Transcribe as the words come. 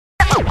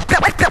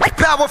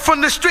Power from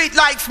the street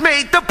lights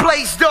made the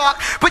place dark,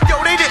 but yo,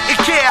 they didn't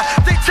care,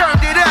 they turned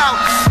it out.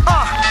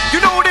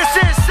 You know who this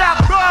is, South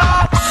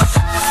Bronx?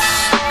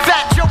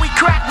 Fat Joey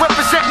Crack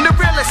representing the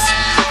realest.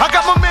 I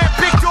got my man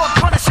Big Dog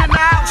Punisher in the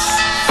house.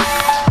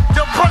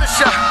 Yo,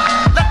 Punisher,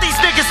 let these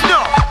niggas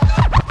know.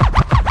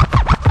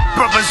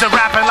 Brothers are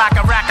rapping like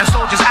a rack of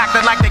soldiers,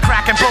 acting like they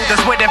cracking boulders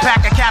with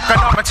impact and cap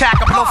or attack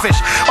a blowfish.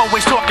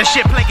 Always talking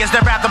shit, players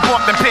that rather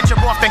walk than picture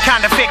off than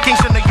kind of fit. Kings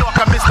in New York,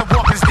 I Mr.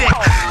 Walker's dick.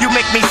 You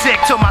make me sick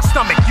to my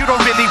stomach. You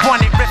don't really want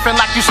it, riffing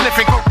like you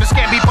sniffing coke to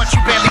scare me, but you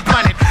barely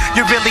done it.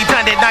 You really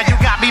done it, now you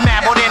got me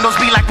mad. Well, then those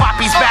be like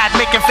Poppy's bad,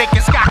 making fake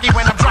and cocky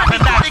when I'm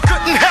dropping that. It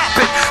couldn't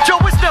happen.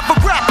 Joe was never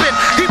rapping.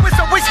 He was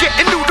always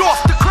getting nude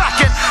off the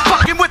cracking,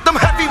 fucking with them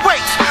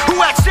heavyweights who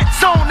had shit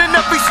zone in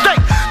every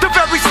state. The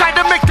very sight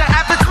to make the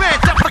average man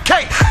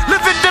defecate.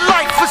 Living the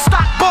life for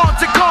stock bonds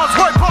and cars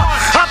worth hard.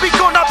 I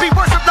be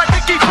worshipped like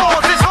Nicky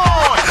Balls is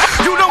hard.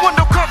 You don't want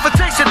no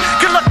confrontation,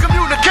 killer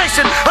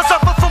communication. I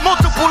suffer from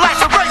multiple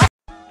lacerations.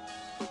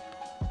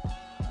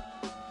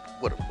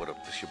 What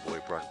up, this your boy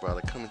Brock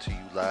Brother coming to you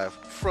live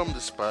from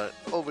the spot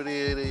over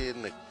there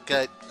in the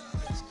gut.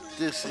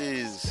 This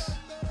is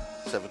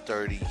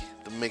 7:30,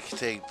 the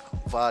Mixtape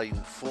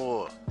Volume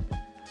 4.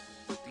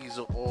 These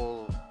are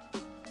all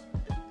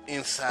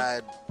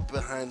inside,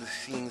 behind the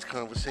scenes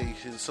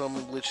conversations, some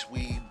of which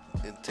we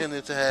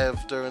intended to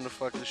have during the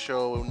fucking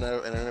show and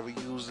I never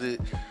used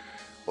it,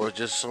 or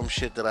just some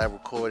shit that I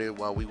recorded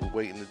while we were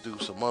waiting to do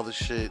some other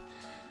shit.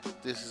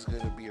 This is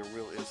going to be a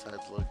real inside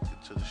look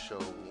into the show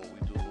and what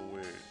we do when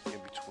we're in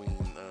between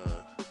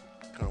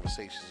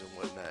conversations and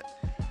whatnot.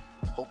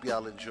 Hope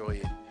y'all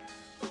enjoy it.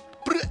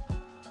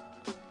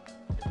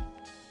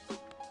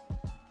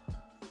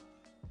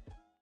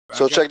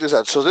 So check this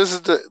out. So this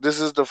is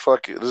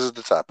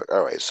the topic.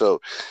 All right.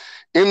 So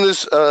in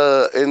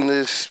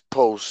this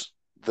post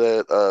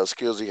that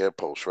Skillsy had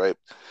post, right?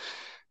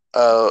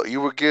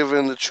 You were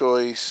given the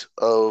choice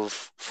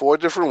of 4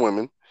 different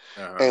women.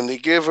 And they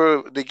give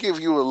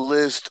you a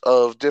list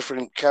of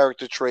different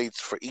character traits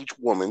for each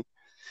woman,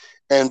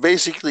 and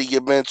basically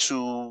you're meant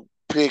to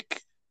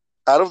pick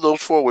out of those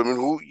 4 women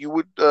who you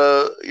would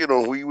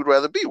who you would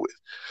rather be with.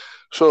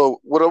 So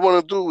what I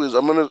want to do is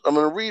I'm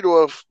gonna read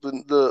off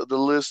the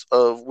list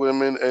of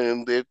women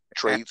and their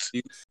traits,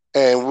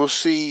 and we'll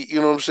see, you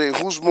know what I'm saying,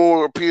 who's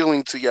more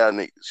appealing to y'all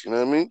niggas. You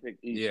know what I mean?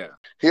 Yeah.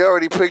 He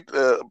already picked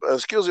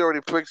Skillsy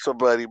already picked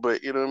somebody,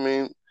 but you know what I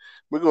mean.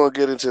 We're gonna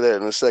get into that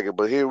in a second,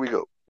 but here we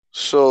go.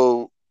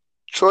 So,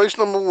 choice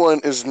number 1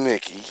 is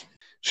Nikki.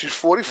 She's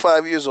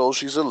 45 years old.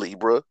 She's a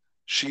Libra.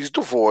 She's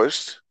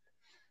divorced.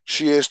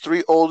 She has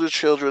 3 older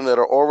children that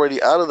are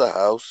already out of the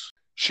house.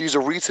 She's a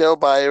retail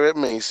buyer at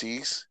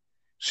Macy's.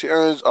 She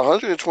earns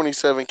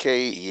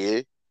 $127K a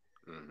year.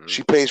 Mm-hmm.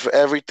 She pays for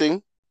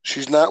everything.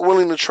 She's not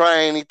willing to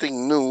try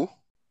anything new.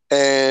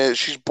 And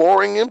she's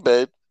boring in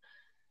bed,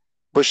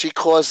 but she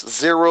costs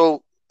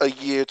 $0 a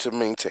year to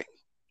maintain,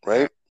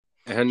 right?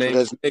 And her name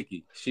is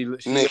Nikki.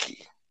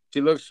 Nikki. She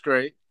looks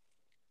straight.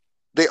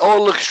 They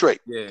all look straight.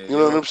 Yeah, you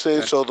know what I'm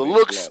saying? So the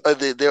looks,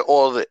 they're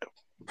all there.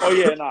 Oh,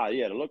 yeah,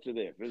 the looks are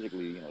there.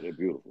 Physically, they're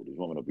beautiful. These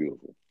women are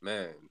beautiful.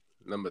 Man,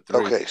 number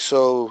 3. Okay,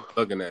 so...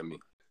 Looking at me.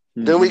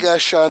 Then we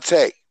got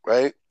Shantae,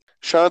 right?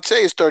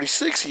 Shantae is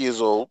 36 years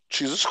old.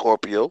 She's a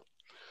Scorpio.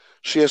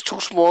 She has 2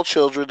 small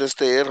children that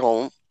stay at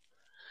home.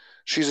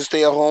 She's a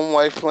stay-at-home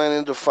wife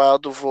planning to file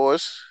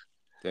divorce.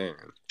 Damn.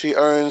 She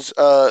earns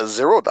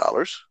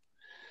 $0.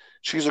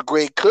 She's a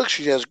great cook.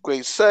 She has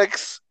great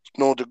sex.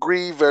 No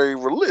degree, very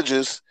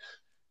religious.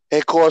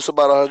 It costs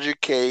about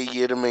 $100K a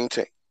year to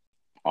maintain.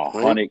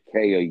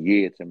 $100K a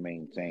year to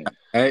maintain.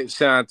 Hey,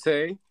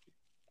 Shantae.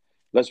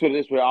 Let's put it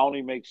this way. I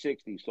only make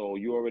 60, so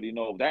you already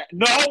know that.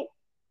 No!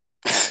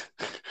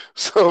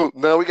 So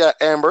now we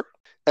got Amber.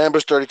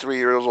 Amber's 33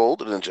 years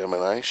old and a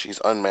Gemini. She's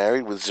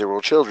unmarried with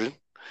 0 children.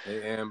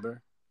 Hey,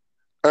 Amber.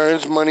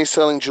 Earns money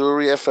selling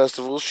jewelry at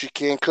festivals. She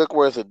can't cook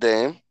worth a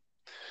damn.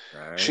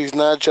 Right. She's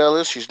not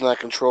jealous. She's not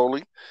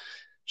controlling.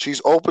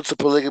 She's open to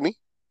polygamy.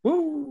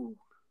 Woo.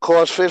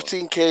 Costs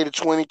 $15K to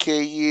 $20K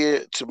a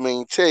year to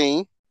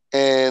maintain.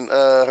 And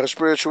her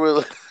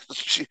spirituality,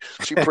 she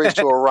prays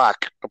to a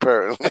rock,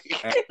 apparently.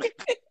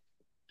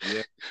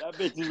 Yeah. That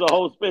bitch is a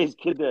whole space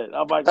cadet.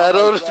 I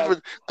don't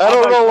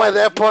know why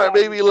that part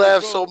made me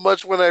laugh so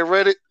much when I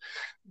read it,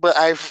 but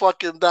I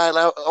fucking died.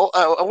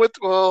 I went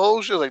through her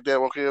whole shit like that.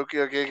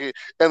 Okay.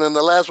 And then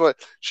the last one,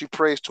 she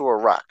prays to a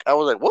rock. I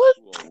was like, what?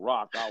 To a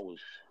rock. I was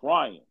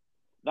crying.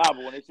 Nah, but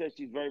when they said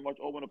she's very much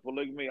open to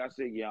polygamy, I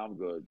said, yeah, I'm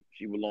good.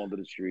 She belongs to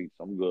the streets.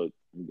 I'm good.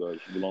 She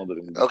belongs to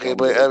the... Okay,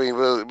 but I mean,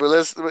 but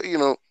let's,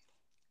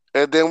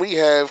 and then we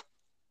have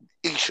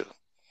Isha,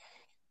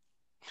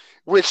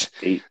 which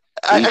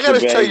I gotta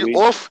tell you,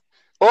 off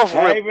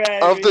rip,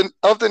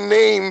 of the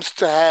names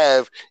to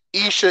have,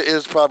 Isha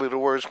is probably the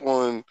worst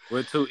one.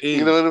 With 2 E's.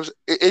 You know what I'm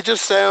saying? It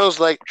just sounds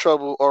like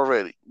trouble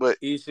already. But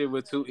Isha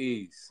with 2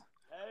 E's.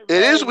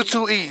 It is with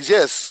 2 E's,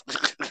 yes.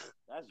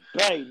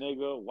 That's Bay,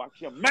 nigga. Watch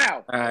your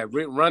mouth. All right,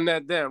 run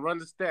that down. Run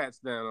the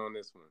stats down on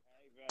this one.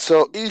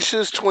 So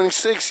Isha's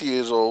 26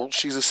 years old.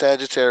 She's a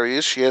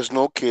Sagittarius. She has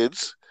no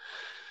kids.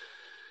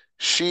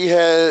 She's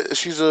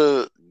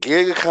a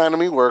gig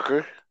economy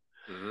worker.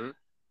 Mm-hmm.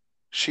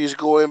 She's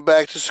going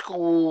back to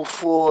school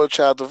for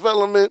child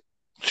development.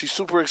 She's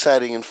super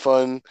exciting and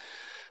fun.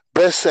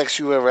 Best sex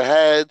you ever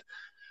had.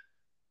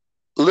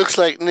 Looks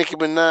like Nicki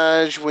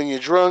Minaj when you're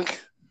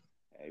drunk.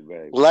 Hey,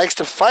 baby. Likes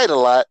to fight a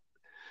lot.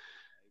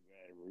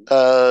 Hey,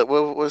 baby.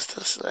 What was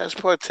this last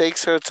part?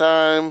 Takes her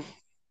time.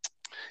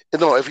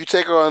 No, if you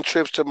take her on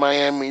trips to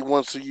Miami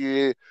once a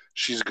year,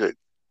 she's good.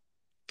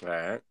 All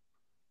right.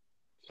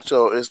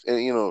 So it's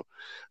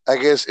I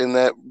guess in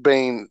that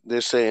vein,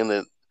 they're saying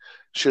that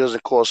she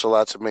doesn't cost a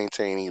lot to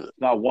maintain either.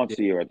 Not once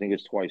Yeah. a year. I think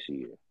it's twice a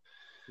year.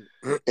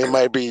 It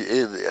might be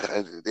there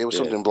was Yeah,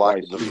 something twice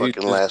blocking the a year. You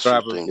fucking just last few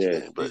drop her. things Yeah,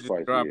 there, You but just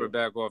twice a drop her year.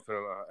 back off at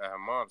her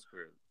mom's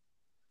crib.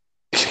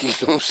 you know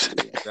what I'm Twice a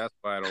saying? year. That's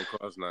why it don't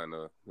cost nothing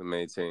to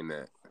maintain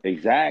that.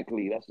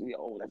 Exactly. That's it.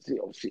 Oh,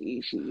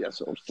 see,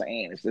 that's what I'm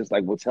saying. It's just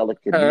like we're All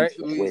right.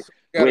 telekinesis. We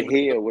got a We're good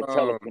here. We're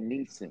um.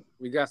 telekinesing.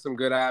 We got some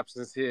good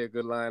options here.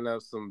 Good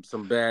lineup.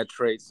 Some bad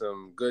traits.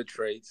 Some good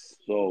traits.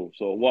 Well,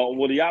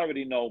 you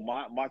already know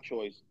my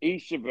choice.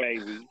 Isha,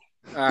 baby.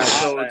 All right.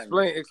 So Holla at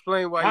me.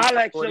 explain why you Holla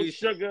fuck at with your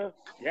Isha. sugar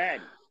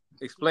daddy.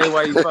 Explain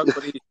why you fuck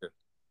with Isha.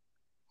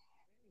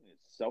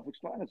 It's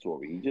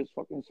self-explanatory. He just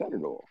fucking said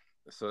it all.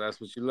 So that's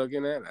what you're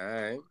looking at. All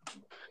right.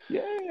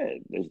 Yeah,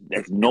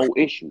 that's no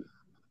issue.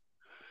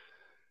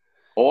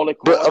 All it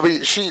But I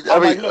costs mean, me.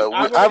 I'm like, look, we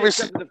I already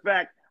obviously accepted the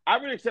fact. I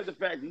already accept the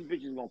fact these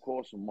bitches gonna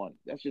cost some money.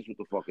 That's just what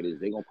the fuck it is.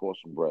 They gonna cost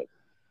some bread.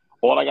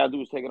 All I gotta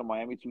do is take her to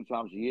Miami 2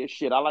 times a year.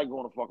 Shit, I like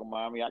going to fucking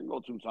Miami. I can go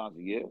 2 times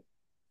a year.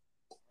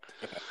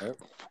 All right.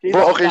 She's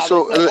Well, like, okay. nah, they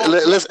So said, oh,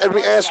 she wants to let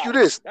me fight a ask you lot.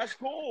 this: That's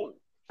cool.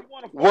 She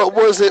want to fight. what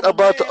That's was cool. it I'm a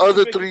about the man. Them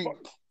other bitches. three?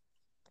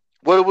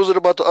 What was it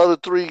about the other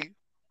three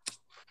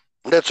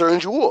that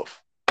turned you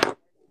off? Run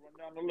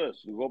down the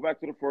list. We go back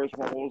to the first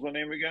one. What was her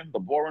name again? The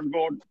boring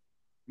board?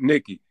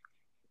 Nikki.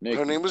 Her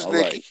Nikki. name is All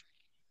right. Nikki.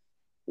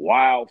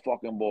 Wow,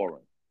 fucking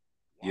boring.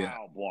 Yeah.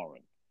 Wow,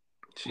 boring.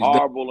 She's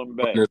Horrible in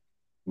bed.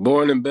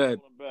 born in bed.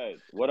 Horrible in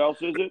bed. What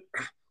else is it?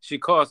 She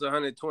costs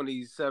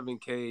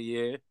 127K a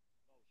year.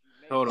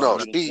 Hold No, on.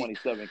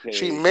 127K a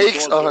she year. She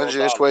makes costs $0.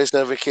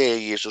 127K a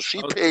year, so she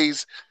Oh,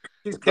 pays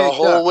she's the caked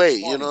whole up. way.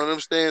 You know Money. what I'm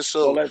saying?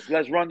 So So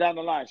let's run down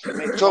the line. She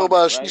makes talk money,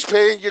 about she's right?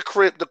 paying your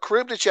crib, the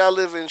crib that y'all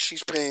live in.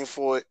 She's paying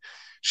for it.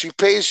 She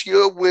pays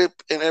your whip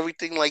and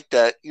everything like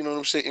that. You know what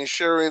I'm saying?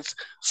 Insurance,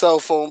 cell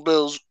phone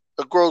bills,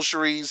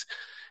 groceries.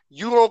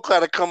 You don't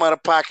gotta come out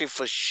of pocket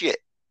for shit.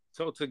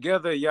 So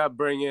together, y'all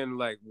bring in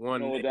like You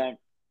know what that?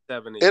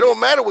 187 a It year. don't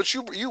matter what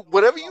you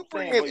whatever What you I'm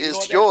bring saying, in but you know is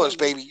what that yours, tells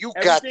me? baby. You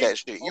got Everything. that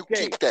shit. You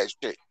Okay. keep that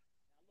shit.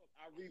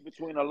 I read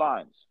between the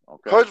lines. Her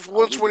Okay. I read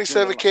between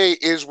the lines. 127K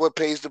is what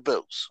pays the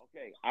bills.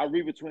 Okay. I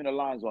read between the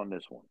lines on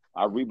this one.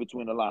 I read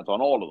between the lines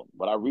on all of them,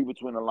 but I read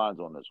between the lines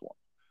on this one.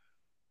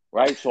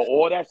 Right. So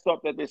all that stuff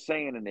that they're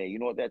saying in there, you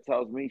know what that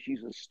tells me?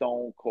 She's a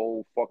stone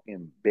cold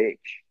fucking bitch.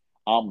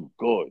 I'm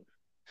good.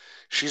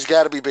 She's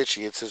got to be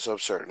bitchy to some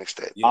certain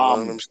extent. Yeah. You know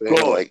what I'm I'm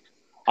saying? good. Like,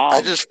 I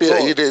I'm just feel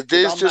good because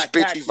there's I'm just not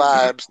bitchy catching you.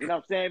 vibes You know what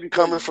I'm saying?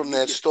 Because coming from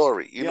that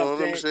story. You you know what know I'm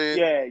what I'm saying?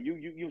 saying?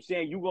 Yeah, you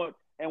saying you going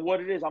and what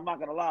it is? I'm not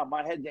gonna lie,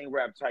 my head ain't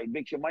wrapped tight.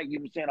 Makes you might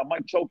even saying I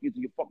might choke you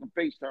till your fucking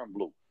face turn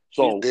blue. She's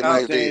So There you know what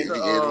I'm might she's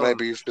saying? it might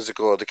be a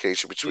physical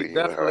altercation she's between you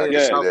and her. I definitely can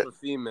an see Yeah, that. alpha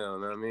female.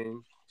 You know what I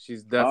mean?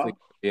 She's huh? definitely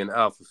an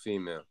alpha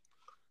female.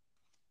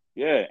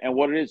 Yeah, and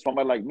what it is,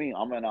 somebody like me,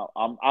 I'm not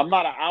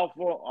an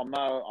alpha. I'm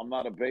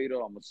not a beta.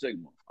 I'm a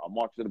sigma. I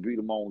march to the beat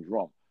of my own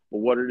drum. But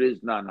what it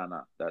is, nah.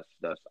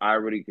 That's I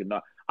already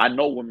cannot. I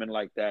know women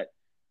like that.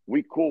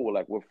 We cool,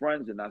 like we're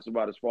friends, and that's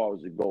about as far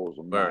as it goes.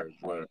 I'm not. Word,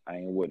 word. I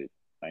ain't with it.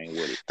 I ain't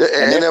with it. And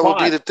And they're that would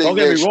be fine. the Don't thing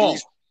get me that wrong.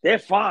 she's They're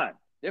fine.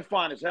 They're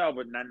fine as hell.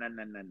 But nah.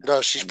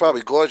 no, she's I'm good.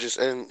 probably gorgeous,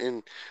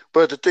 and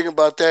but the thing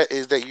about that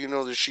is that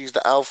that she's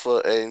the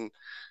alpha, and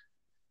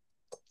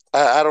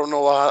I don't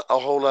know a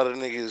whole lot of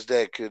niggas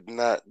that could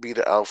not be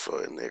the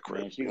alpha in their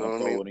crib. Man, she You know gonna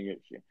what I throw mean? it in your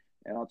shit.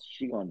 And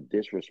she gonna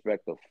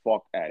disrespect the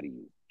fuck out of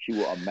you. She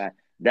will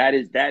that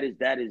is But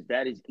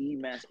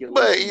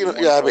emasculation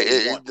yeah, I mean,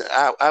 131.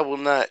 I will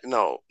not.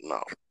 No.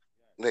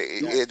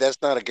 Yes.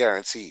 That's not a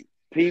guarantee.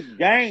 Peep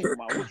game,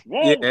 man. What's Yeah,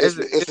 wrong with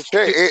you? It's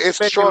a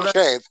making strong less,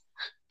 chance,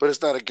 but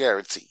it's not a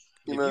guarantee.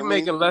 You if know you what I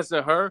mean? making less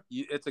than her,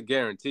 it's a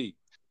guarantee.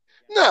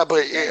 Nah, but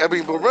I Guaranteed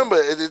mean, but murder.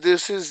 remember,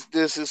 this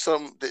is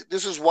some.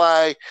 This is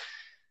why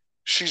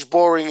she's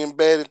boring in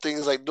bed and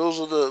things like those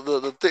are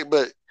the thing.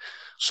 But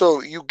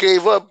so you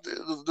gave up.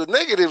 The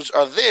negatives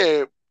are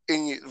there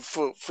in you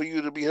for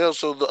you to be held.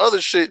 So the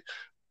other shit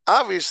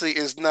obviously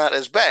is not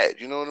as bad.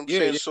 You know what I'm Yeah,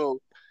 saying? yeah. So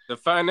The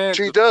finance,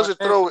 she the doesn't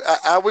financial. throw.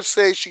 I would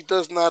say she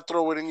does not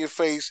throw it in your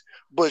face,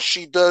 but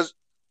she does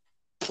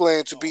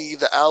plan to be No,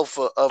 the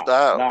alpha of the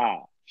house.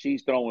 nah.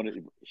 She's throwing it.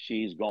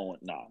 She's going.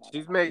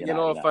 She's Nah. making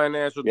all You're not.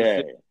 financial Yeah,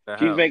 decisions in the she's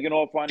house. making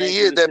all She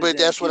financial is that, but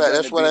decisions. She's letting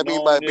that's it what be I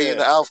mean by known. being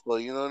the Yeah,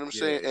 alpha. You know what I'm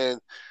saying? Yeah,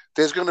 And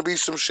there's gonna be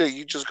some shit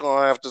you just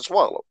gonna have to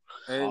swallow.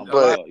 and I'm a lot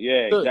But of good. Yeah,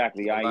 good.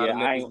 exactly. A lot of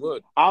I niggas ain't.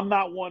 would. I'm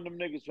not one of them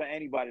niggas for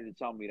anybody to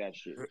tell me that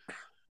shit.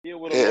 Deal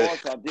with a Yeah.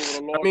 loss. I deal with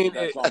a loss. I mean,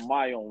 That's on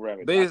my own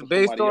record. based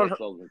Somebody on else her,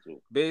 tells me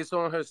to. based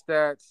on her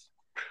stats,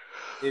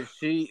 if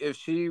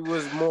she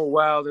was more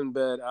wild in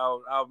bed,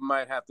 I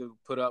might have to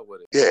put up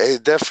with it. Yeah,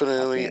 it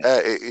definitely.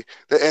 And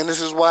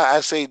this is why I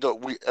say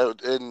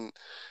and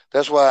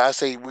that's why I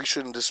say we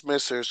shouldn't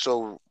dismiss her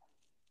so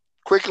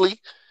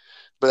quickly.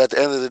 But at the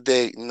end of the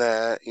day,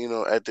 nah.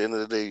 At the end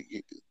of the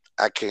day,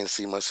 I can't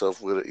see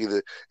myself with it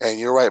either. And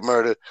you're right,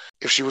 Murder.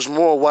 If she was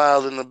more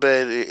wild in the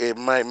bed, it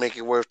might make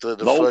it worth the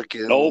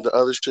fucking the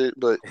other shit.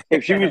 But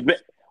if she was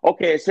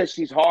okay, it says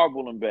she's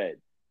horrible in bed.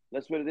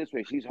 Let's put it this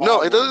way: she's no, it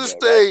horrible in doesn't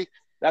bed, right? say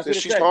That's that what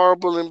it she's says.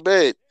 horrible in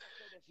bed.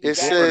 She's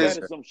It bad in bed says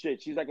or some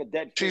shit. She's like a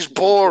dead she's fish or some shit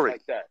boring.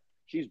 like that.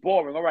 She's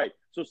boring. All right.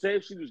 So say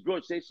if she was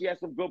good, say she has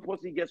some good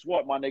pussy. Guess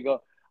what, my nigga?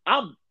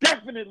 I'm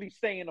definitely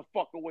staying the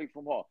fuck away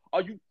from her.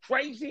 Are you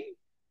crazy?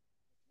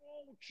 What's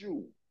wrong with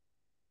you?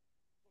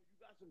 You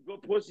got some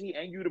good pussy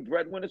and you the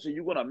breadwinner, so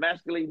you gonna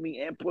emasculate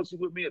me and pussy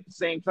with me at the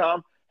same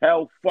time?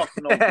 Hell, fuck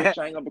no, bitch.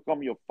 I ain't gonna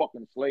become your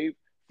fucking slave.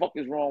 Fuck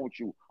is wrong with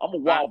you? I'm a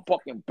wild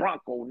fucking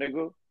Bronco,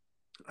 nigga.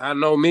 I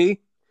know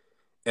me,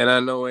 and I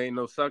know ain't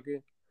no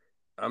sucker.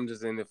 I'm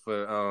just in it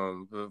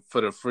for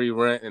the free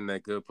rent and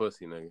that good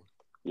pussy, nigga.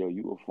 Yo,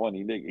 you a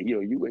funny nigga. Yo,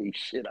 you ain't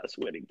shit. I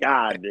swear to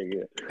God,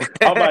 nigga.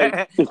 I'm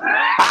like,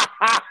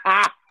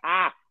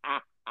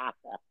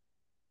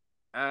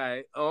 all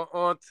right,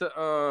 on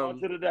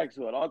to the next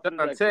one. On to the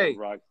next one,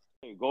 Brock.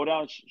 Hey, go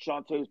down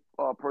Shantae's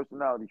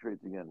personality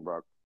traits again,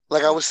 Brock.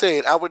 Like I was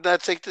saying, I would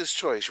not take this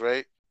choice,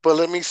 right? But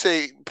let me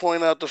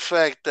point out the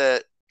fact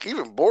that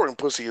even boring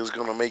pussy is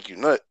gonna make you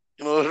nut.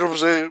 You know what I'm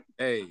saying?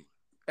 Hey,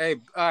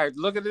 all right.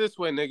 Look at it this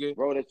way, nigga.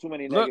 Bro, there's too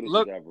many negatives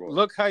to that, bro.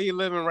 Look how you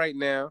living right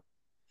now,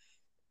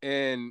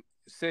 and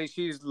say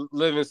she's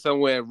living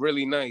somewhere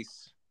really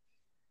nice,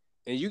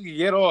 and you can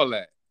get all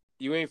that.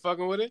 You ain't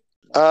fucking with it.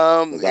 This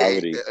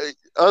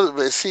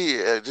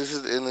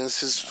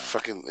is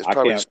fucking. It's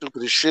probably the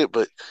stupidest shit,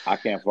 but I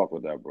can't fuck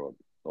with that, bro.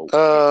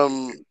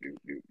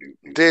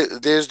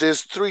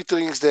 There's three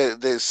things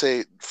that they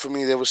say for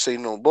me. They would say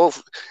no,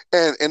 both,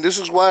 and this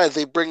is why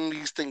they bring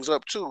these things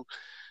up too.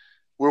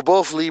 We're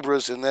both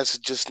Libras, and that's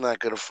just not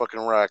gonna fucking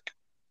rock.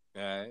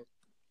 All right.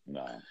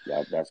 Nah,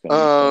 that's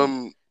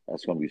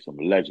gonna be some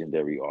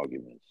legendary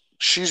arguments.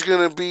 She's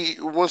gonna be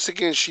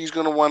she's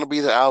gonna want to be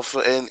the alpha,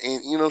 and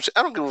you know what I'm saying?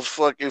 I don't give a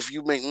fuck if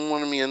you make more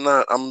than me or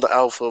not. I'm the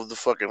alpha of the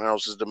fucking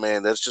house is the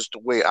man. That's just the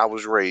way I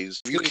was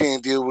raised. If you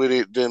can't deal with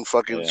it, then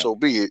fucking so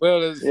be it.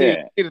 Well, see,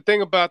 the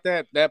thing about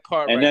that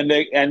part, and then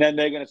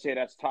they're gonna say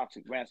that's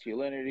toxic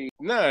masculinity.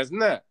 No, it's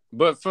not.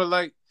 But for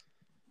like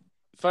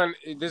fun,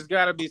 there's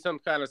got to be some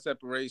kind of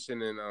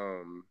separation in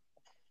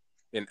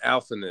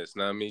alphaness.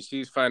 Now, I mean,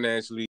 she's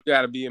financially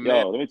got to be a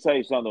man. Yo, let me tell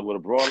you something. With a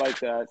broad like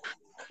that,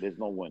 there's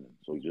no winning.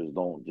 So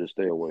just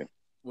stay away.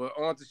 Well,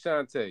 on to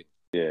Shantae.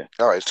 Yeah.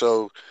 All right.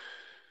 So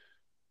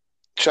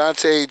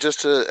Shantae,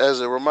 as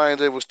a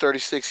reminder, was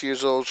 36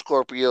 years old,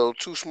 Scorpio,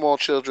 2 small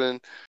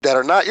children that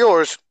are not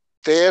yours.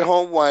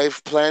 Stay-at-home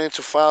wife, planning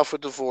to file for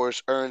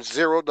divorce, earns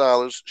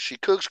 $0. She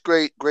cooks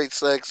great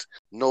sex,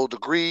 no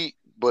degree,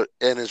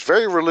 and is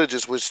very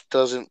religious, which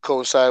doesn't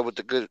coincide with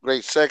the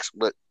great sex,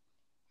 but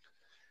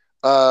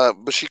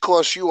she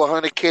costs you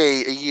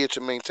 $100K a year to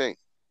maintain.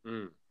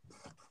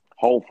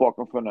 Whole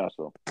fucking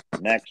Vanessa.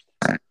 Next.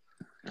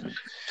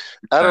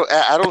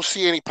 I don't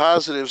see any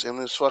positives in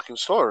this fucking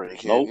story.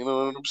 Nope. You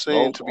know what I'm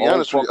saying? Nope. To be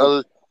honest with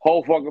you,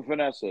 whole fucking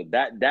Vanessa.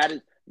 That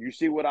is. You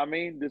see what I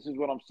mean? This is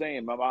what I'm saying.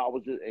 Remember, I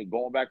was just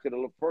going back to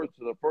the first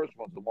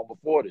one, the one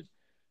before this.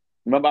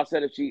 Remember, I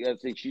said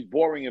she's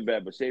boring in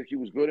bed, but say if she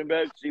was good in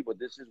bed, see. But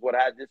this is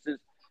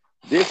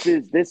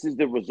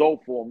the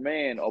result for a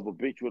man of a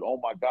bitch with, oh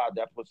my God,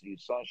 that pussy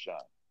is sunshine.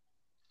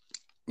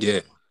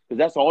 Yeah, because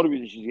that's the only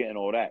reason she's getting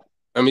all that.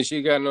 I mean,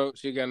 she got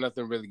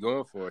nothing really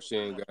going for her. She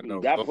ain't got no.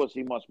 That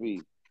pussy must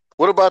be.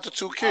 What about the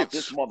 2 kids?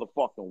 This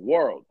motherfucking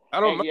world. I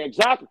don't. Yeah,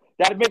 exactly.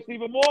 That makes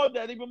even more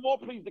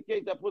pleased the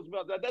case that puts me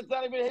on that. That's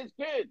not even his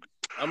kid.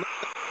 I'm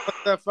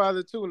that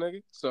father too,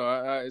 nigga.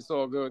 So it's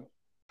all good.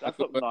 That's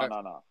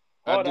no.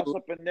 Oh, that's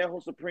up in there,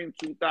 whole Supreme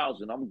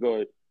 2000. I'm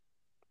good.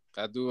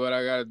 I do what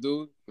I gotta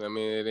do. I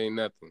mean, it ain't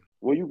nothing.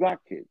 Well, you got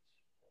kids.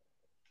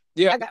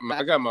 Yeah,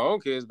 I got my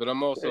own kids, but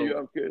I'm also. Yeah, you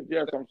have kids.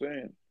 Yeah, that's what I'm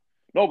saying.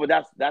 No, but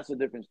that's a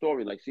different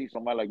story. Like, see,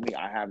 somebody like me,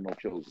 I have no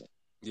children.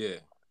 Yeah.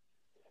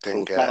 So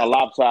it's kind of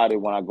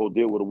lopsided when I go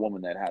deal with a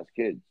woman that has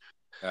kids.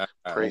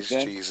 Praise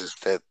Jesus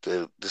that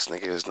this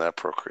nigga is not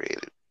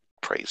procreated.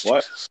 Praise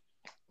what? Jesus.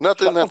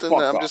 Nothing. I'm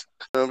just.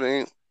 You know what I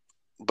mean?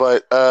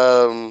 But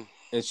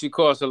and she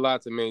costs a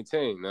lot to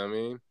maintain. You know what I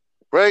mean,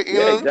 right? You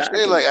know what I'm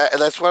saying? Like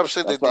that's why I'm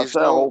saying that there's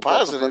no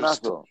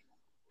positives.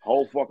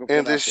 Whole fucking.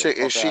 And this shit,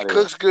 if she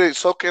cooks good,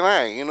 so can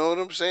I. You know what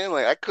I'm saying?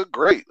 Like I cook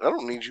great. I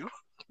don't need you.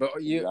 But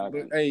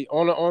but hey,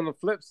 on the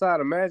flip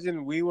side,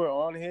 imagine we were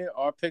on here,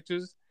 our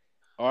pictures,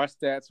 our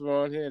stats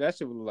were on here. That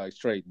shit would look like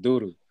straight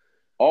doodle.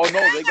 Oh no,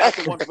 they got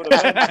the one for the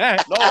men.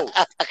 No,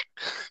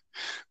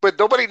 but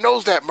nobody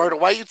knows that, Murder.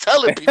 Why are you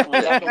telling people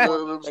that?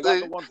 They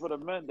got the one for the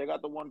men. They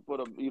got the one for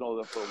the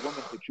for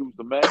women to choose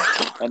the men,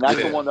 and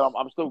that's the one that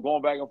I'm still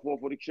going back and forth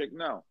with a chick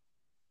now.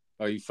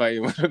 Are you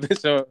fighting with a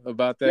bitch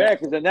about that? Yeah,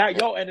 because in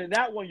that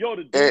one,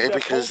 the dude And that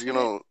because posted you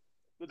know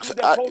the dude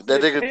that posted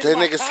that it pinned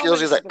my nigga skills.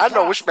 comment He's at like, the I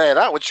know top. which man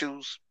I would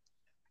choose.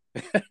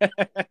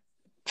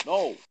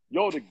 No,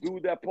 the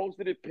dude that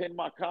posted it pinned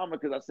my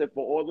comment because I said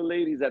for all the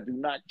ladies that do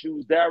not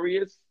choose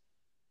Darius,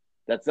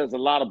 that says a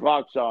lot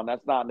about y'all, and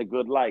that's not in a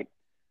good light.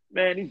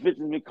 Man, these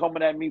bitches been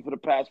coming at me for the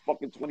past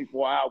fucking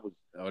 24 hours.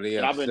 Oh, they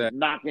and upset. I've been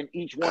knocking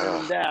each one of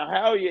them down.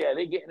 Hell yeah,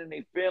 they getting in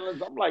their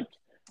feelings. I'm like,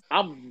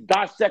 I'm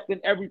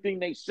dissecting everything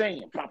they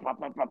saying. Pop, pop,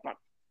 pop, pop, pop.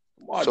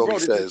 Come on, So bro.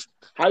 he says,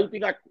 how you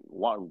think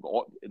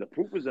the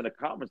proof is in the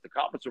comments. The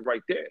comments are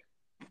right there.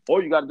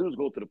 All you got to do is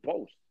go to the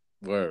post.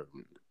 Word.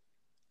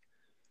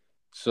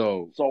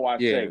 So I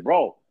say,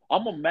 bro,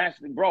 I'm a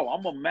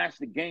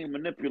master game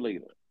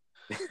manipulator.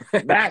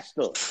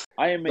 Master.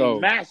 I am a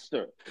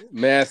master.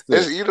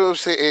 Master. You know what I'm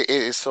saying?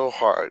 It's so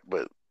hard,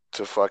 but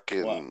to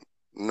fucking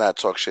not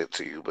talk shit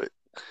to you, but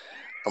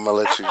I'm gonna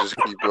let you just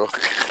keep going.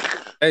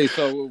 Hey,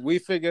 so we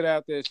figured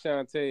out that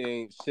Shantae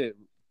ain't shit.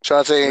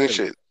 Shantae ain't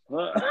shit.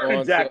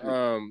 Exactly.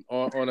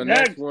 On the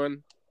next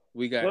one,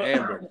 we got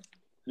Amber.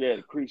 Yeah,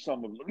 the Cree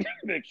Summer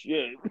next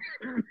year.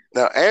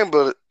 Now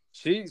Amber,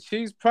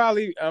 she's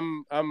probably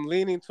I'm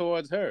leaning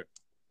towards her,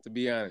 to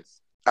be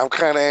honest. I'm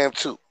kind of am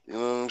too. You know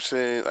what I'm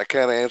saying? I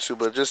kind of am too,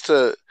 but just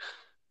to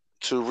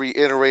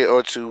reiterate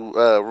or to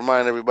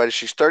remind everybody,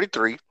 she's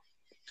 33.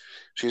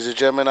 She's a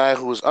Gemini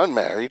who is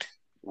unmarried,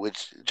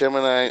 which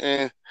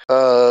Gemini,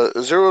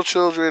 0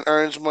 children,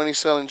 earns money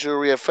selling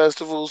jewelry at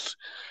festivals.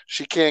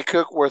 She can't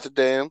cook worth a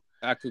damn.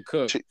 I could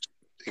cook.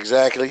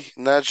 Exactly.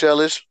 Not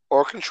jealous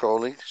or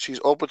controlling. She's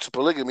open to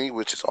polygamy,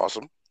 which is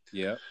awesome.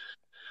 Yeah.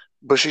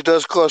 But she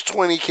does cost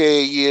 $20K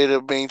a year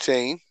to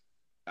maintain.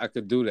 I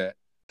could do that.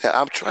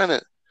 Now,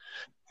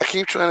 I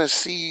keep trying to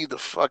see the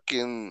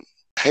fucking,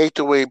 I hate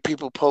the way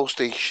people post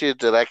their shit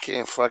that I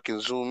can't fucking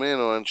zoom in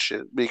on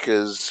shit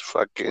because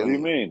fucking. What do you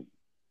mean?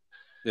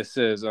 It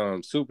says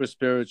super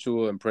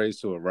spiritual and prays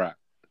to a rock.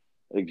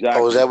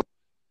 Exactly. Oh, is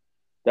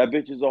that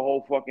bitch is a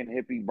whole fucking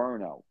hippie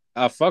burnout.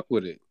 I fuck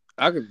with it.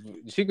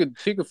 She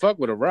could fuck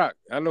with a rock.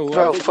 I know who.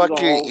 Bro,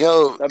 fucking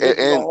yo,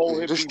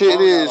 and the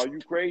shit is, are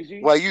you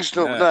crazy? While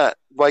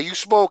you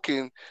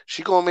smoking,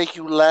 she gonna make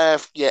you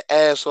laugh your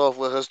ass off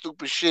with her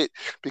stupid shit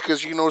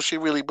because you know she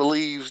really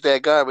believes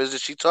that garbage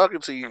that she talking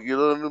to you. You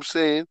know what I'm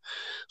saying?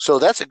 So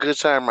that's a good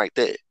time right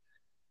there.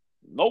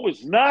 No,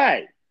 it's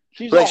not.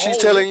 She's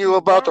telling you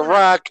about the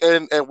rock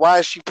and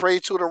why she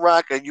prayed to the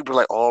rock, and you be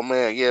like, oh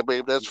man, yeah,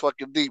 babe, that's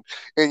fucking deep.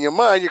 In your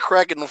mind, you're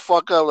cracking the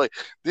fuck up like,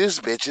 this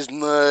bitch is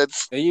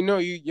nuts. And you know,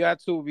 y'all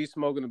two will be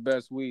smoking the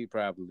best weed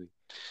probably.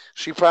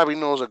 She probably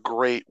knows a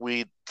great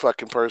weed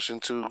fucking person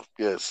too.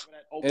 Yes.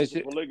 Open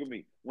to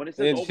polygamy. When it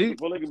says open to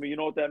polygamy, you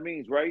know what that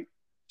means, right?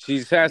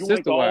 She's had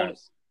sister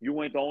wives.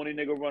 You ain't the only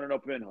nigga running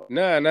up in her.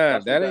 Nah,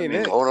 that ain't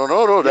it. Oh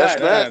no,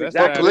 that's not.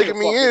 What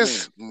polygamy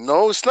is?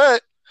 No, it's not.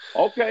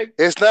 Okay.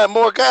 It's not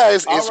more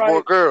guys, it's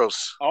more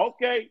girls.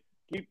 Okay.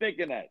 Keep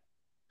thinking that.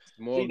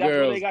 More See, that's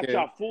girls, where they got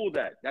y'all fooled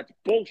at. That's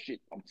bullshit.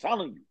 I'm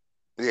telling you.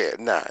 Yeah,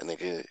 nah,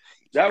 nigga.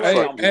 That's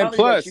right. I'm telling you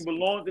that she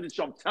belongs to the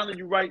show. I'm telling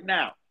you right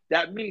now.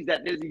 That means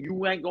that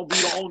you ain't gonna be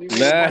the only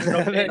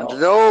nigga.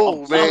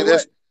 No, man,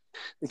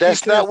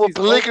 that's not what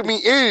polygamy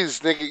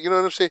is, nigga. You know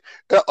what I'm saying?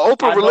 An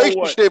open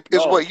relationship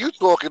is what you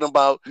talking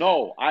about.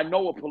 No, I know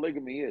what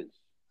polygamy is.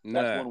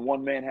 That's when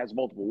one man has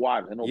multiple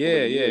wives. I know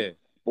polygamy is.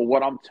 But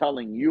what I'm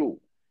telling you,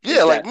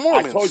 like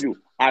Mormons. I told you,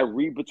 I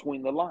read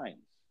between the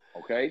lines.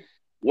 Okay,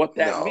 what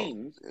that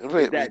means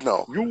is that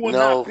you will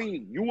not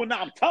be. You will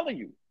not. I'm telling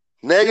you.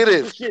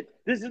 Negative.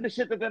 This is the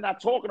shit that they're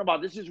not talking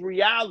about. This is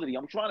reality.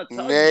 I'm trying to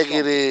tell you.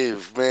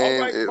 Negative, man.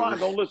 All right, fine.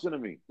 Don't listen to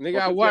me.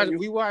 Nigga,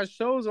 we watch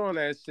shows on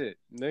that shit.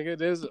 Nigga,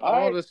 there's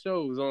all the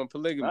shows on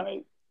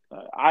polygamy.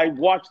 I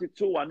watched it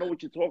too. I know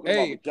what you're talking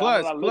about. Hey,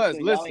 plus,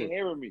 listen. Y'all ain't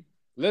hearing me.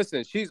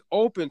 Listen, she's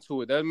open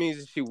to it. That means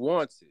that she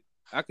wants it.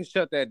 I can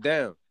shut that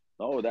down.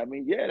 No, that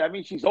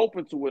means she's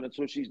open to it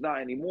until she's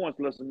not anymore,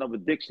 unless another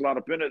dick slot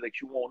up in her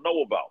that you won't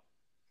know about.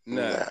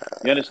 Nah.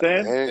 You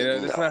understand?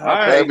 That's not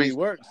how polygamy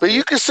works. But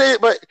you can say it,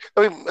 but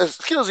I mean,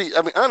 Skillsy,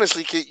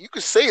 honestly, kid, you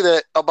can say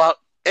that about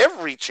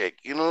every chick.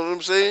 You know what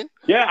I'm saying?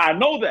 Yeah, I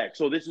know that.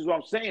 So this is what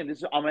I'm saying.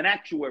 I'm an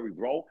actuary,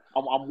 bro.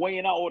 I'm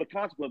weighing out all the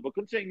consequences. But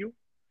continue.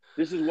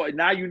 This is what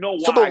now you know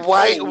why. So, but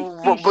why?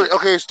 But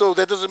okay, so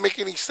that doesn't make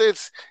any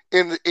sense.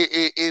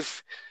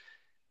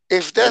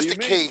 If that's the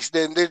case,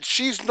 then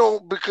she's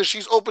because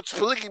she's open to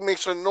polygamy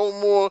makes her no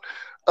more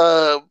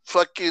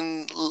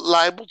fucking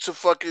liable to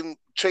fucking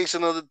chase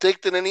another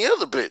dick than any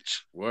other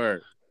bitch.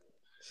 Word.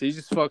 She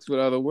just fucks with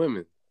other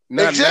women.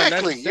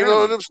 Exactly. You know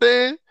what I'm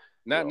saying?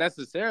 Not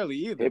necessarily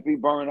either. Hippie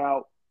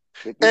burnout.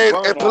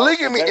 And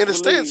polygamy, in a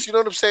sense, you know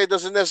what I'm saying,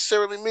 doesn't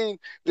necessarily mean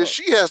that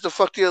she has to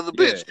fuck the other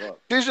bitch.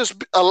 She's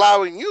just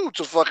allowing you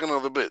to fuck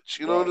another bitch.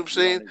 You know what I'm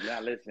saying?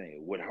 Now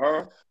listen, with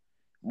her,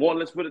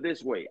 let's put it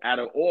this way. Out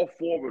of all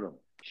 4 of them,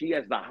 she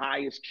has the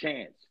highest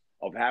chance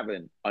of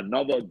having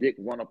another dick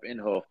run up in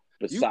her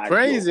besides you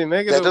crazy,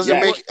 nigga. That doesn't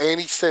make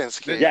any sense,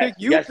 kid.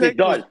 Yes, it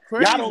does.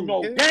 Y'all don't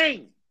know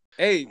game.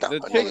 Hey, No, the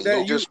chick nigga,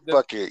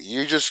 that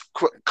you just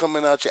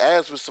coming out your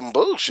ass with some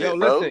bullshit, yo,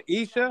 bro. listen,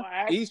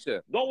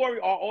 Isha. Don't worry,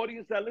 our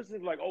audience that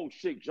listens like, oh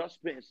shit, just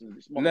spitting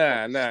this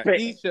Nah, motherfucker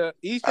spitting.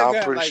 Isha I'm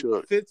got pretty like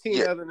sure. 15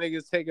 Yeah, other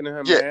niggas taking to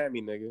her yeah.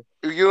 Miami, nigga.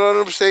 You know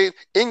what I'm saying?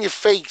 In your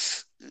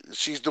face,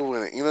 she's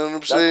doing it. You know what I'm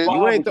That's saying? You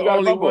fine, ain't but the you gotta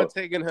only remember. one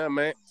taking her,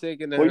 man.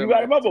 Taking to But her you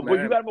gotta remember, to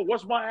Miami.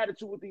 what's my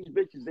attitude with these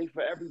bitches? They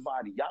for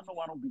everybody. Y'all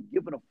know I don't be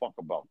giving a fuck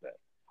about that.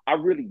 I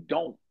really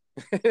don't.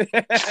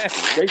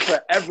 They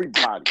for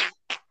everybody.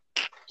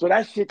 So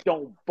that shit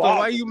don't bother So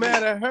why you me.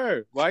 mad at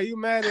her? Why you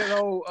mad at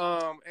old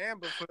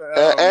Amber for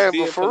Amber,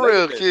 being for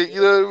real, polygamous? kid.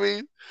 You know what I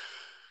mean?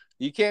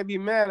 You can't be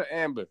mad at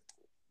Amber.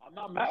 I'm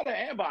not mad at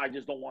Amber. I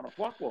just don't want to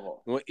fuck with her.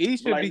 When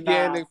Isha Like, be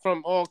getting it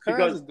from all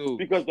kinds of dudes.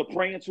 Because the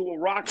praying to a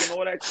rock and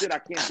all that shit, I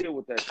can't deal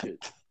with that shit.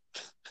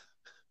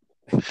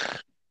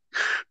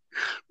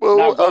 Well,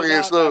 Now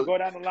okay, so go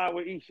down the line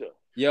with Isha.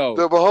 Yo,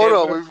 no, but hold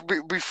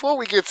on. Before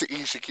we get to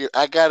Isha, kid,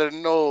 I gotta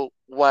know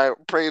why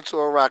praying to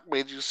a rock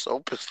made you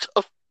so pissed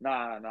off.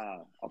 Nah, I'm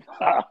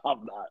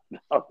not.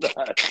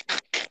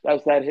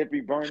 That's that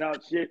hippie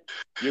burnout shit.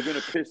 You're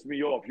gonna piss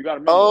me off. You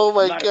gotta remember. Oh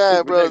my I'm not a god,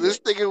 stupid bro! nigga. This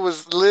nigga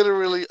was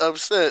literally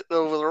upset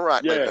over the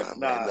rock. Yeah, Like,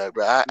 man, nah,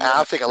 bro. yeah,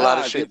 I'll take a lot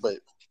of shit, but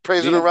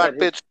praising the these rock,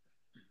 bitch.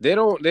 they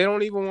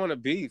don't even want to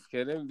beef,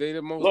 kid. They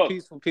the most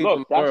peaceful people in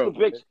the that's world. the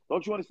bitch.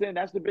 Don't you understand?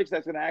 That's the bitch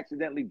that's gonna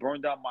accidentally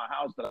burn down my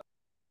house that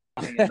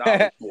I paid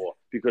 $1 for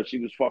because she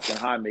was fucking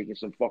high making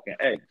some fucking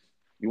eggs.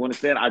 You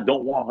understand? I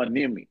don't want her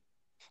near me.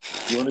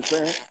 You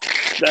understand?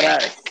 That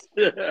ass.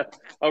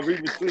 I'll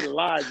read between the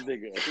lines,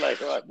 nigga. Like,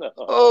 no.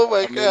 Oh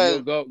my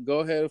god. Yo, go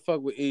ahead and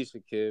fuck with Isha,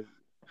 kid.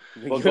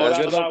 But go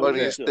down the line with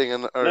Funniest Isha. thing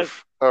on the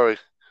earth. All right,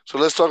 so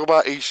let's talk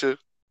about Isha.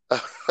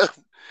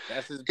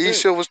 That's his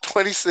Isha bitch. was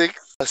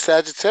 26, a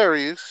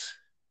Sagittarius.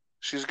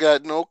 She's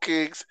got no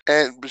gigs,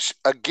 and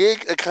a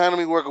gig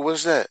economy worker.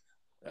 What's that?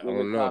 I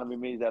don't know. Economy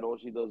means that all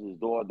she does is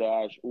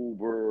DoorDash,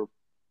 Uber,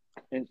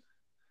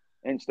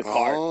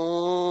 Instacart.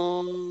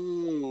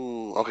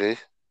 Oh, okay.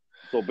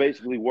 So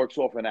basically, works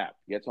off an app,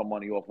 gets her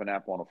money off an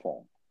app on the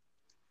phone.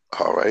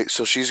 All right,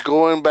 so she's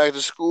going back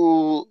to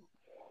school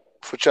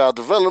for child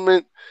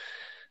development.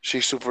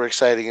 She's super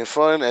exciting and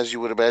fun, as you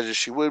would imagine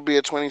she would be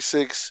at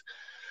 26.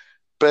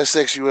 Best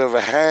sex you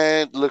ever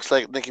had. Looks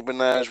like Nicki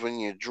Minaj when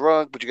you're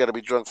drunk, but you got to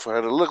be drunk for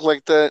her to look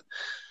like that.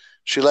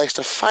 She likes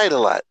to fight a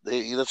lot.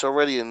 That's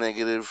already a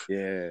negative.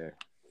 Yeah.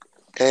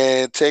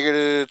 And take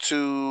her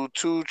to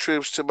 2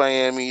 trips to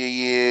Miami a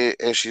year,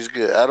 and she's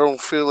good. I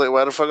don't feel like,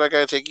 why the fuck I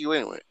gotta take you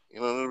anyway? You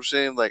know what I'm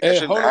saying? Like, I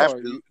shouldn't have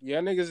to.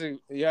 Y'all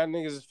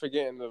niggas is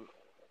forgetting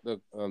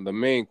the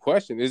main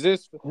question. Is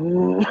this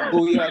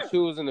who y'all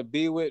choosing to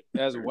be with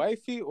as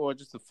wifey or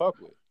just to fuck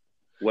with?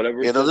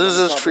 Whatever. You know, this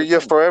is for your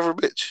forever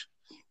bitch.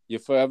 Your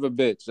forever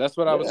bitch. That's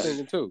what I was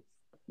thinking too.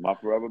 My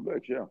forever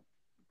bitch, yeah.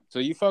 So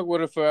you fuck with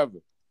her forever?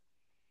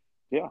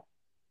 Yeah.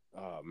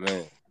 Oh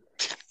man.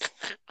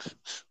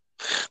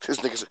 This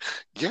nigga said,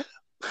 yeah.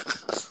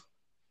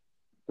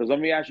 Because let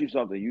me ask you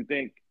something. You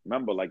think,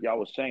 remember, like y'all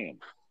was saying,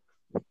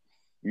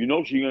 you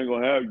know she ain't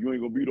gonna have, you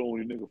ain't gonna be the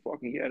only nigga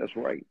fucking. Yeah, that's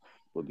right.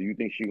 But do you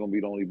think she gonna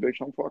be the only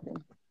bitch I'm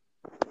fucking?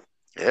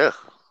 Yeah.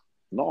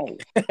 No.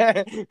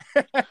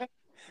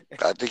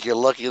 I think you're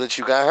lucky that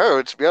you got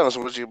her, to be honest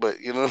with you,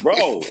 but you know.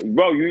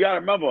 Bro, you gotta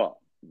remember,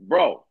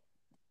 bro,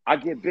 I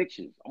get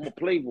bitches. I'm a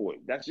playboy.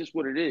 That's just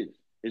what it is.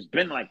 It's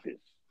been like this.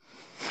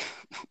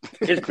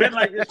 It's been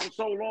like this for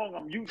so long,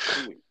 I'm used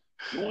to it.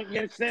 You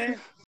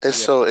understand? And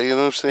so, you know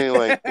what I'm saying?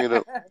 Like, you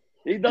know.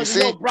 He doesn't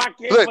know Brock.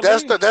 Look,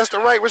 that's the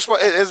right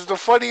response. It's the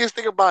funniest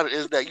thing about it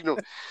is that, you know,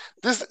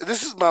 this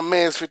is my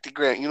man's 50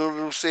 grand. You know what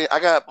I'm saying?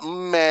 I got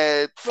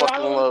mad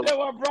fucking love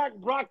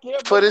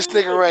for this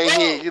nigga right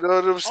here. You know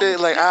what I'm saying?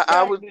 Like,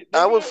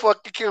 I would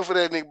fucking kill for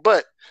that nigga.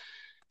 But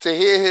to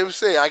hear him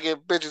say I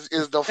get bitches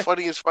is the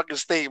funniest fucking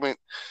statement.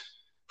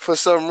 For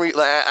some reason,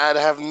 like, I'd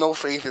have no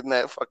faith in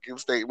that fucking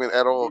statement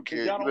at all, kid.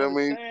 You know what I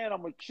mean?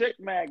 I'm a chick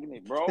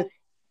magnet, bro.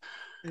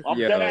 I'm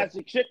dead ass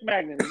a chick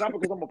magnet. It's not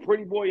because I'm a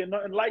pretty boy or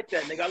nothing like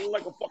that, nigga. I look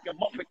like a fucking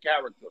Muppet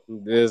character.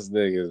 This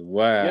nigga's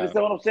wild. You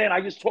understand what I'm saying?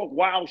 I just talk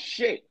wild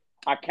shit.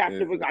 I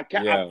captivate.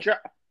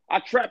 I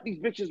trap these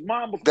bitches'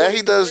 mom before that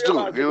he does do.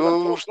 You know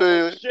what I'm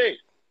saying? Shit.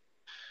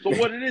 So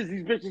what it is,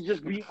 these bitches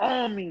just be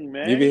on me,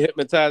 man. You be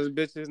hypnotizing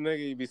bitches,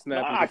 nigga. You be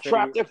snapping. I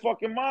trap their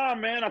fucking mom,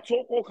 man. I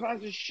talk all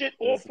kinds of shit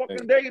all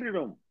fucking day to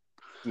them.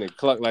 Nigga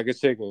cluck like a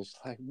chicken. It's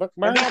like,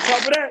 and on top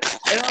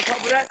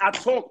of that, I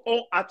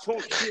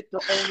talk shit to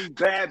only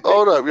bad bitches.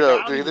 Hold up,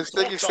 yo. Did this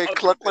nigga say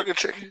cluck like a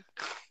chicken?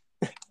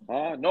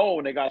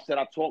 No, nigga. I said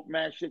I talk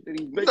mad shit to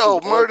these bitches.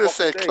 No, Murder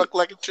said cluck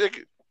like a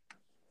chicken.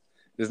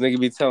 This nigga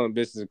be telling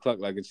bitches to cluck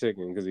like a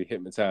chicken because he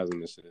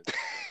hypnotizing this shit.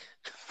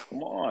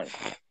 Come on.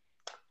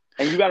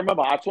 And you gotta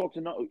remember, I talk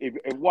to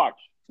if watch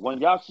when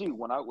y'all see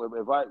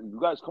you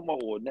guys come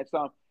over next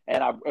time,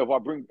 and if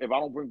I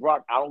don't bring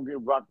Brock, I don't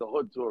give Brock the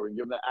hood tour and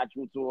give him the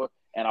actual tour,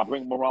 and I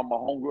bring him around my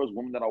homegirls,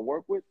 women that I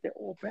work with, they're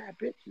all bad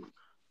bitches.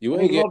 They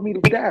love me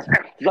to death.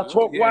 I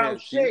talk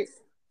wild shit.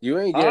 You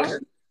ain't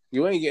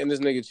getting this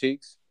nigga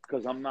cheeks.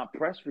 because I'm not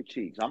pressed for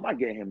cheeks. I'm not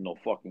getting him no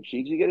fucking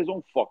cheeks. He get his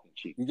own fucking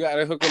cheeks. You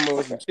gotta hook him up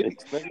with some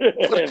chicks,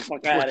 nigga.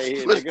 Fuck out of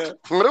here, nigga.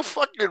 What a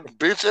fucking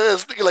bitch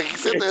ass nigga. Like he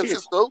said that shit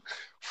so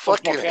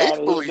fucking Fuck out of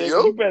hateful, here, nigga.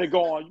 yo. You better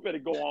go on. You better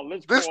go on.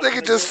 Let's This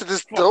nigga just Fuck so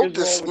is wrong with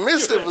you?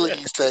 dismissively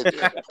he said,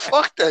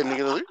 fuck that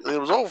nigga. It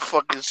was all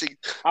fucking shit.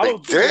 I Like,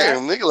 don't do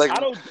damn, that. nigga. Like, I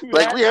don't do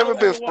like that. we I haven't don't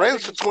been ever want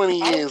friends for niggas-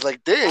 20 I don't- years. Like, I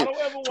damn, don't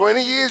ever want 20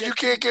 niggas to years get you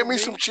can't cheeks get from me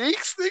me. some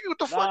cheeks? Nigga, what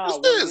the fuck is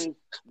What this? it is?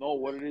 No,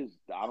 what it is,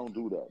 I don't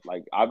do that.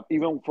 Like, I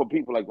even for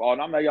people like, oh,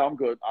 I'm like, yeah, I'm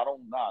good. I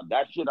don't,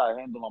 that shit I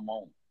handle on my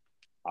own.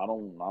 I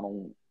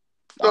don't.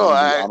 No,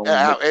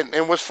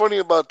 and what's funny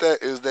about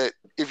that is that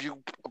if you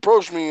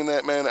approached me in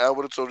that manner, I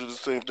would have told you the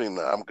same thing.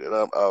 Nah, I'm good.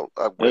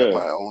 I'll grab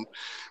my own.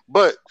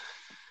 But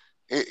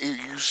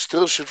you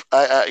still should.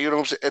 You know what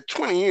I'm saying? At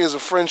 20 years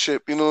of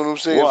friendship, you know what I'm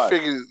saying? What?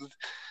 Figure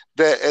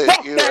that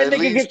Fuck you know, that at nigga.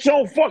 least. Get your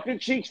own fucking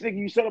cheeks, nigga.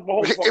 You set up a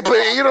whole fucking. But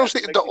you know what I'm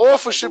saying? Make The me fuck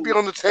offer a should be dude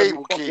on the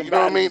table, every kid. fucking You know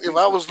what I battle, mean? you If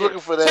I piece was of looking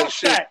shit. for that Fuck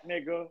shit, that,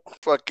 nigga.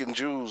 fucking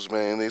Jews,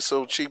 man, they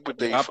so cheap with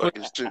they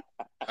fucking shit.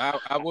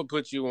 I would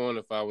put you on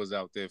if I was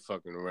out there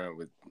fucking around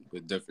with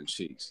different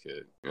chicks,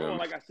 kid. You know?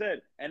 Like I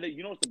said, and then,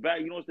 you know what's the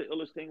bad? You know what's the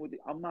illest thing with it?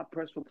 I'm not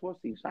pressed for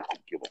pussy, so I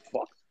don't give a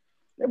fuck.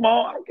 Hey,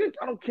 Mom,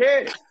 I don't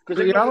care.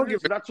 Because they know what it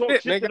is. I talk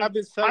shit to them.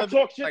 I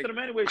talk shit to them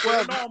anyway. So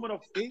they know I'm gonna.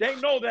 They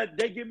know that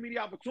they give me the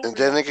opportunity.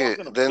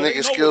 And then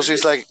nigga skills.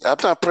 He's like, I'm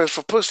not pressed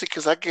for pussy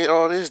because I get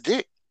all this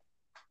dick.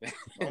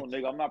 No,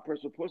 nigga, I'm not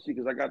pressed for pussy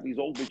because I got these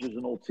old bitches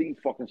in OT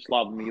fucking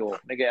slobbing me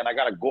off, nigga, and I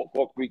got a Gawk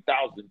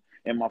 3000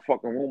 in my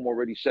fucking room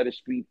already set at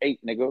speed 8,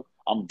 nigga.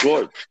 I'm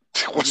good.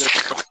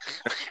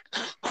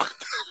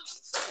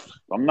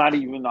 I'm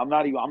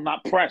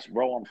not pressed,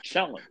 bro. I'm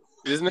chilling.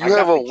 You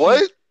have a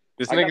what?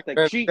 I got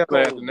the cheat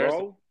codes,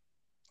 bro.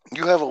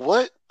 You have a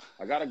what?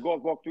 I got a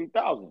Gawk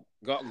 3000.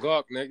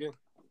 Gawk, nigga.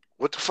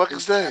 What the fuck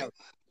is that? It's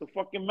a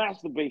fucking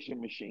masturbation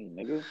machine,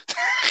 nigga.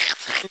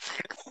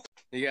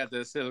 He got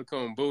that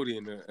silicone booty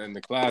in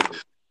the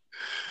closet.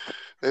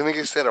 That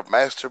nigga said a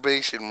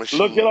masturbation machine.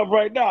 Look it up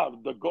right now.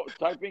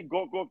 Type in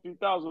Gawk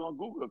 3000 on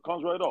Google. It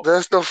comes right up.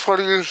 That's the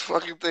funniest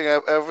fucking thing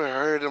I've ever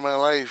heard in my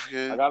life,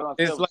 kid. I got it on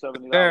sale for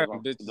 $70. I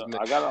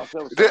got it on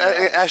sale for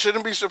 $70. I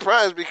shouldn't be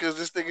surprised because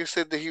this nigga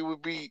said that he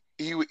would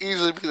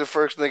easily be the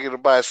first nigga to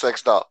buy a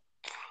sex doll.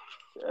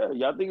 Yeah,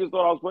 y'all think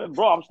thought I was playing,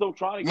 bro? I'm still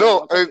trying to get.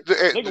 No,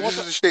 nigga, this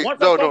is the shit. Once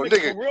No, I start making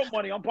nigga. some real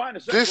money, I'm buying a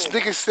sex This doll.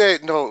 nigga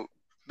said no.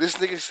 This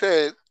nigga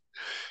said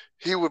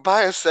he would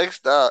buy a sex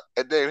doll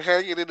and then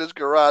hang it in his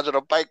garage on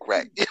a bike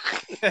rack.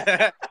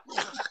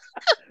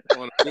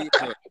 On a meat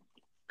hook.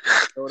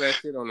 Throw that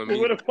shit on the meat.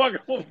 Where the fuck am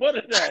I put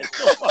it at?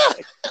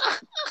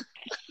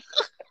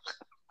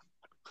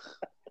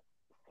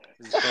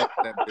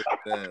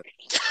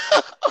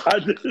 I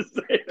just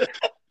say that.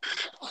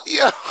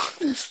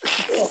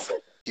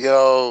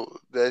 Yo,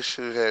 that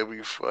shit had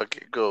me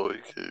fucking going,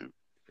 dude.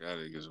 That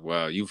nigga's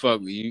wild. You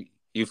fuck with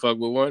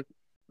one?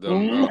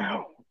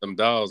 Them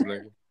dolls,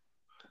 nigga.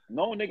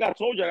 No, nigga, I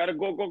told you I gotta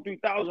go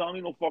 3,000. I don't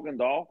need no fucking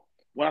doll.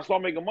 When I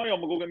start making money, I'm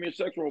gonna go get me a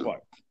sex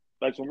robot.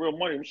 Like some real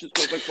money. This shit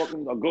costs like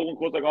fucking a good one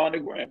costs like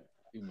 $100,000.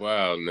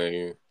 Wow,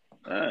 nigga.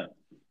 Yeah.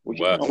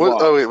 Wow.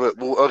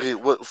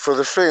 What for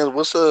the fans?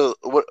 What's a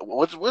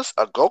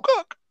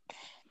Gawk?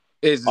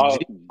 It's Gawk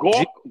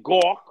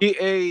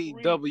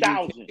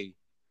GAWK.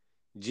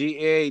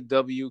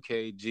 GAWK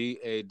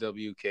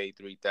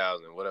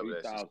 3000, whatever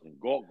 3,000. that is.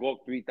 Gawk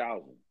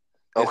 3000.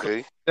 Okay.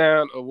 It's the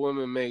sound a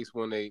woman makes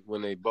when they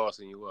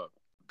bossing you up.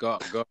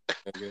 Gawk,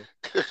 nigga.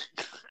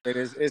 And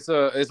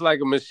it's like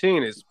a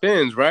machine. It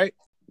spins, right?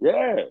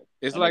 Yeah.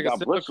 It's and like a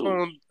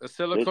silicone.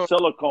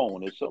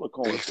 silicone. It's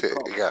silicone.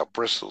 It got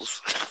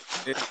bristles.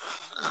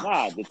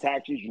 Nah,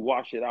 detaches. You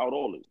wash it out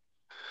all it.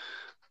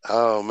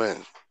 Oh man.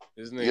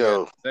 This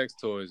nigga got sex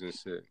toys and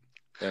shit.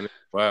 And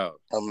wow.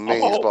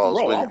 Amazing balls.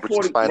 Bro, when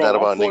you find out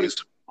about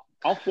niggas.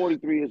 I'm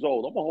 43 years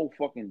old. I'm a whole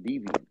fucking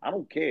deviant. I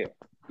don't care.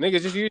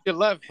 Nigga, just use your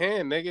left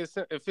hand, nigga.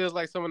 It feels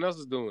like someone else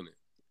is doing it.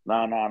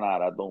 Nah.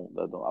 That don't.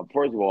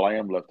 First of all, I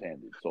am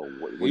left-handed. So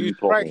what are you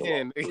talking right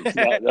hand,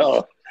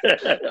 about?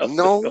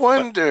 No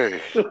wonder.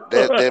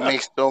 That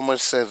makes so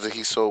much sense that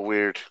he's so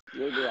weird.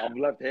 I'm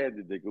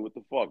left-handed, nigga. What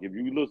the fuck? If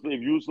you look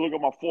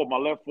at my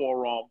left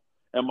forearm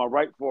and my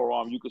right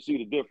forearm, you can see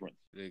the difference.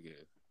 Nigga.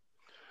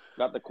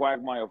 Got the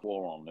Quagmire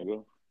forearm,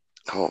 nigga.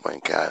 Oh my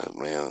god,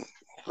 man!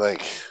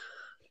 Like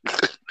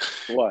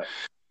what?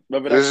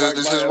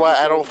 This is why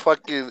I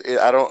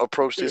don't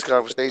approach these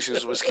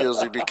conversations with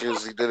Skillsy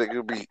because he did it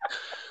good beat.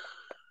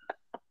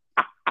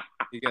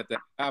 You got that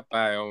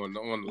Popeye on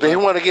the They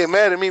want to get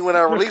mad at me when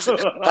I release it.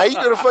 How you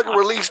gonna fucking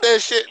release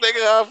that shit,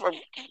 nigga?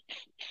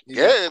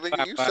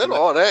 Nigga, you said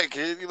all that,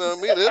 kid. You know what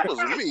I mean? That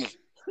wasn't me.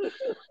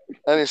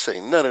 I didn't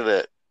say none of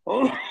that.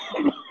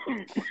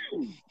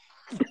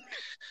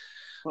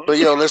 But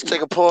yo, let's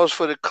take a pause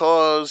for the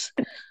cause.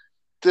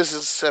 This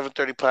is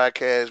 7:30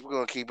 podcast. We're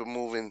gonna keep it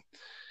moving.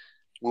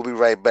 We'll be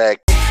right back.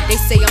 They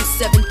say I'm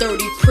 7:30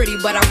 pretty,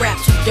 but I rap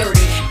too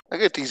dirty. I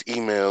get these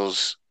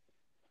emails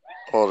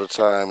all the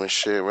time and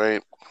shit,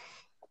 right?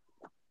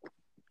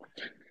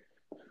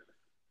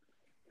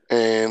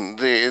 And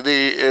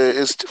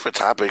it's different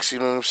topics. You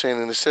know what I'm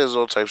saying? And it says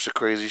all types of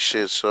crazy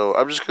shit. So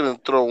I'm just gonna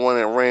throw one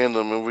at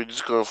random, and we're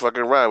just gonna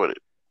fucking ride with it.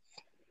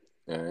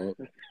 All right.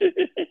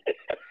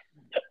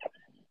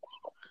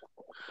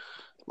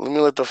 Let me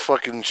let the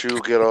fucking Jew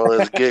get all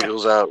his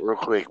giggles out real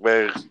quick,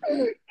 man.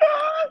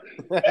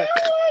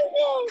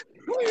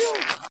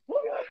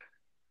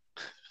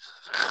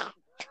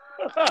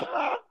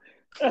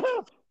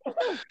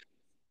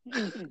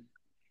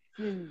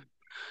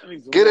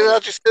 Get it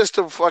out your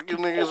system, fucking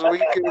niggas, so we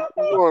can get it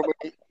more,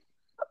 man.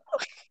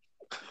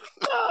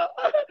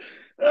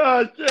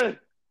 Oh shit.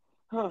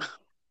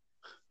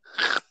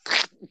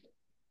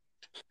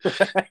 Yo,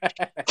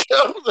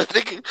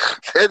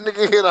 that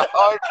nigga hit a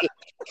hard.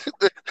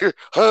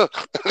 Huh?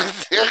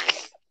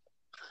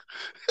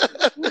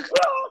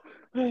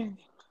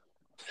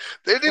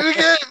 They did it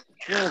again.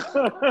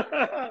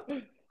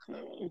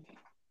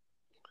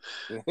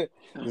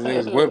 His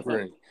name's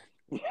whimpering.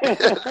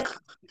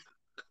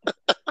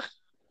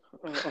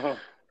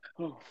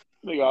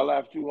 Nigga, I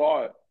laughed too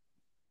hard.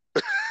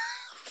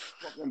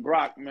 Fucking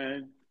Brock,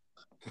 man.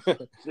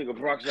 Nigga,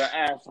 Brock's an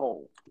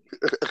asshole.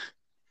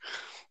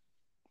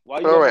 Why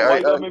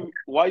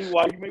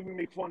you make me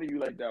make fun of you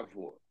like that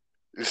for?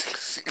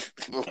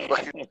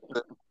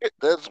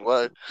 That's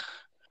why.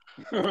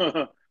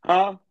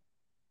 Huh?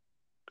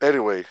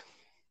 Anyway,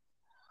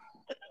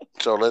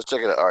 so let's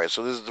check it out. All right,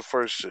 so this is the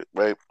first shit,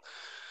 right?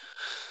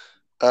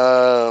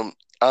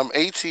 I'm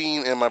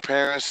 18, and my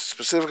parents,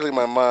 specifically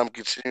my mom,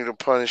 continue to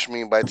punish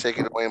me by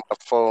taking away my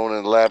phone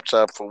and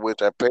laptop for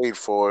which I paid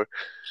for.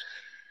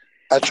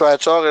 I tried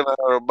talking to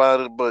her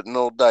about it, but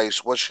no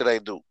dice. What should I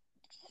do?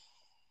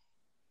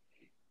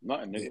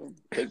 Nothing, nigga.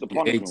 Take the You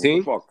punishment.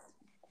 18? What the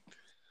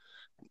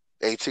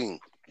fuck? 18.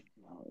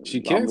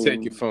 She can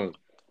take your phone.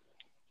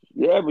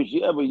 Yeah, but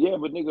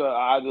nigga,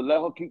 either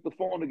let her keep the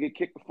phone or get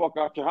kicked the fuck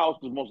out your house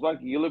because most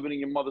likely you're living in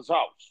your mother's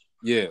house.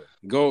 Yeah,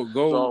 go.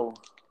 So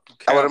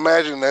I would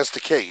imagine that's the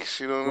case.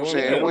 You know what I'm Go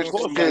saying? ahead. In of which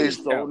course it case,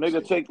 is. So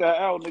nigga, take that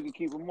out, nigga,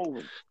 keep it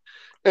moving.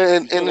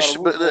 and You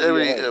still got a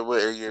roof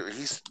over your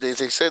head. they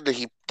said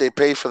that they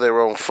pay for their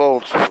own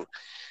phone, so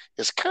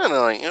it's kind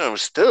of like,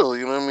 still,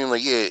 you know what I mean?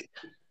 Like, yeah,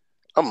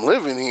 I'm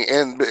living here,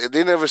 and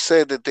they never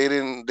said that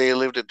they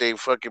lived at their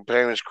fucking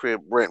parents'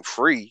 crib rent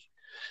free.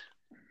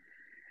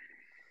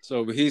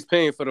 So he's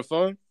paying for the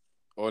phone,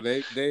 or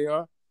they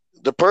are.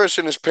 The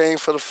person is paying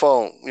for the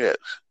phone. Yes.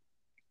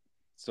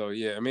 So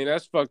yeah, I mean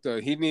that's fucked up.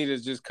 He needed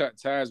to just cut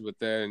ties with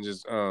that and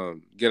just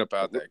get up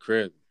out that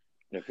crib.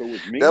 If it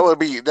was me, That would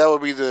be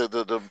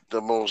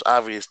the most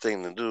obvious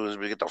thing to do is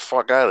to get the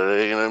fuck out of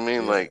there. You know what I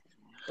mean? Yeah. Like,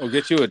 Or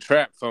get you a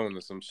trap phone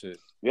or some shit.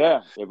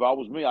 yeah. If I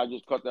was me, I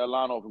just cut that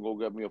line off and go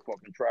get me a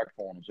fucking track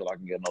phone until I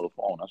can get another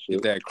phone. That's Get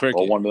it. that Or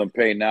cricket. one of them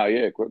pay now,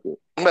 yeah, quicker.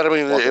 but Fuck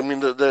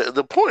it.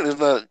 the point is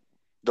not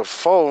the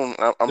phone.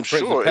 I'm The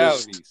sure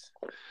is. principalities.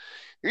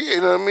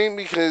 You know what I mean?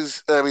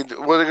 Because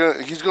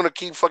he's gonna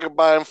keep fucking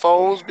buying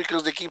phones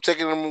because they keep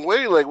taking them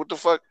away. Like, what the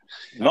fuck?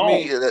 No.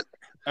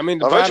 I mean,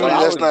 the Eventually,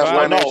 bottom. that's not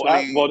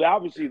financially. Well,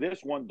 obviously, this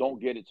one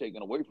don't get it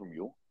taken away from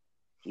you,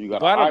 so you The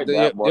gotta bottom. hide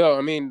that. But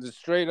I mean, the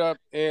straight up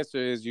answer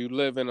is you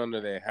living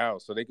under their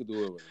house, so they could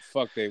do it what the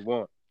fuck they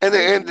want. And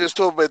this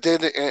told, but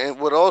then and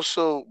what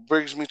also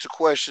brings me to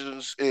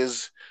questions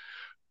is,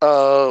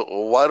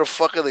 why the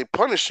fuck are they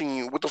punishing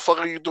you? What the fuck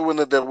are you doing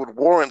that would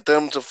warrant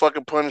them to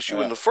fucking punish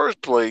you in the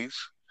first place?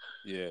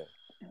 Yeah,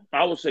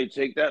 I would say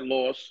take that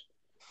loss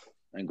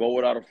and go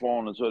without a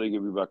phone until they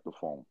give you back the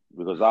phone.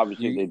 Because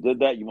obviously, if they did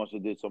that, you must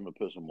have did something to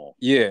piss them off.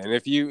 Yeah, and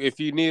if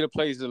you need a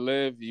place to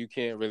live, you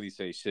can't really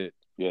say shit.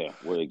 Yeah,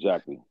 well,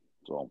 exactly.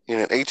 So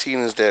 18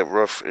 is that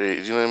rough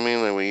age. You know what I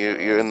mean? Like when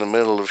you're in the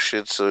middle of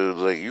shit, so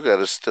like you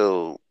gotta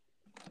still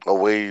a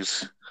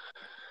ways.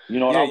 You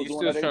know what I was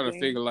you're doing still at trying 18?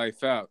 to figure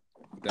life out.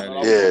 I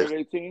was doing at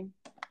 18.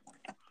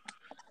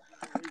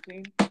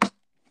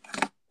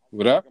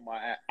 What up?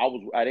 I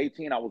was at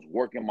 18. I was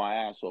working my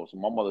ass off, so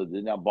my mother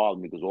did not bother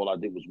me because all I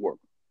did was work.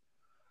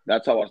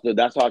 That's how I stood.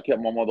 That's how I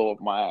kept my mother off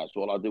my ass.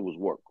 All I did was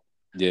work.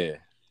 Yeah.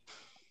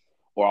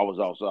 Or I was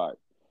outside.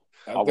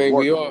 I think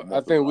we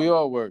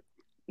all work.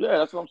 Yeah,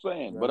 that's what I'm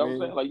saying. But I'm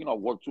saying, like,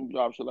 work 2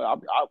 jobs. So like, I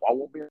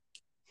won't be.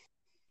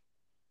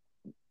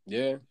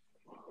 Yeah.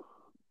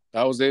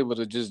 I was able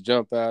to just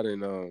jump out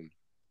and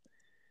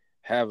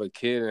have a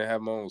kid and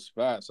have my own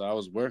spot. So I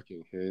was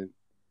working, kid.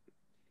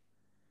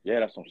 Yeah,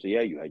 that's what I'm saying.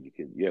 Yeah, you had your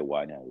kids. Yeah,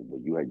 why now?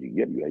 But you had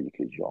your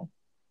kids young.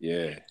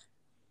 Yeah.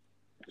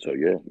 So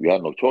yeah, you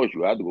had no choice.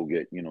 You had to go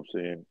get, you know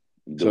what I'm saying?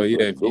 So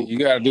yeah, you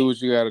gotta do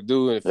what you gotta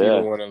do if you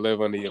don't want to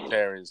live under your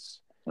parents'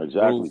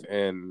 roof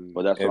and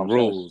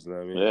rules. You know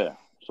what I mean? Yeah.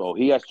 So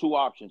he has 2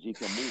 options. He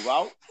can move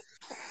out.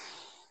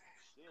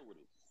 Deal with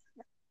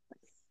it.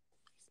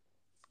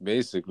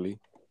 Basically.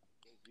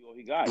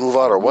 He got move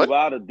out or what? Move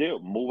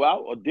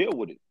out or deal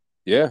with it.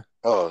 Yeah.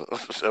 Oh,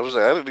 I was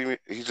like, I didn't even.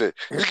 He said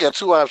he's got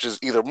 2 options: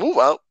 either move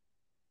out.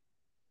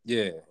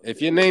 Yeah.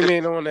 If your name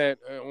ain't on that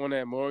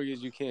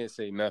mortgage, you can't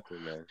say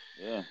nothing, man.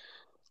 Yeah.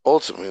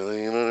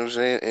 ultimately, you know what I'm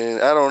saying?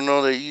 And I don't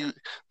know that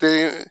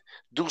they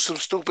do some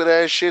stupid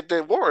ass shit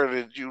that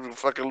warranted you to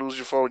fucking lose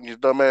your phone, you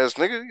dumbass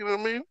nigga. You know what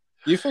I mean?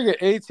 You figure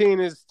 18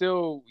 is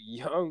still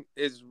young.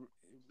 Is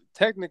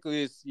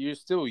technically it's you're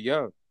still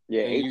young,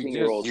 Yeah, and you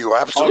 18-year-olds. just You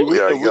Oh, absolutely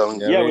are young.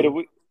 you know what yeah, I but mean.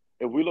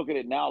 if we look at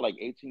it now, like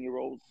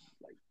 18-year-olds,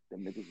 like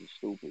them niggas is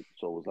stupid.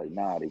 So it's like,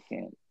 nah, they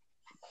can't.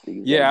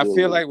 You got to Yeah, I deal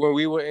feel with it. like when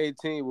we were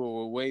 18, we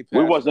were way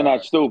We past wasn't that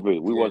our stupid.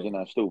 We yeah. wasn't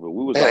that stupid.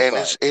 We was And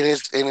outside.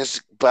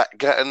 it's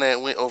gotten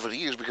that way over the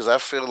years because I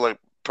feel like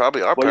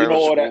probably our But you know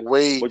parents all were that.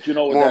 way But you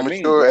know what more that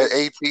means, mature at right?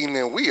 18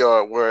 than we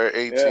were at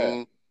Yeah.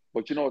 18.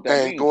 But you know what that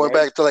And means, going right?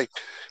 back to like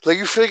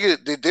you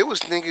figured that there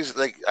was niggas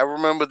like I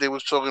remember they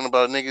was talking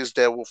about niggas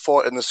that were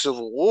fought in the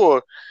Civil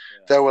War Yeah.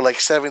 that were like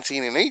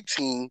 17 and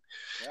 18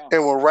 Yeah.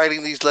 and were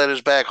writing these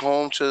letters back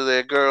home to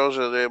their girls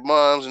or their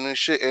moms and this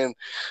shit. And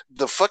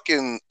the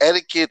fucking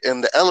etiquette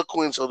and the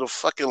eloquence of the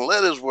fucking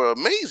letters were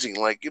amazing.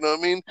 Like, you know what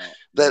I mean?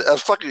 That Yeah. a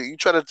fucking you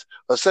try to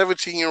a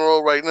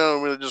 17-year-old right now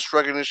really just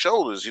shrugging his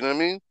shoulders. You know what I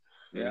mean?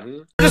 Yeah.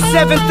 Mm-hmm. The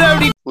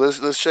 7:30.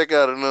 Let's check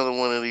out another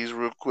one of these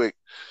real quick.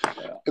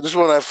 Yeah. This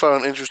one I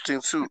found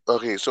interesting too.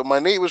 Okay, so my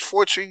neighbor's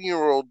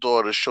 14-year-old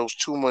daughter shows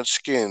too much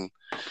skin.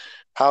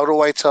 How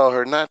do I tell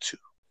her not to?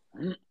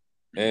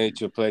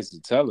 Ain't your place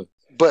to tell her.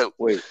 But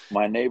Wait,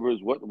 my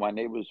neighbor's what? My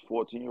neighbor's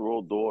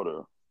 14-year-old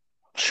daughter.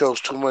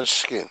 shows too much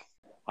skin.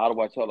 How do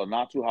I tell her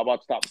not to? How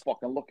about stop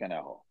fucking looking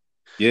at her?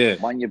 Yeah,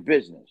 Mind your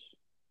business.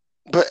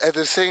 But at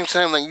the same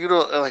time, like you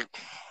don't like.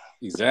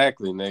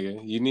 exactly, nigga.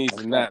 You need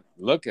to That's not. not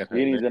look at her,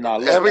 You need nigga. to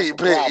not I look. That's mean, a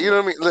but you problem.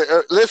 know what I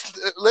mean.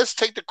 Let's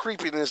take the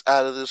creepiness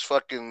out of this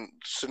fucking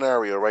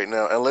scenario right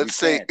now, and You let's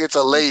say can't. it's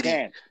a You lady.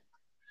 can't.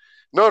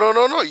 No, no,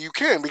 no, no. You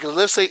can because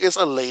let's say it's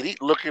a lady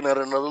looking at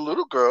another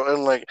little girl,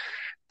 and like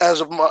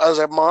as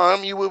a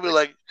mom, you would be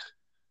like,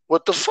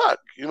 "What the fuck?"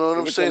 You know what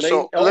If I'm it's a saying?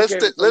 So lady, okay.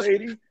 If it's a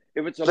lady,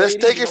 if it's a let's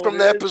lady, take you it know what from it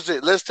that is.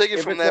 position. Let's take it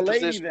If from it's a that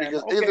lady, position then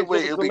because either okay. So way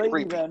if it's it'll a be lady,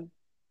 creepy. then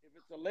if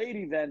it's a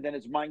lady, then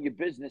it's mind your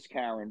business,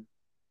 Karen.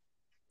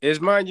 It's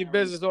mind your Karen.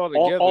 business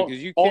altogether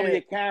because you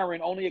can't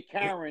Only a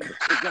Karen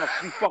is gonna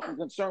be fucking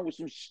concerned with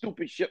some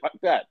stupid shit like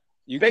that.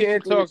 you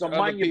can't Basically, it's talk a to other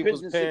mind your people's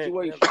business parents.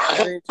 situation.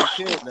 That ain't your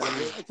kid, man.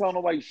 You ain't telling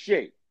nobody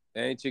shit.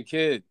 That ain't your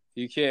kid.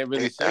 You can't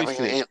really I say mean,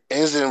 shit. it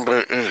isn't,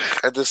 but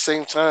at the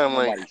same Telling time,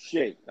 nobody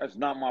shit. That's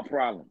not my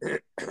problem.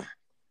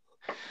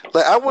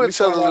 like I Let me wouldn't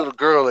tell the find out, little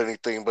girl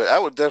anything, but I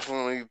would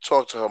definitely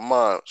talk to her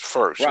mom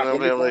first. You Brock. know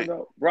Let what me I'm saying? find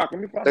out, Brock.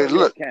 Let me find Like, out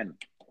you're a look, Ken.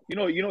 You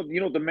know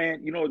the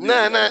man. You know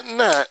nah, the. nah,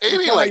 nah. Let me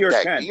It ain't find out like you're a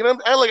that. Ken. You know,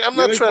 I'm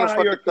Let not me trying to find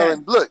out you're fucking a tell him.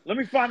 Ken. Look, Let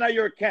me find out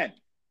you're a Ken.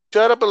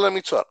 shut up and let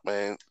me talk,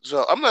 man.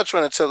 So I'm not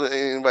trying to tell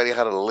anybody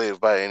how to live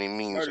by any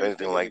means or Already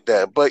anything said you're a like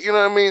Ken. that. But you know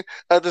what I mean.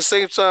 At the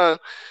same time,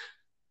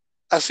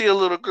 I see a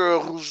little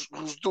girl who's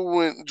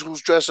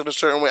dressed in a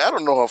certain way. I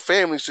don't know her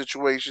family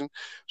situation,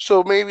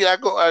 so maybe I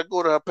go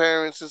to her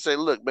parents and say,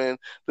 "Look, man,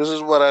 this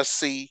is what I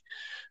see."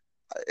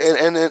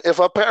 And then if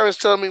our parents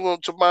tell me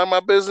to mind my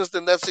business,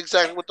 then that's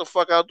exactly what the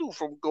fuck I'll do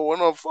from going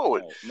on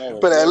forward. No, no.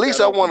 But at Avoid least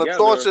that I want to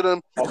talk altogether. to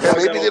them, and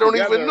Avoid that maybe they don't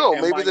even altogether know.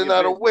 and Maybe mind they're your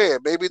not business. aware.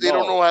 Maybe they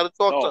don't No, know how to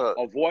talk to no. her.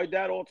 Avoid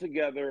that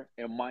altogether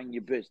and mind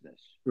your business.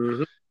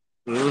 Mm-hmm.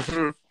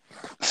 Mm-hmm.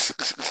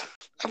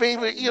 I mean,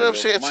 Fuck but it, you know what I'm nigga.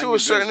 saying? Mind To a your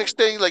certain business.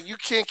 extent, like you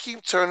can't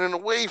keep turning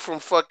away from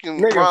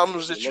fucking Nigga,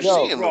 problems that You're you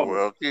looking see for yo, in the trouble.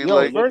 world. Okay?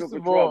 yo. You're Like looking First for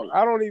of all, trouble.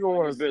 I don't even Mind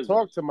want your to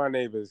talk business. to my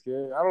neighbors,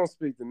 kid. I don't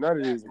speak to none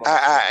of these Exactly.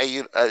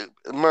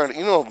 motherfuckers. Murder,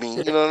 you know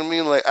me, you know what I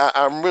mean? Like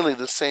I'm really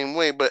the same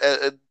way, but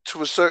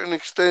to a certain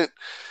extent,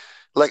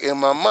 like in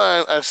my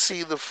mind, I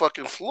see the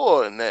fucking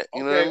flaw in that.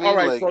 You know what Okay, I all mean?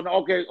 right. Like So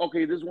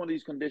okay. This is one of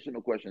these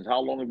conditional questions. How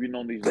long have you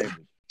known these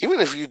neighbors? even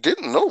if you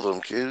didn't know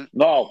them, kid,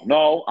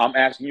 No. I'm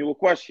asking you a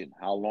question.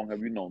 How long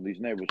have you known these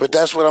neighbors but for?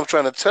 that's what I'm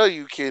trying to tell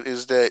you, kid,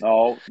 is that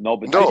No.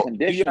 But that's no,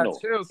 Do y'all conditional.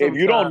 chill If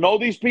you don't sometimes? know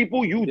these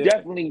people, you Yeah.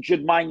 definitely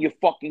should mind your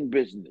fucking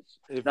business.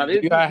 If Now, you do,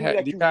 there's people do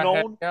that you've y'all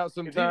hang known. out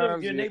If these are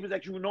sometimes? your Yeah. neighbors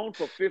that you've known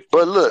for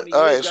but 15, look, 20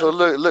 all years, right, y'all so done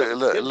look, took look, some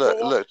look, shit look,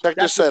 for, look, check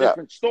this that's a set out.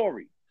 different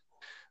story.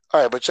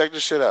 All right, but check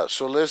this shit out.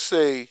 So let's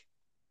say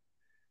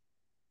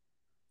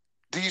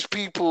these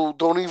people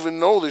don't even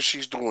know that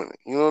she's doing it.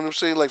 You know what I'm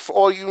saying? Like for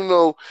all you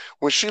know,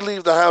 when she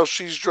leaves the house,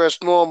 she's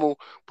dressed normal,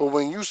 but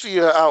when you see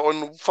her out on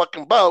the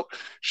fucking bout,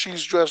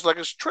 she's dressed like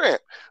a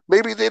tramp.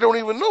 Maybe they don't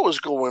even know what's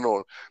going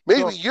on. Maybe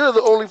So you're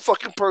the only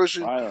fucking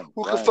person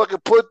who can Ryan, fucking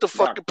put the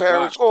Brock, fucking Brock,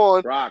 parents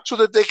on Brock. so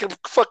that they can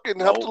fucking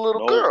help the No,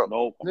 little no, girl.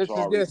 no. I'm snitches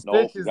sorry. get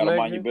Nope. You stitches, got to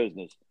mind your nigga.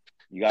 business.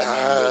 You got to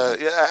mind your business.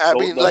 Yeah, I So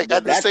mean, like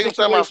at the that same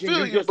time, I situation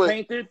feel you you, just but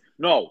painted,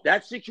 no,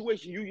 that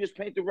situation you just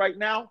painted right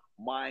now,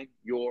 mind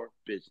your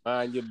business.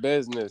 Mind your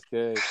business,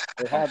 kid.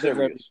 It I'm happens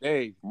every serious.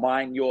 day.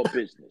 Mind your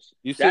business.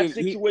 You That see,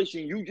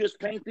 situation you just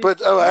painted,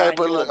 but all right, mind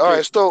but your look, all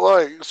right, business. so all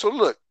right, so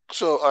look,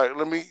 so all right,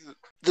 let me.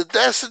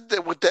 That's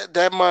with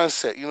that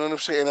mindset. You know what I'm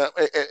saying?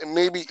 And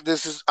maybe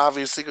this is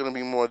obviously going to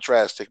be more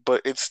drastic,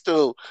 but it's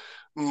still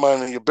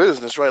minding your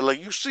business, right?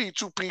 Like you see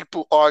two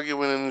people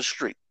arguing in the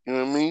street. You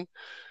know what I mean?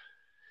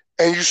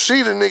 And you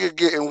see the nigga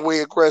getting way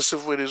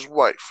aggressive with his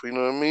wife. You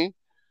know what I mean?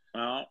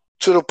 Uh,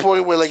 To the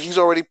point where like he's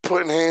already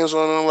putting hands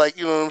on her, like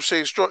you know what I'm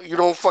saying. You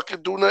don't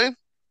fucking do nothing.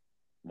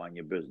 Mind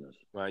your business.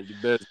 Mind your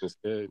business,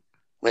 kid.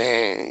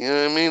 Man, you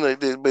know what I mean?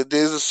 Like, but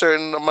there's a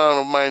certain amount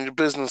of mind your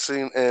business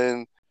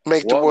and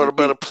make the Well, world you a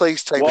better keep.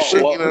 place type Well,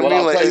 shit. You know what I mean?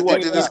 I'll Like, tell you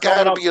what. there's Keep got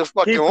coming to up. be a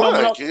fucking Keep coming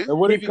line, up. kid. And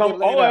what if Keep you coming.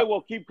 get laid All right. out?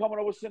 Well, keep coming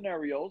up with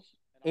scenarios.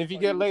 If you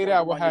I'll tell get you laid which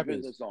out, ones what to mind your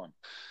happens? business on.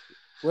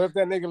 What if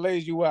that nigga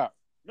lays you out?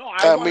 No, I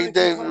I wanted mean, to keep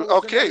then coming up with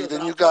okay, scenarios, then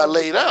and you I'll tell got you which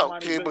laid ones to out,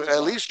 mind your kid. But business at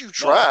on. least you No,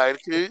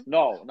 tried, kid.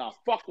 no,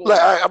 fuck all Like,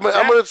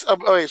 that. all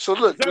right. So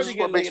You look, deserve this to is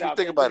get what makes laid me out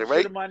think then about because it, you should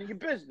right? have minded your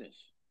business.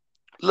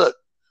 Look,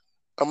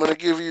 I'm gonna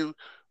give you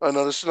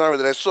another scenario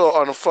that I saw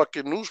on a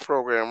fucking news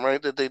program,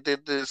 right? That they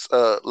did this,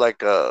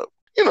 like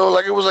it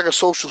was like a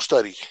social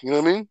study. You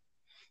know what I mean?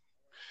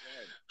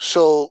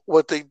 So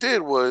what they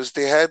did was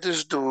they had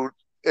this dude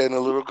and a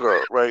little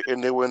girl, right?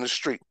 And they were in the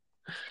street.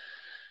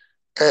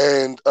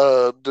 And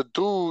the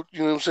dude, you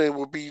know what I'm saying,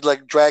 would be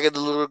like dragging the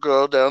little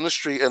girl down the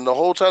street, and the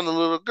whole time the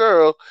little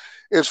girl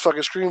is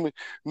fucking screaming,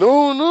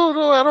 "No, no,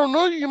 no! I don't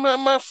know you,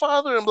 my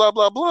father," and blah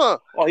blah blah.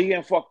 Oh, he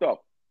getting fucked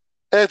up.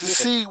 And to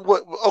see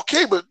what,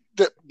 okay, but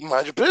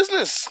mind your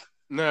business.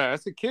 Nah,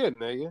 that's a kid,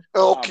 nigga.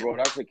 Nah, Okay, bro,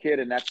 that's a kid,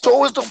 and that's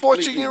so is something the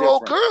completely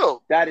 14-year-old different.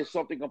 girl. That is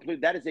something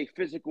complete. That is a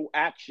physical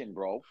action,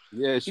 bro.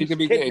 Yeah, she He's could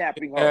be getting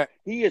kidnapping her.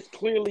 He is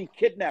clearly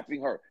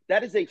kidnapping her.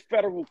 That is a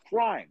federal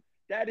crime.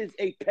 That is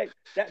a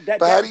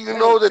But how do you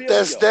know that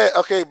that's pedophilia. that?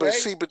 Okay, but Okay?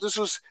 see, but this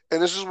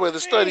is where the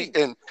study,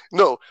 Man. and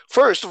no,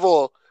 first of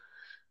all,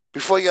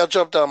 before y'all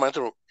jump down my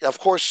throat, of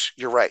course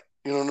you're right.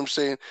 You know what I'm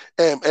saying?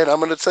 And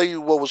I'm gonna tell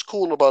you what was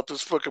cool about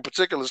this fucking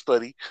particular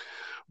study.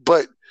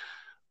 But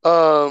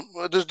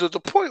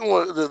the point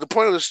was the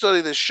point of the study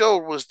that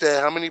showed was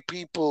that how many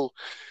people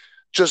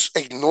just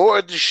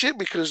ignored the shit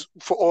because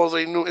for all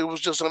they knew it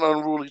was just an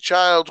unruly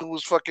child who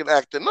was fucking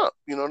acting up.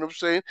 You know what I'm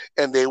saying?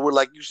 And they were,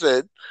 like you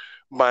said,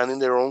 minding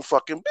their own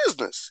fucking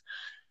business.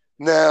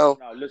 Now,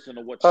 Now listen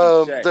to what she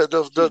said.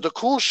 the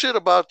cool shit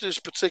about this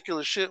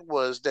particular shit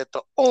was that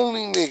the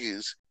only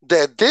niggas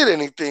that did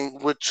anything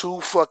were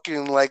two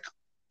fucking like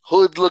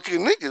hood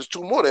looking niggas,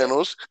 two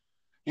morenos.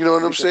 You know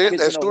what I'm Because saying?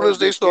 kids in As the soon hood as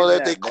they get saw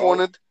that, they kidnapped, bro.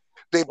 cornered.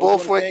 They Don't you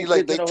both went understand? like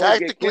Kids in they the hood get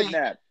tactically.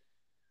 kidnapped.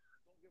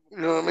 You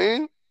know what I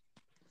mean?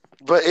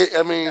 But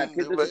I mean,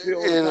 Kids but, disappear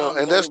all the time and and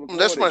don't that's get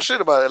that's my reported.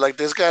 shit about it. Like,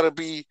 there's got to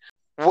be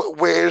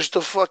where's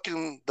the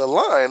fucking the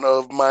line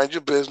of mind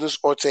your business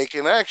or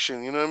taking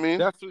action? You know what I mean?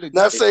 Definitely.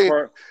 Not saying,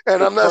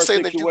 and I'm It's not per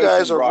saying that you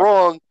guys situation, are Brock.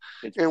 wrong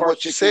It's in per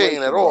what you're saying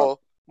at situation, Brock.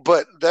 all.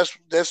 But that's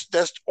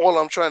all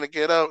I'm trying to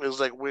get out is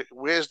like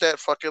where's that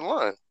fucking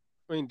line?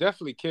 I mean,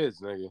 definitely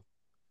kids, nigga.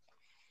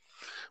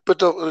 But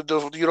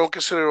you don't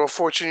consider a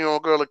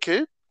 14-year-old girl a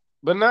kid?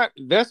 But not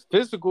that's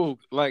physical,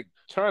 like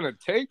trying to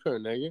take her,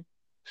 nigga.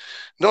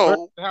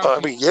 No, How I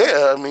she mean,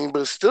 yeah, I mean,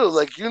 but still,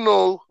 like,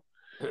 No,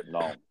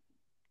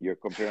 you're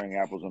comparing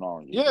apples and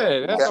oranges. Yeah, Brock.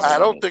 We're that's not what I doing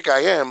don't this. think I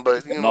am,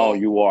 but you No, know,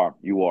 you are,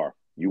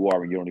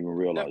 and you don't even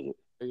realize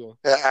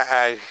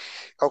it.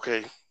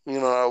 okay, you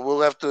know,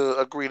 we'll have to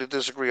agree to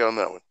disagree on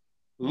that one.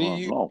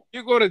 No.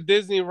 You go to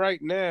Disney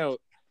right now,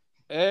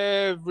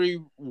 every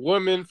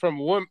woman from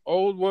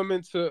old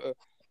woman to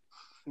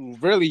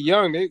really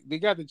young, they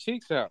got the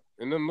cheeks out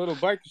in them little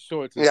biker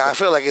shorts. And Yeah, I stuff.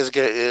 feel like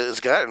it's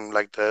gotten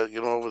like that, you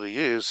know, over the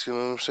years. You know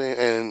what I'm saying?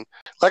 And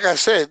like I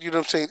said, you know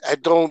what I'm saying. I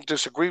don't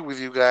disagree with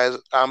you guys.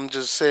 I'm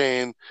just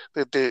saying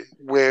that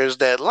where's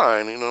that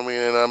line? You know what I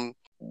mean?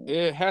 And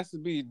It has to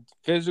be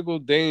physical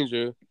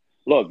danger.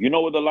 Look, you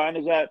know where the line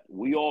is at?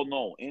 We all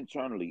know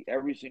internally,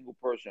 every single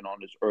person on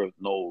this earth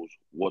knows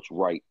what's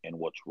right and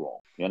what's wrong.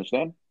 You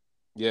understand?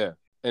 Yeah,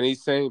 any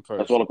sane person.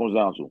 That's all it comes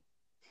down to.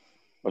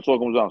 That's all it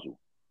comes down to.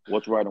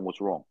 What's right and what's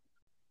wrong.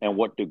 And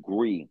what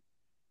degree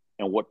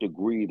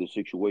the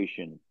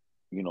situation,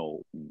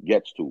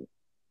 gets to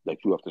that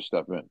you have to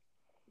step in.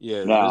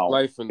 Yeah, Now,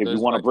 if you there's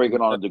want to life break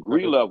and it on a death,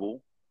 degree brother.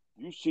 level,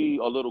 you see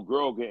a little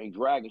girl getting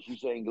dragged and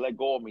she's saying, "Let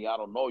go of me. I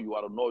don't know you.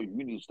 I don't know you.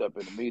 You need to step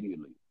in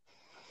immediately."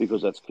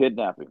 Because that's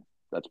kidnapping.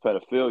 That's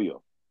pedophilia.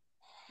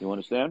 You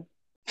understand?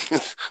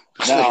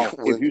 Now,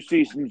 if you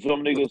see some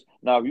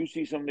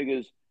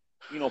niggas,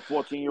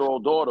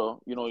 14-year-old daughter,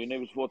 your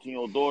neighbor's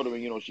 14-year-old daughter,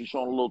 and she's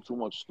showing a little too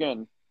much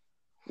skin.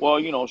 Well,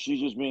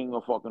 she's just being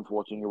a fucking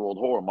 14-year-old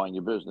whore. Mind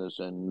your business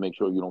and make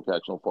sure you don't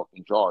catch no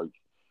fucking charge,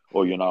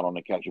 or you're not on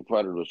the catch a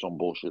predator or some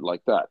bullshit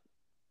like that.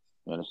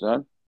 You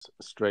understand?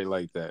 Straight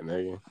like that,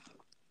 nigga.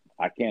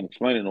 I can't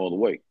explain it all the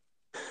way.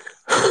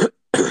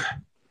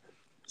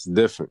 It's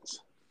different.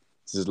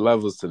 There's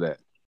levels to that.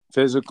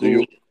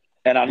 Physical.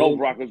 And I know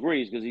Brock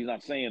agrees because he's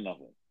not saying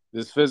nothing.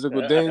 There's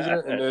physical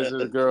danger, and there's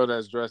this girl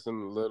that's dressing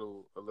a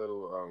little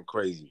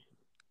crazy.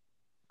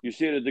 You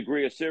see the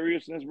degree of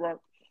seriousness,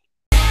 Brock?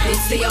 They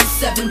say I'm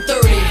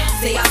 730,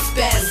 say I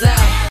spaz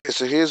out.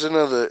 So here's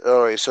another.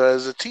 All right. So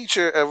has a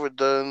teacher ever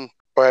done,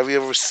 or have you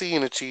ever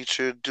seen a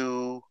teacher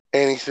do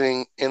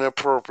anything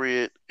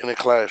inappropriate in a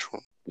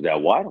classroom? Is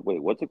that what?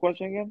 Wait, what's the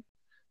question again?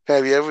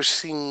 Have you ever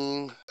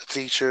seen a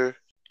teacher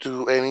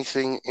do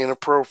anything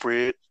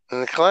inappropriate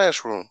in a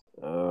classroom?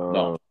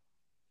 No.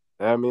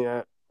 I mean,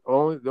 the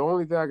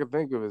only thing I can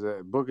think of is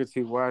that Booker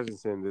T.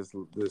 Washington, this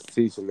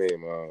teacher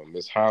named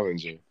Miss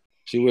Hollinger.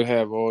 She would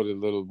have all the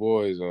little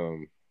boys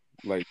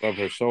like rub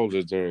her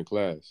shoulders during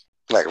class.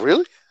 Like,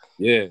 really?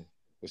 Yeah,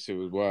 that shit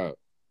was wild.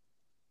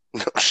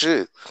 No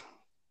shit.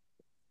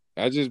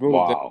 I just moved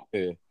down Wow.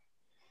 there.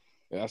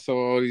 And I saw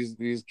all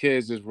these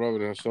kids just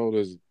rubbing her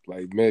shoulders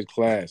like mid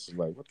class.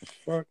 Like, what the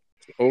fuck?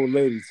 Old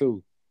lady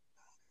too.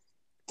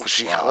 Was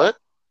she Wow. cut?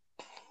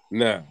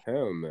 Nah,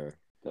 hell nah.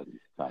 That's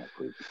kind of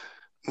creepy.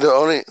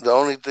 The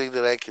only thing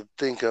that I could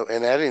think of,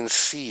 and I didn't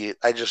see it,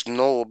 I just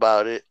know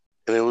about it,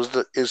 and it was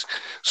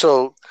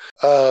so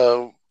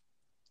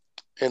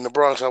in the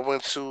Bronx. I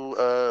went to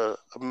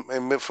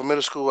for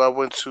middle school. I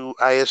went to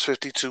IS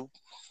 52,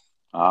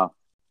 Uh-huh.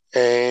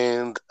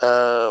 and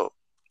so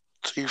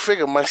you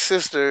figure my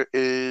sister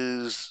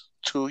is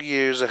 2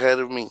 years ahead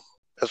of me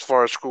as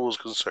far as school is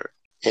concerned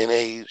in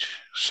age.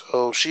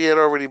 So she had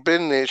already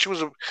been there.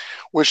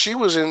 When she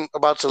was in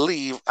about to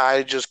leave,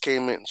 I just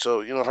came in.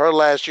 So her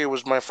last year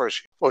was my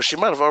first year. Or she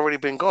might have already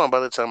been gone by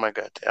the time I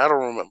got there. I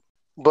don't remember.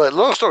 But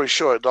long story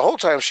short, the whole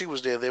time she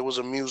was there was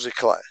a music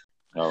class.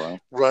 All right.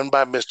 Run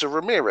by Mr.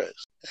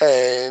 Ramirez.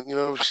 And you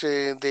know what I'm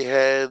saying? They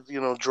had,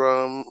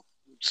 drums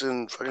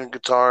and fucking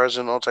guitars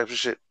and all types of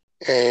shit.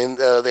 And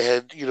they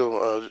had, it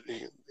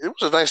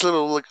was a nice a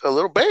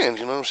little band,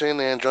 you know what I'm saying?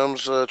 They had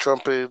drums,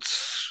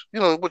 trumpets,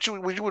 what you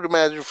would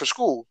imagine for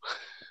school.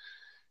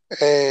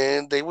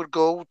 And they would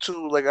go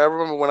to, like, I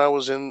remember when I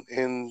was in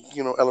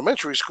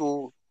elementary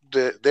school,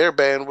 their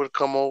band would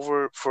come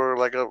over for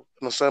like an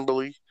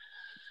assembly,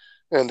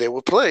 and they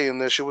would play,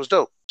 and that shit was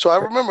dope. So I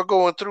remember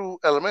going through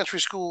elementary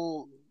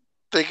school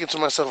thinking to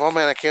myself, oh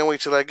man, I can't wait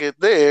till I get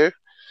there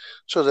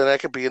so that I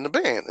could be in the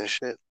band and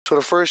shit. So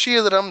the first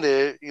year that I'm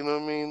there, you know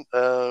what I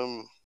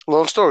mean?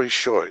 Long story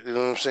short, you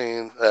know what I'm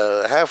saying?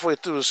 Halfway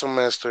through the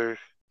semester,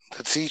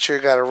 the teacher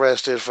got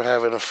arrested for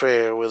having an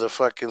affair with a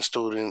fucking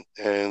student,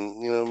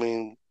 and you know what I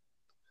mean?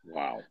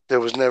 Wow. There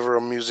was never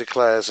a music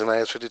class in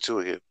IS 52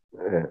 again.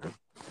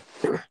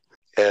 Yeah.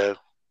 Yeah.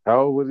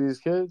 How old were these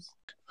kids?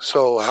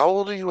 So how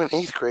old are you in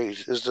 8th grade?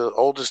 Is the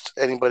oldest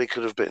anybody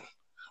could have been.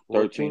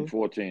 13,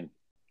 14.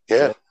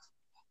 Yeah.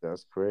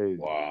 That's crazy.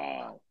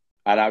 Wow.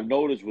 And I've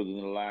noticed within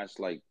the last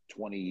like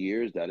 20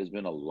 years that has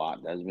been a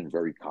lot. That has been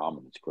very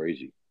common. It's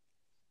crazy.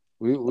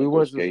 We Like went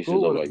those to cases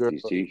school of with a like girl.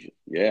 these teachers.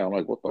 Yeah, I'm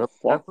like, what the Remember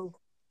fuck? Ethel?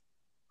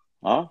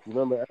 Huh? You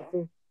remember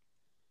Ethel?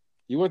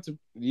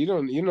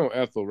 You know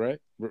Ethel, right?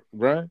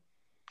 Brian?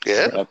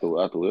 Yeah. Ethel.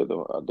 I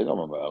think I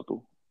remember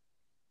Ethel.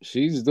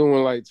 She's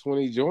doing like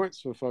 20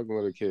 joints for fucking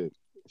with a kid.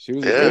 She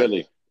was a Yeah.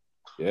 Really?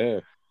 Yeah.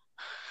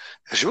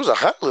 She was a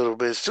hot little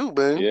bitch too,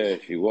 man. Yeah,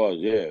 she was.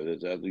 Yeah,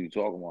 that's Ethel you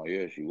talking about.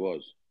 Yeah, she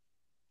was.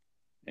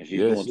 And she's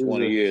Yeah, doing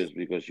 20 years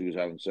because she was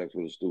having sex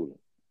with a student.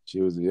 She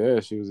was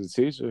a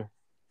teacher.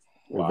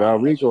 Wow.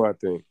 Valrico, I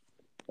think.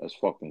 That's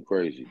fucking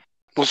crazy.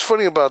 What's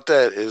funny about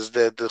that is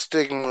that the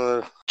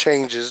stigma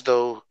changes,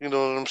 though. You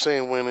know what I'm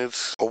saying? When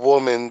it's a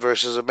woman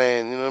versus a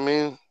man, you know what I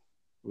mean?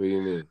 What do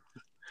you mean?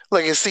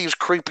 Like it seems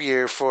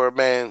creepier for a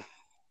man.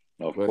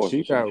 No, of But course, she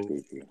it got.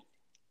 seems creepy.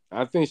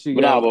 I think she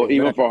But got. nah, but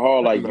even for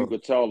her, like you know.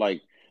 could tell,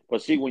 like,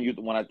 but see,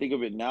 when I think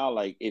of it now,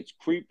 like it's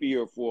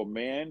creepier for a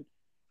man,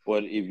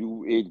 but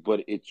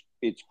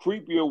it's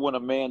creepier when a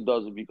man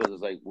does it because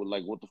it's like, well,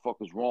 like what the fuck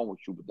is wrong with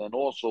you? But then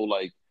also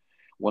like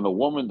when a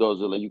woman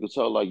does it, like you could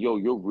tell, like, yo,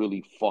 you're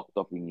really fucked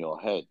up in your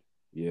head.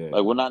 Yeah.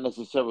 Like we're not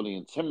necessarily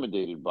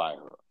intimidated by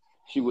her.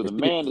 See, with a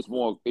man, it's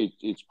more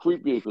it's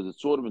creepier because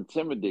it's sort of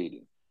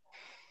intimidating.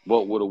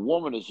 But with a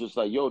woman, it's just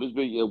like, yo, this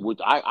bitch. Which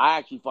I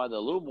actually find that a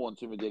little more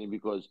intimidating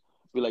because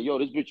be like, yo,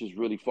 this bitch is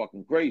really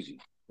fucking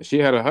crazy. She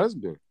had a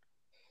husband.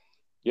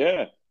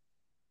 Yeah.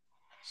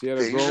 She had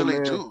They a grown usually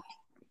man. do.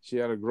 She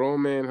had a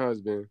grown man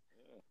husband,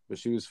 but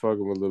she was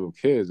fucking with little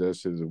kids. That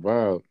shit's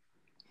wild.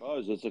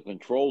 Because it's a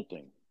control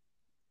thing.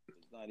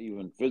 It's not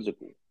even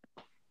physical.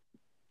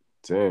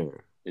 Damn.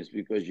 It's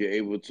because you're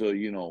able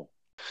to,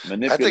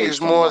 manipulate. I think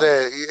it's more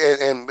that,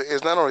 and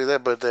it's not only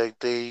that, but that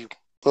they,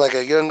 like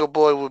a younger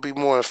boy would be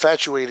more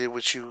infatuated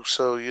with you.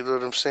 So you know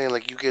what I'm saying?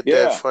 Like you get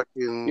that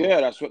fucking. Yeah,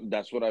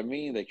 that's what I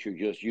mean. That you're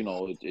just,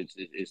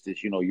 it's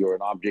this, you're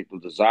an object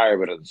of desire,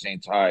 but at the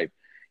same time,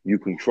 you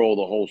control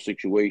the whole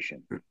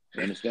situation. You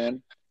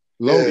understand?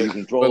 Yeah. You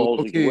control the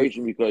whole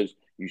situation because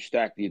you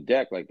stack your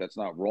deck. Like that's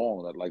not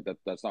wrong.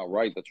 That's not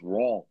right. That's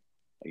wrong.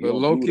 Like, but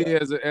low-key,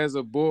 as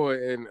a boy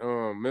in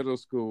middle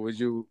school, would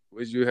you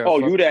have? Oh,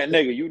 you that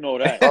nigga? You know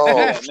that? Oh,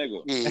 that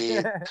nigga.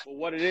 Yeah. But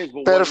what it is,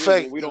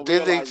 Fact, we don't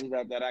realize is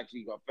that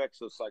actually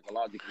affects us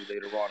psychologically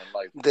later on in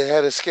life. They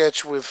had a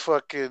sketch with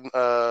fucking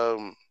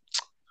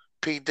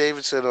Pete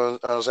Davidson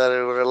on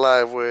Saturday Night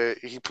Live where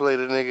he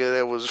played a nigga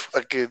that was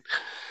fucking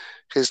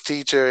his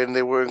teacher, and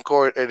they were in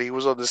court, and he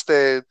was on the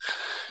stand,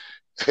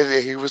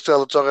 and he was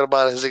talking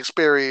about his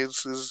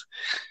experiences.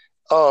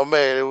 Oh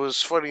man, it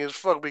was funny as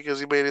fuck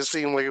because he made it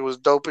seem like it was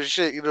dope as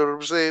shit. You know what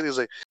I'm saying? He's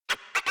like,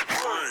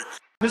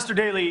 Mr.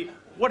 Daly,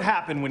 what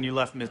happened when you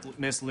left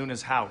Miss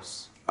Luna's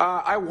house?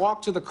 I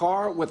walked to the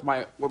car with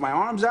my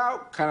arms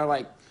out, kind of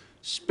like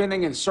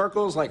spinning in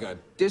circles like a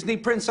Disney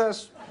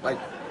princess,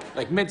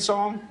 like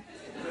mid-song.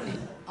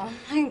 Oh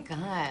my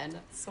God.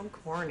 So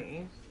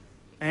corny.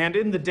 And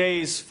in the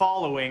days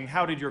following,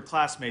 how did your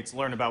classmates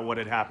learn about what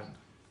had happened?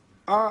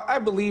 I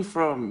believe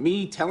from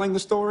me telling the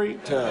story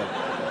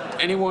to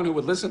anyone who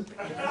would listen.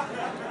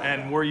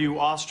 And were you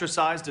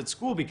ostracized at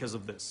school because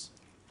of this?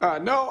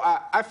 No,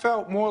 I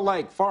felt more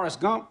like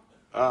Forrest Gump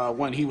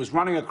when he was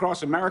running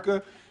across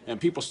America and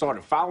people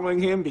started following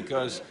him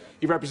because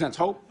he represents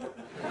hope.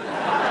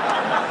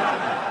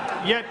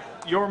 Yet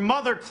your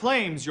mother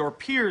claims your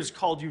peers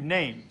called you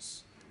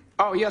names.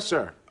 Oh, yes,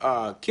 sir.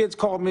 Kids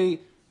called me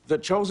the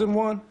chosen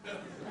one,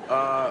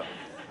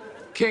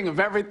 king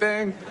of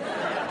everything,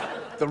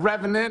 the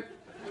revenant,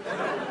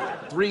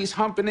 Three's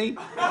Humpany,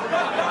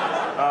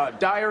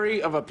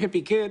 diary of a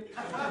pimpy kid,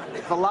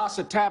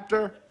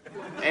 velocitaptor,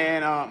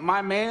 and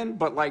my man,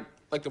 but like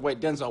the way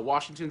Denzel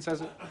Washington says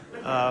it.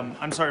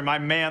 I'm sorry, my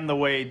man, the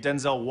way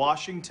Denzel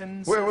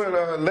Washington says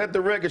Well, let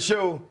the record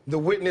show the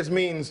witness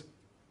means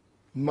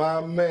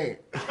my man.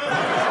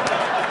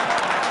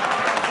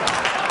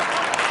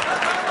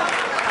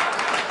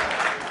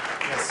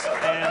 Yes,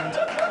 and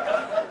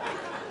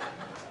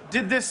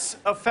did this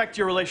affect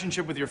your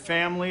relationship with your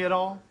family at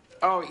all?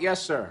 Oh,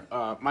 yes, sir.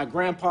 My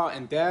grandpa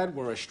and dad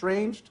were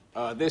estranged.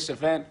 This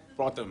event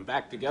brought them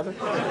back together.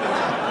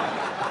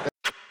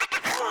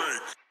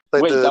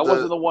 Like Wait, that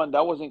wasn't the one.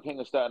 That wasn't King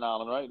of Staten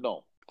Island, right?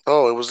 No.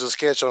 Oh, it was a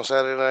sketch on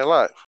Saturday Night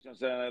Live. On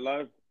Saturday Night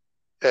Live?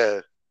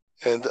 Yeah,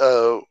 and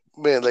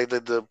man, like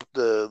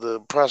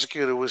the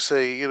prosecutor would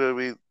say, you know,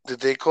 what I mean, did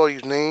they call you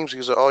names? He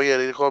was like, oh yeah,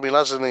 they called me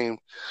lots of names.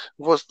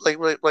 What's like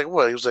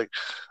what? He was like,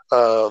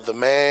 the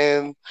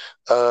man,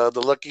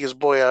 the luckiest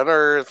boy on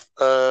earth,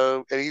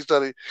 and he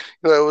started,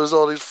 you know, it was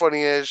all these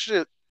funny ass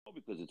shit.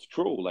 Because it's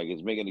true. Like,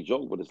 it's making a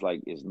joke, but it's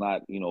like, it's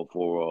not, you know,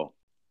 for...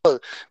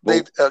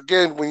 They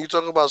again, when you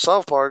talk about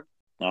South Park,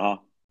 Uh-huh.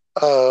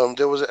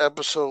 there was an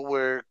episode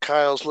where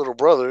Kyle's little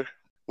brother,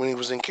 when he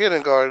was in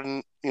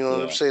kindergarten, you know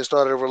what I'm Yeah. saying,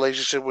 started a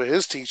relationship with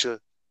his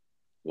teacher.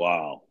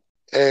 Wow.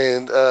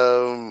 And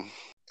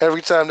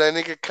every time that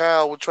nigga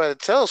Kyle would try to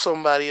tell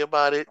somebody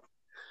about it,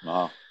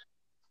 Uh-huh.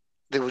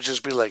 they would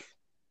just be like,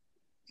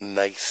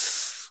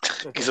 nice.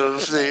 You know what I'm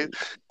saying?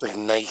 Like,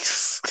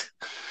 nice.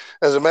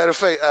 As a matter of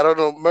fact, I don't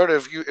know, Murder,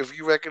 if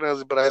you recognize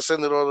it, but I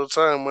send it all the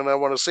time when I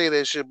want to say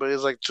that shit, but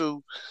it's like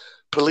two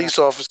police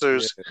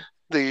officers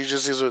that you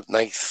just use with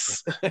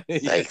nice.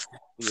 Nice.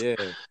 Yeah.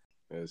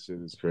 That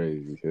shit is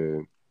crazy,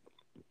 kid.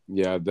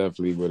 Yeah, I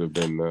definitely would have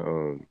been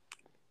the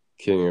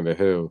king of the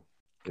hill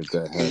if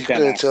that happened. You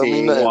couldn't tell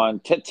me nothing. One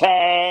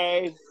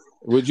today.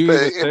 Would you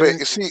But, even but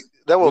say, see,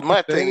 that was would you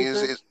my say thing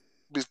anything?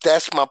 is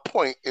that's my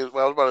point. Is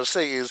what I was about to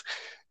say is,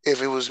 if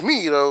it was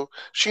me, though,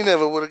 she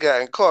never would have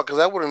gotten caught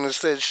because I wouldn't have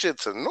said shit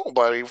to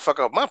nobody.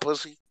 Fuck up my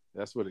pussy.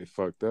 That's where they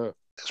fucked up.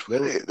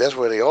 That's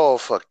where they all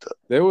fucked up.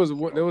 There was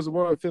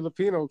one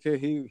Filipino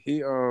kid.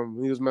 He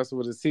was messing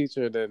with his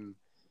teacher. Then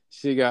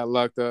she got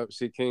locked up.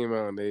 She came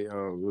out. And they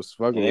was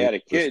fucking. And they had a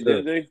kid,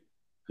 didn't they?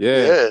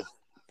 Yeah.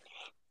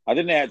 I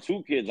think they had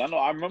two kids.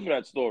 I remember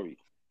that story.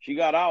 She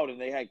got out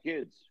and they had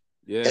kids.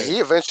 Yeah. And he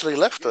eventually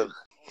left her.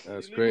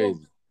 That's crazy. I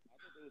thought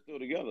they were still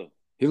together.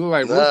 He looked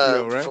like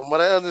Rufio, right? From what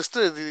I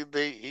understood,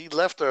 he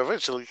left her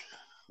eventually.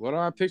 What do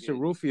I picture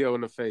Rufio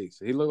in the face?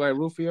 He looked like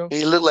Rufio?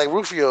 He looked like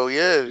Rufio,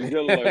 yeah. He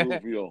did look like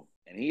Rufio.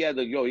 And he had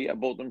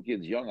both them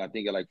kids young, I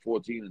think at like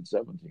 14 and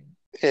 17.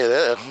 Yeah,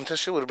 that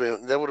shit would have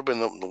been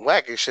the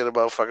wackest shit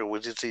about fucking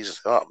with your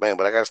teachers. Oh man,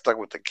 but I got stuck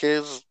with the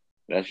kids.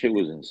 That shit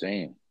was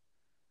insane.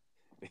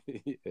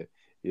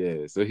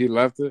 Yeah. So he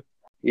left her?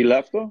 He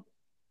left her?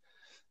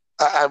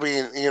 I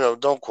mean, you know,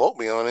 don't quote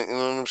me on it, you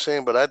know what I'm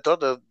saying? But I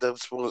thought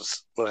that's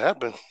what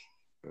happened.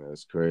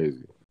 That's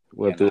crazy.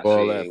 Went through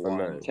all that for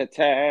nothing.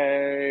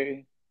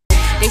 Tay.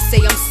 They say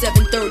I'm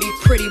 730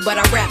 pretty, but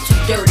I rap too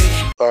dirty.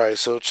 All right,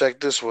 so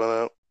check this one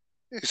out.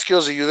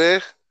 Skills, are you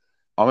there?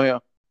 I'm here.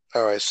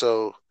 All right,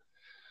 so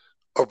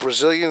a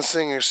Brazilian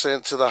singer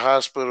sent to the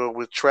hospital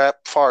with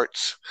trapped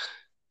farts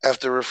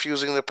after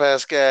refusing to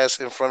pass gas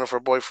in front of her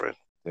boyfriend.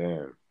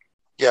 Damn.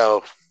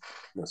 Yo.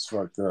 That's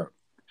fucked up.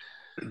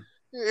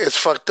 It's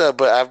fucked up,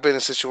 but I've been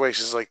in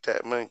situations like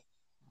that, man.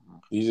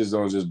 You just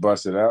don't just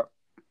bust it out?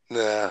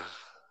 Nah.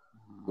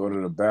 Go to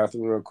the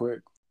bathroom real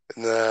quick?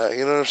 Nah,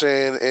 you know what I'm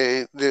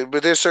saying?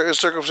 But there's certain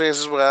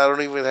circumstances where I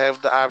don't even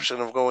have the option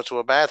of going to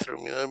a bathroom,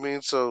 you know what I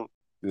mean? So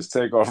just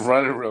take off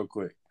running real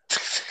quick.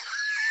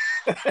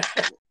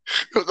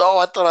 Oh,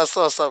 I thought I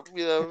saw something,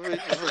 you know what I mean?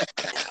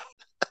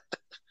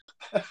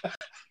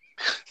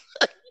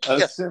 Oh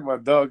shit, my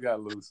dog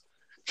got loose.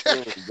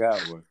 He got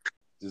one.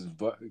 Just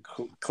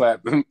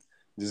clap him.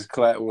 Just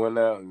clap one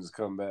out and just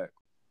come back.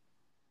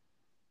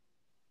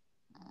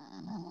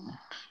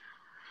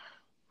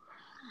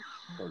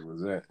 What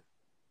was that?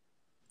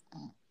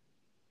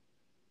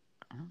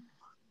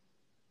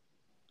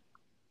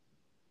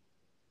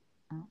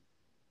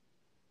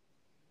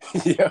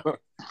 Yeah.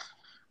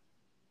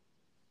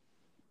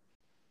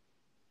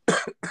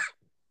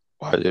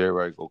 Why did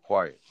everybody go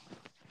quiet?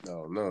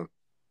 Oh no.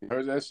 You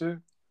heard that shit?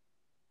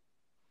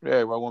 Yeah,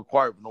 everybody went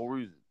quiet for no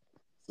reason.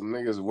 Some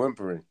niggas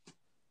whimpering.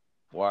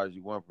 Why is he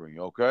whimpering?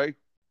 You okay?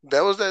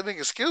 That was that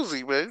nigga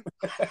Skillsy, man.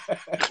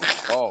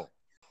 Oh.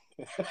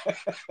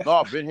 No,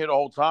 I've been here the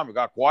whole time. It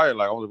got quiet.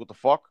 Like, I was like, what the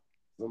fuck?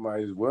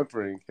 Somebody's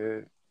whimpering,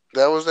 kid.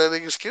 That was that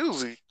nigga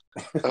Skillsy.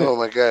 Oh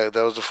my god,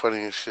 that was the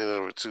funniest shit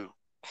ever too.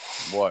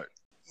 What?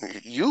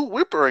 You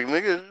whimpering,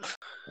 nigga.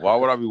 Why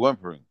would I be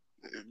whimpering?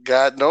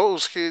 God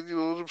knows, kid. You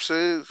know what I'm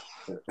saying?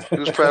 He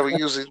was probably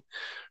using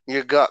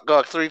your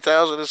Gawk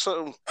 3000 or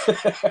something.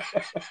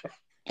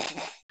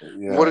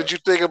 Yeah. What did you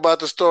think about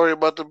the story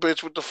about the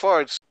bitch with the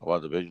farts?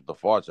 About the bitch with the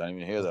farts? I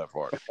didn't even hear that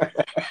part.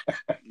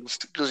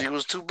 Because he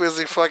was too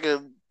busy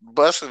fucking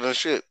busting and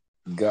shit.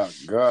 Gawk,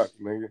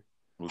 nigga.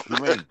 What you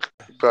mean?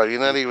 Bro, you're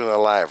not even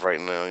alive right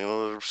now. You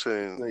know what I'm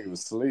saying? Nigga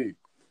was asleep,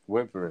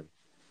 whimpering.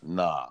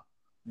 Nah.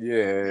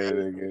 Yeah,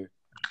 nigga.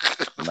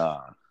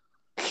 Nah.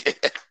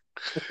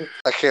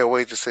 I can't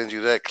wait to send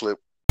you that clip.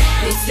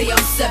 They say I'm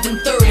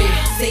 730,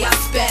 say I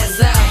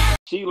spaz out.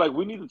 See, like,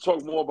 we need to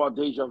talk more about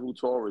Deja Vu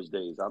Torres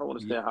days. I don't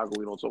understand how come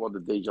we don't talk about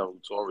the Deja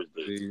Vu Torres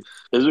days.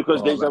 Is it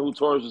because Deja Vu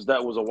Torres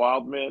was a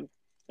wild man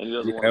and he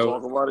doesn't want to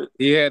talk about it?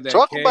 He had that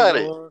Talk Kango about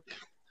it. on.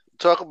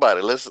 Talk about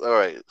it. Let's. All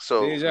right.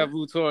 So Deja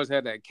Vu Torres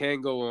had that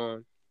Kango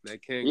on.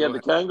 That Kango. He had the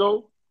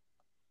Kango?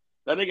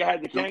 That nigga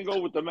had the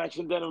Kango with the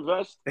matching denim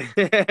vest?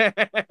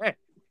 I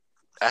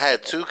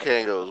had two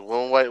Kangos,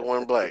 one white,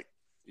 one black.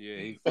 Yeah,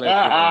 he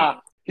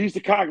flexed he used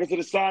to cock it to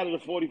the side of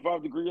the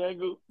 45-degree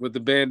angle with the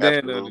bandana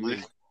Absolutely.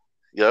 underneath.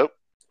 Yep.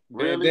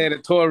 Really?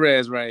 Bandana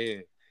Torres right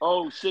here.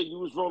 Oh, shit, you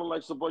was rolling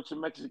like some bunch of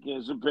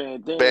Mexicans with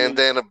bandana.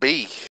 Bandana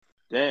B.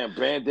 Damn,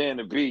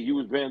 Bandana B. You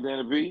was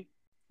Bandana B?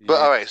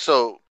 But all right,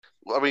 so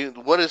I mean,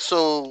 what is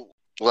so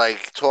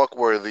like talk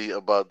worthy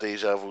about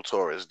Deja Vu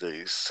Torres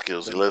days,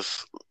 Skillsy?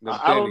 Let's.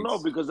 I don't know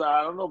because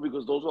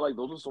those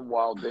are some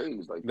wild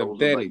days. Like the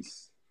those are like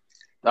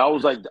that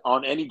was like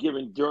on any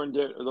given during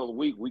the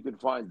week we could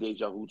find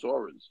Deja Vu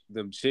Torres.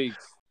 Them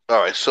cheeks. All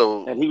right,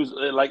 so and he was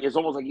like it's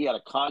almost like he had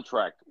a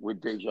contract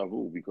with Deja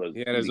Vu because he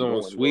had his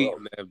own suite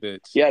in that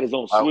bitch. He had his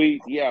own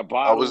suite. Yeah,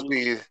 bottles.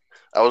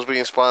 I was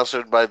being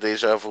sponsored by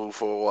Deja Vu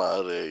for a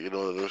while there. You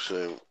know what I'm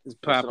saying? He's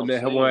popping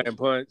that Hawaiian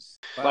punch.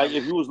 Like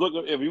if you was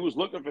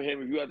looking for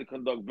him, if you had to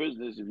conduct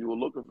business, if you were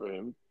looking for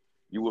him,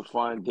 you would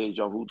find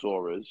Deja Vu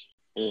Torres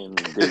in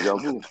Deja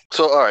Vu.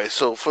 So all right,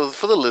 so for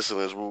the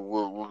listeners,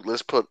 we'll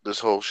let's put this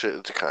whole shit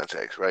into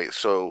context, right?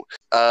 So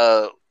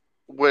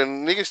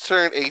when niggas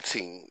turned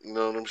 18, you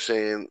know what I'm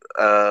saying,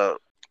 and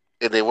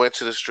they went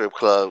to the strip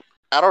club.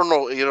 I don't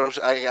know, you know what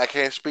I'm saying? I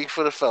can't speak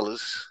for the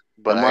fellas,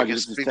 but I can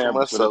speak for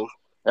myself.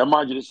 And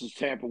mind you, this is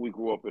Tampa we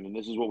grew up in, and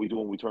this is what we do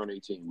when we turn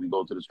 18. We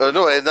go to the strip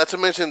club. And not to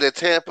mention that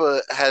Tampa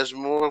has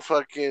more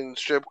fucking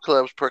strip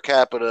clubs per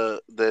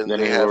capita than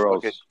they have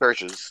fucking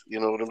churches.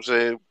 You know what I'm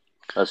saying?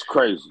 That's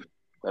crazy.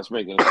 That's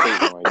making a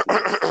statement right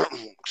there.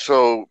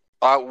 So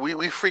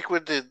we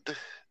frequented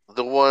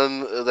the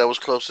one that was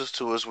closest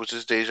to us, which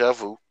is Deja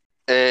Vu.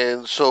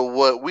 And so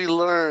what we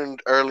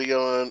learned early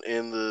on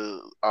in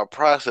our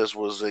process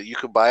was that you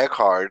could buy a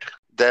card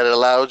that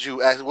allowed you.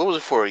 What was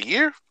it for, a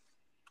year?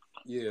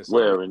 Yes.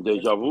 Where in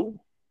Deja Vu?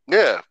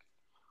 Yeah.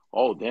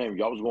 Oh damn,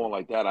 y'all was going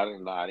like that. I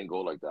didn't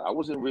go like that. I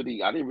didn't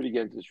really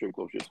get into the strip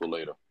club shit till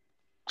later.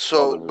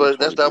 So, but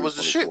that was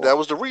the shit. That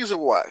was the reason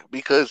why.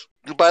 Because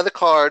you buy the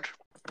card,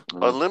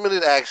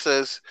 unlimited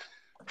access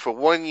for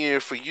 1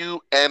 year for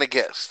you and a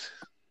guest.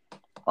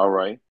 All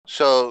right.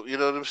 So you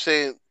know what I'm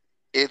saying?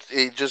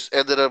 It just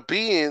ended up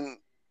being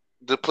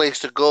the place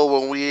to go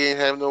when we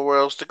didn't have nowhere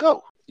else to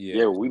go.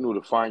 Yeah, we knew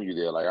to find you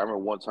there. Like I remember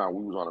one time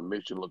we was on a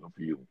mission looking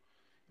for you.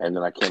 And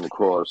then I came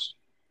across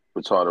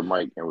Retarded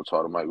Mike, and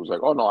Retarded Mike was like,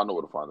 "Oh no, I know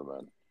where to find the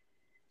man."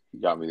 He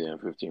got me there in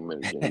 15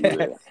 minutes. And you were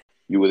there.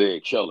 You were there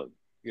chilling,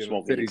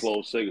 smoking your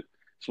closed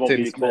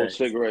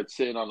cigarette,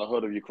 sitting on the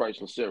hood of your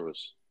Chrysler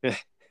Cirrus.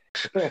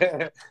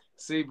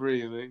 Sea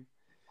breathing.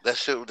 That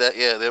shit.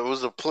 There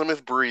was a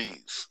Plymouth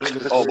Breeze.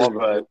 Oh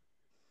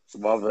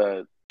my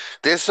bad.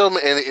 There's some,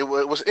 and it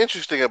was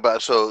interesting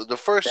about. So the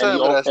first time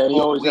he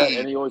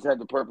always had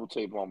the purple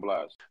tape on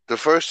blast. The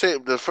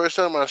first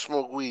time I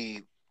smoked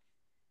weed,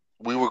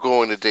 we were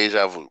going to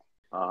Deja Vu.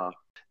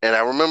 And I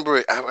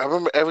remember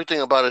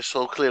everything about it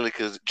so clearly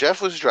because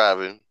Jeff was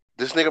driving.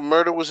 This nigga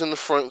Murder was in the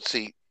front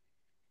seat,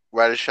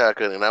 riding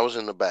shotgun, and I was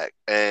in the back.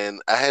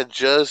 And I had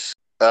just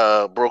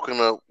broken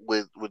up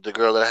with the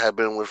girl that I had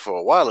been with for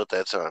a while at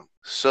that time.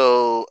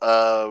 So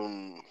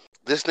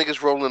this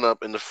nigga's rolling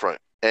up in the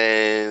front.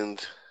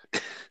 And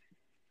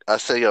I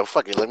say, yo,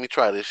 fuck it, let me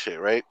try this shit,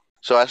 right?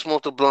 So I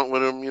smoked a blunt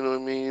with him, you know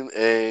what I mean?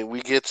 And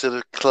we get to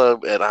the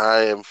club, and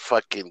I am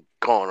fucking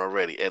gone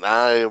already. And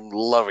I am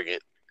loving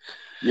it.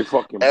 You're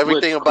fucking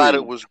everything about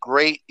it was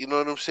great, you know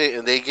what I'm saying?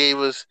 And they gave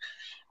us,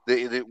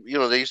 we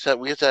used to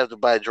have to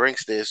buy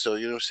drinks there. So,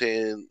 you know what I'm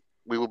saying?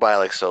 We would buy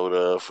like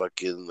soda,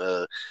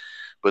 fucking,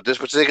 but this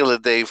particular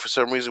day, for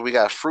some reason, we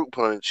got fruit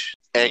punch.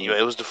 And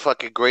it was the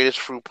fucking greatest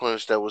fruit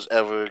punch that was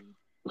ever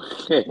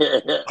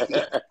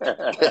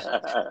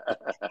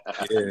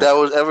that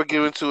was ever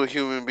given to a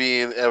human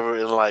being ever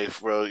in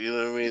life, bro. You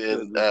know what I mean?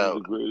 And the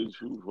greatest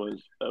fruit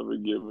punch ever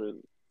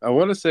given. I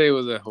want to say it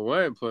was a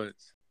Hawaiian punch.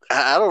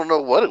 I don't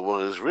know what it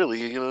was, really.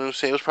 You know what I'm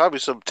saying? It was probably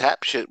some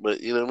tap shit,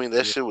 but you know what I mean?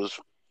 That shit was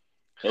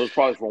It was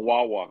probably from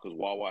Wawa because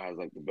Wawa has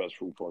like the best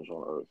fruit punch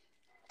on earth.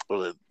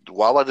 Well,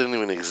 Wawa didn't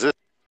even exist.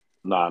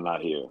 Nah,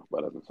 not here,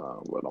 but at the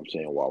time. But I'm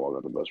saying Wawa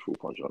got the best fruit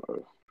punch on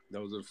earth.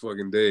 Those are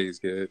fucking days,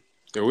 kid.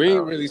 And we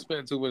ain't really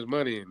spent too much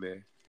money in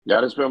there.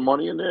 Y'all didn't spend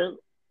money in there?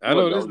 I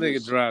know this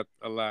nigga dropped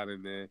a lot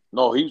in there.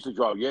 No, he used to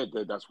drop. Yeah,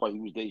 that's why he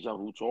was Deja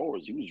Vu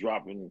Taurus. He was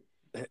dropping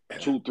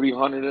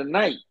 $200-300 a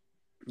night.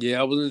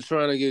 Yeah, I wasn't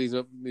trying to get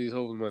these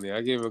whole money.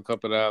 I gave him a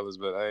couple of dollars,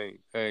 but I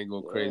ain't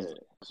go crazy.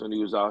 So he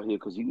was out here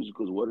because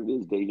what it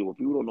is, Deja. What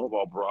people don't know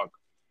about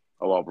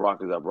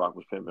Brock is that Brock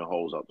was pimping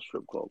hoes out the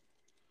strip club.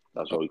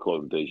 That's why we call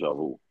him Deja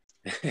Vu.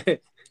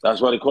 That's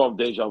why they call him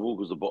Deja Vu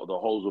because the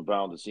hoes were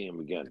bound to see him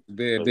again.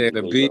 There,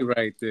 the beat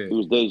right there. He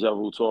was Deja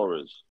Vu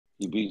Torres.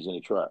 He beats in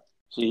the trap.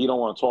 See, he don't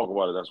want to talk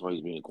about it. That's why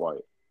he's being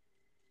quiet.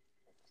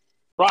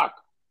 Brock.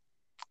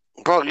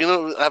 Bro, you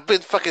know, I've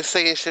been fucking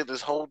saying shit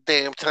this whole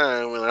damn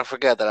time, and I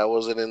forgot that I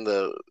wasn't in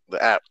the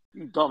app.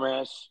 You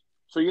dumbass.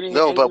 So you didn't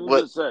hear anything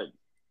we just said?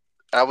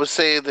 I was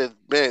saying that,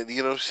 man,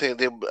 you know what I'm saying?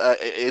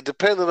 It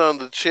depended on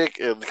the chick,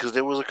 because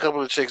there was a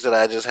couple of chicks that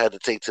I just had to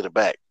take to the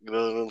back. You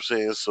know what I'm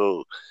saying?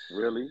 So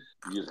really?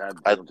 You just had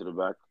to take them to the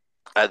back?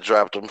 I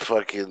dropped them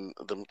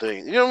them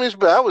things. You know what I mean?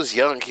 But I was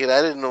young, kid.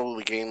 I didn't know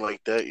the game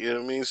like that. You know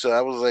what I mean? So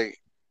I was like,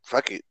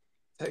 fuck it.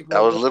 I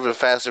was living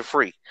fast and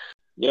free.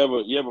 Yeah,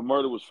 but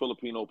murder was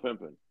Filipino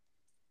pimping.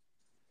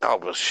 Oh,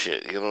 but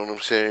shit, you know what I'm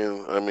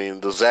saying? I mean,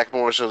 the Zach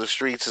Morris of the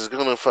streets is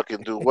gonna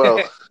fucking do well.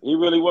 He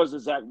really was the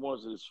Zach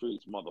Morris of the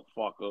streets,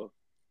 motherfucker.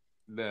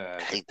 Nah.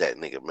 I hate that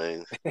nigga,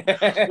 man.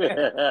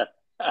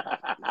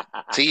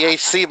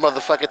 THC,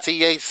 motherfucker,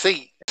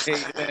 THC.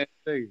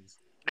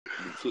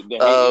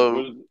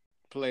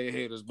 Play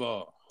haters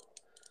ball.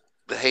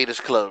 The haters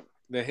club.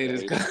 The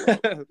haters club.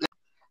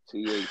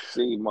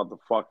 THC,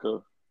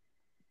 motherfucker.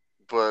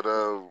 But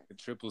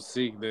Triple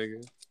C,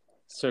 nigga.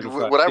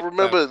 What I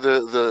remember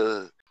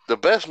the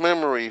best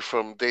memory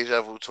from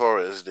Deja Vu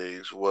Torres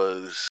days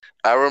was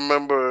I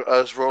remember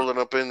us rolling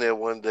up in there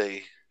one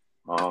day,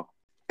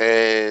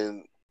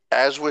 and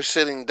as we're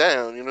sitting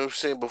down, you know what I'm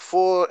saying,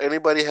 before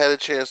anybody had a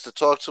chance to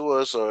talk to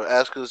us or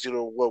ask us, you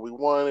know, what we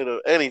wanted or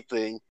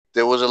anything,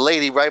 there was a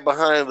lady right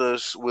behind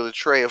us with a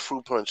tray of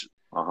fruit punches.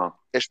 And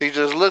she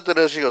just looked at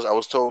us. She goes, "I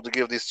was told to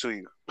give these to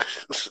you."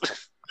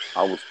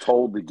 I was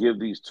told to give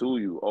these to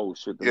you. Oh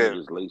shit, the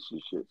niggas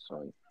lacy shit,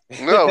 son.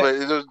 No, but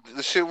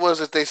the shit was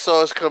that they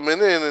saw us coming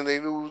in and they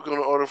knew we was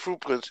gonna order fruit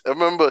punch. I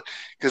remember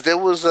because there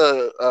was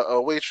a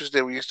waitress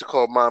that we used to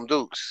call Mom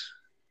Dukes.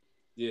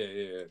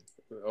 Yeah,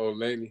 old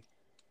lady.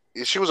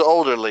 Yeah, she was an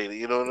older lady.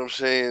 You know what I'm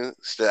saying?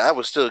 I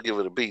would still give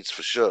her the beats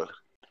for sure.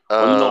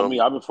 Well, you know me,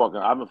 I've been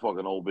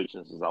fucking old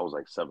bitches since I was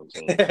like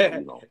 17. So,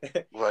 you know.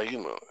 Well, you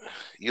know,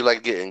 you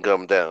like getting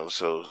gummed down,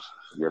 so.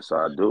 Yes,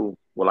 I do.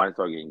 Well, I ain't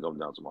start getting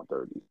gummed down to my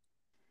 30s.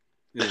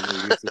 Yeah,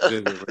 we used to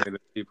visit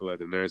random people at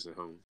the nursing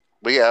home.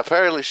 But yeah,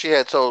 apparently she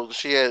would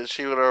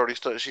already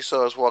start. She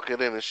saw us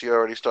walking in and she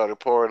already started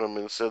pouring them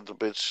and sent the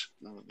bitch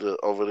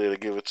over there to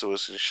give it to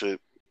us and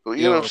shit.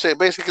 You know what I'm saying?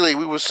 Basically,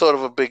 we were sort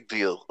of a big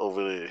deal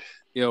over there.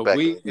 Yo,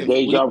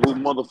 Deja Vu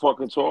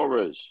motherfucking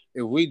Torres.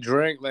 If we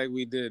drank like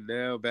we did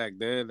now back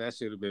then, that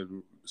should have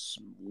been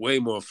way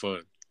more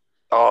fun.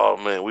 Oh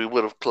man, we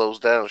would have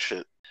closed down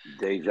shit.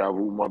 Deja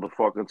Vu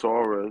motherfucking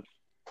Torres.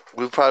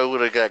 We probably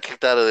would have got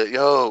kicked out of it.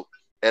 Yo,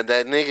 and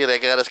that nigga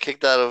that got us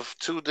kicked out of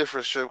 2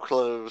 different strip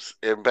clubs,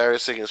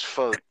 embarrassing as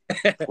fuck.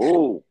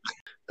 Ooh.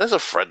 That's a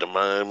friend of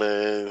mine,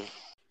 man.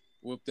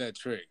 Whoop that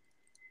trick.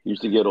 He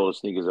used to get all the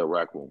sneakers at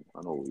Rack Room.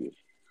 I know who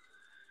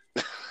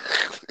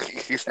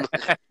he is.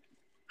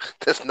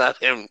 That's not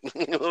him.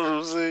 You know what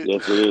I'm saying?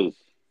 Yes, it is.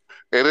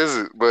 It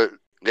isn't, but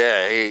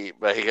yeah, he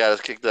got us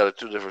kicked out of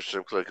 2 different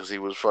strip clubs because he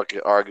was fucking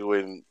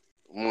arguing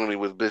money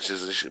with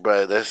bitches and shit.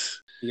 But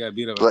he got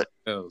beat up by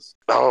else.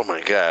 Oh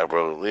my god,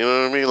 bro! You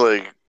know what I mean?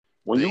 Like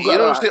when you know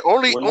what I'm saying?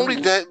 Only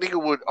that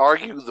nigga would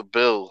argue the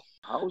bill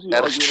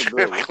at a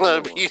strip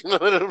club. You know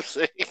what I'm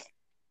saying?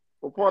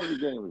 What part of the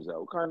game is that?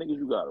 What kind of niggas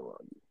you got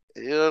around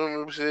you? You know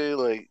what I'm saying?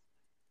 Like,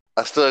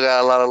 I still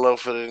got a lot of love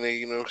for the nigga.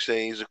 You know what I'm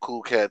saying? He's a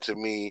cool cat to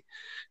me.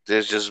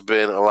 There's just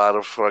been a lot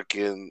of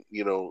fucking,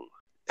 you know,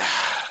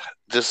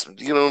 just,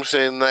 you know what I'm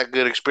saying, not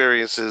good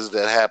experiences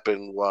that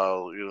happened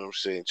while, you know what I'm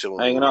saying, chilling.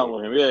 Hanging out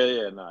with him.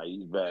 Yeah. Nah,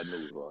 he's bad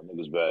news, bro.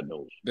 Nigga's bad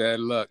news. Bad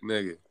luck,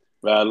 nigga.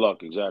 Bad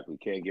luck, exactly.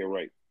 Can't get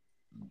right.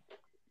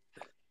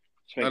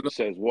 Nigga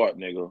says what,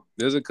 nigga?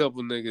 There's a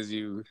couple niggas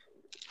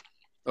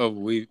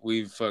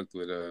we fucked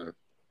with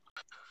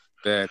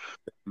bad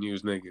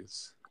news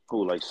niggas.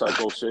 Who, like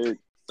Psycho Sid?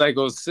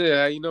 Psycho Sid,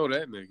 how you know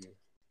that nigga?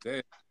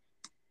 Damn.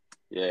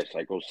 Yeah,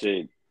 Psycho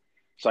Sid.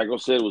 Psycho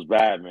Sid was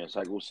bad, man.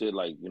 Psycho Sid,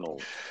 like, you know,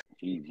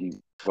 he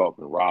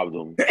fucking robbed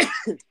him.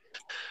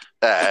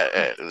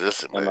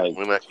 Listen, man, like,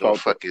 we're not gonna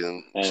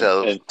fucking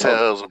tell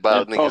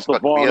about niggas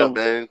fucking me up,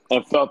 man.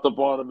 And felt the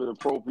bottom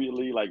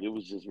inappropriately, like it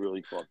was just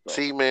really fucked up.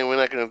 See, man, we're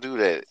not gonna do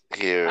that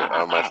here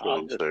on my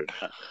show, sir.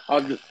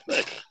 I'm just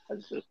saying.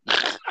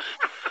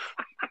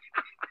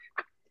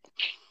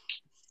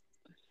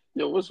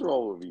 Yo, what's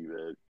wrong with me,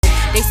 man?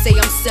 They say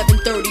I'm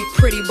 730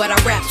 pretty, but I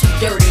rap too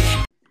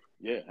dirty.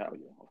 Yeah, hell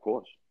yeah, of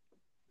course.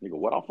 Nigga,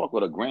 what? I fuck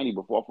with a granny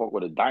before I fuck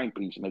with a dime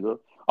piece, nigga.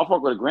 I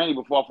fuck with a granny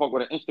before I fuck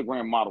with an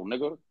Instagram model,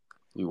 nigga.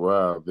 You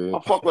wild, bitch. I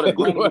fuck with a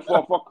granny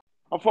before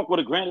I fuck with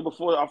a granny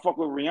before I fuck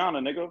with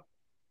Rihanna, nigga.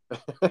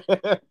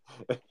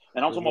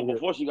 And I'm talking about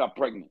before she got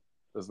pregnant.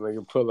 This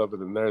nigga pull up at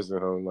the nursing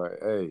home like,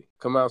 hey,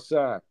 come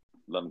outside.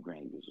 Love them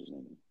granny bitches,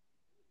 nigga.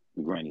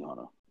 The granny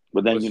hunter.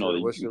 But then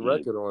what's your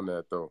record on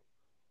that though?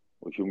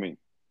 What you mean?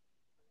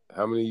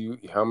 How many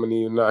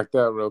you knocked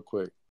out real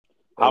quick?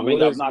 How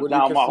many I've knocked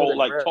down my whole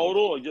like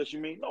total, or just you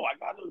mean? No, I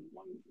got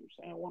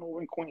one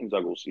over in Queens.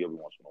 I go see every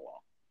once in a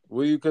while.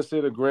 What do you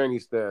consider granny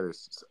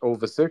status?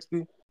 Over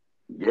 60?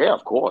 Yeah,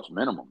 of course.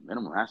 Minimum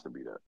has to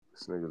be that.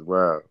 This nigga's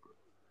wild.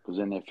 Because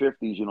in their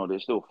 50s, they're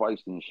still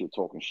feisty and shit,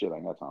 talking shit. I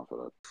ain't got time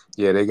for that.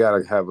 Yeah, they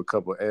gotta have a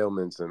couple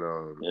ailments and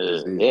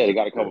yeah, they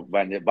got a couple.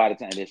 By the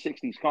time their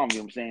 60s come, you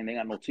know what I'm saying? They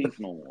got no teeth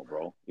no more,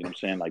 bro. You know what I'm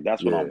saying? Like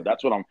that's what I'm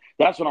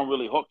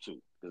really hooked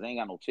to. Because they ain't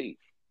got no teeth.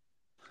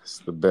 It's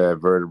the bad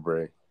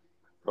vertebrae.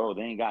 Bro,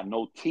 they ain't got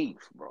no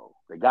teeth, bro.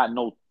 They got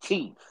no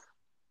teeth.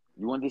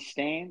 You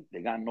understand?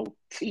 They got no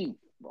teeth,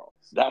 bro.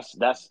 That's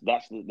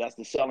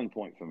the selling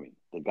point for me.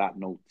 They got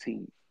no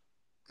teeth.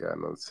 Got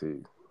no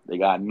teeth. They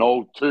got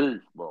no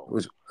teeth, bro.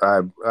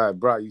 All right,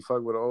 bro, you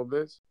fuck with an old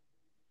bitch?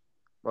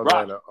 My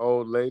bad, an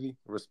old lady,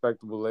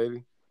 respectable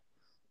lady.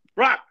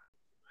 Brock.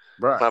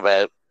 My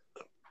bad.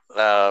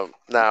 I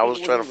was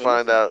trying to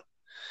find out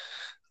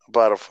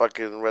about a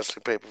fucking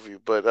wrestling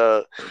pay-per-view,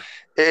 but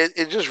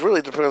it just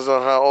really depends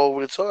on how old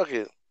we're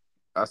talking.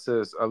 I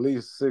said at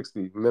least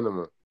 60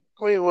 minimum.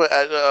 I mean,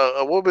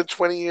 a woman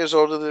 20 years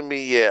older than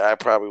me, yeah, I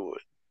probably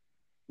would.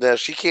 Now,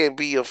 she can't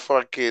be a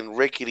fucking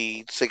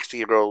rickety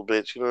 60-year-old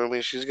bitch, you know what I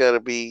mean? She's got to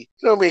be,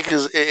 you know what I mean?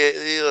 Because,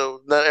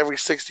 not every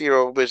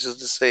 60-year-old bitch is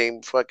the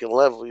same fucking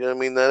level, you know what I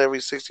mean? Not every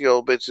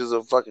 60-year-old bitch is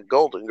a fucking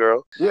golden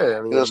girl. Yeah,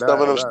 I mean,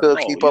 some of them still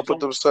keep up with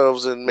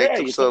themselves and make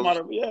themselves.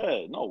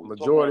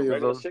 Majority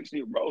of them.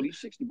 60, bro. These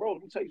 60, bro,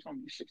 let me tell you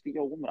something. These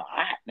 60-year-old women are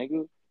hot,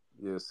 nigga.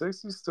 Yeah,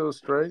 60's still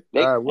straight.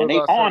 All right, what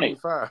about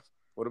 75?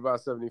 What about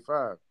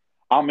 75?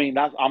 I mean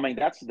that's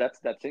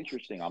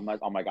interesting. I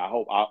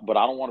hope, but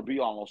I don't want to be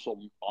on those slow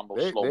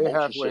motion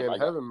halfway shit in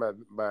like heaven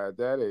by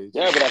that age.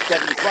 Yeah, but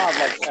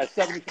at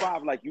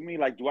 75, like you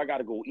mean like, do I got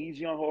to go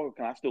easy on her? Or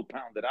can I still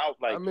pound it out?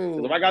 Like, I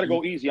mean, if I got to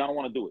go easy, I don't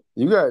want to do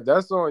it.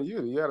 That's on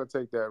you. You got to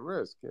take that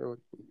risk. You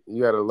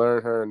got to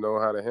learn her and know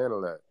how to handle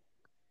that.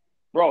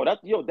 Bro,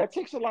 that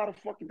takes a lot of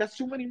that's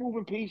too many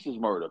moving pieces,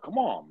 murder. Come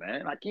on,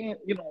 man. I can't,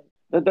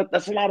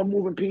 that's a lot of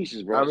moving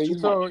pieces, bro. I mean, you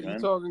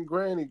talking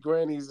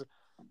granny's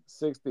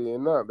 60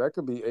 and up. That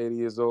could be 80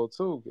 years old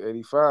too,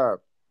 85.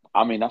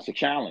 I mean, that's a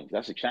challenge.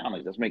 That's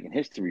making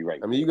history right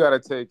now. I mean, you got to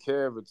take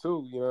care of it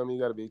too. You know what I mean?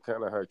 You got to be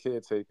kind of her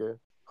caretaker,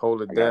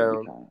 hold it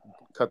down,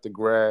 cut the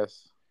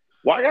grass.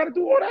 Why I got to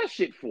do all that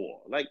shit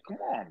for? Like, come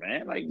on,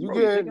 man. Like,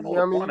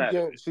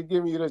 she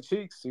giving you the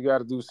cheeks. You got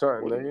to do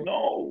something, nigga.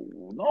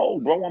 No,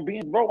 bro.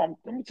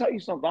 Let me tell you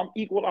something. I'm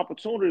equal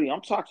opportunity.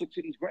 I'm toxic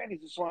to these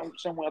grannies the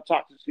same way I'm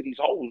toxic to these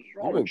hoes.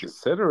 You been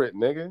considerate,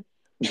 nigga.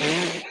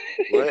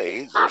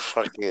 Right,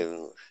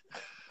 fucking.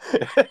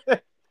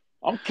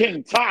 I'm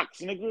King Tox,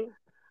 nigga.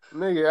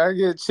 Nigga, I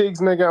get cheeks,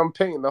 nigga. I'm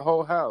painting the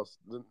whole house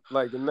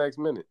like the next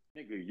minute.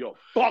 Nigga, yo,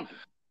 fuck.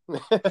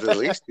 The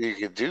least you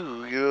can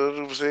do, you know what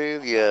I'm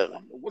saying? Yeah.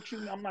 What you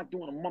mean? I'm not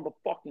doing a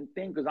motherfucking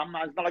thing because I'm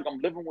not. It's not like I'm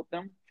living with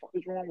them. What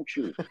is wrong with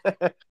you?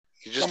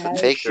 You're just a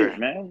taker, shit,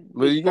 man.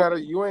 But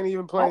you ain't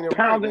even playing it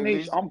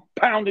right. I'm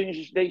pounding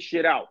they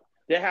shit out.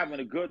 They're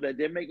having a good.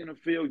 They're making them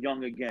feel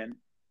young again.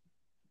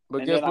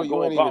 But guess what?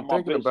 You ain't even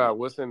thinking about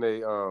what's in their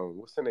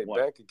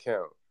bank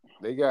account.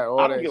 They got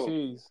all that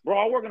cheese. Bro,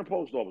 I work in the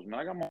post office, man.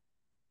 I got my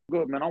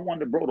good, man. I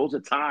wonder, bro, those are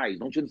ties.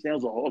 Don't you understand?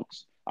 Those are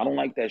hooks. I don't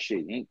like that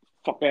shit.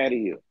 Fuck out of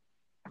here.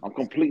 I'm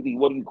completely,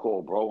 what do you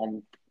call, bro?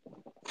 I'm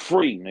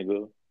free,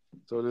 nigga.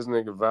 So this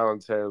nigga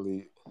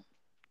voluntarily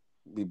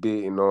be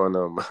beating on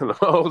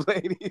old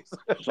ladies.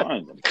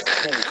 Son, I'm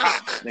King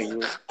Tox,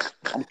 nigga.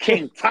 I'm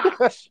King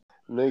Tox.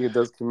 Nigga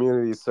does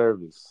community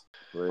service.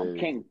 I'm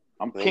King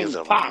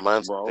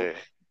Tox, bro.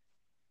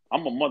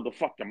 I'm a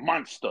motherfucking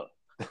monster.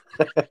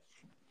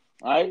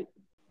 Alright?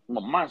 I'm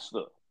a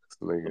monster.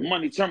 The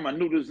money turn my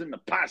noodles into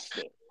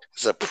pasta.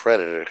 It's a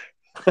predator.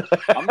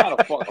 I'm not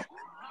a fuck.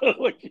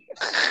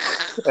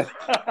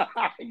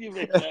 You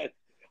make that.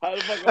 How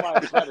the fuck am I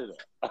a predator?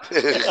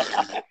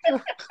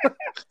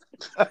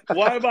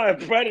 Why am I a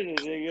predator,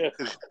 nigga?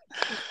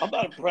 I'm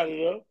not a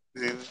predator.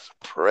 He's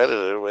a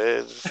predator,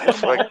 man.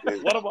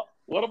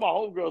 What about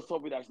homegirls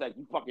told me that's like,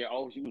 you fucking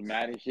she was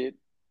mad and shit.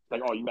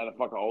 Like, you mad to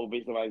fuck an old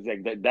bitch. Somebody's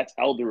like, that's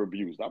elder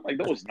abuse. I'm like,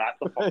 no, it's not.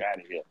 The fuck out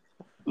of here.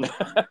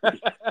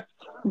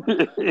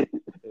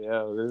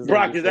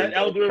 Brock, is that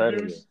elder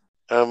abuse?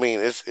 I mean,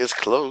 it's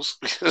close.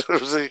 You know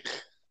what I'm saying?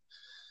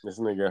 This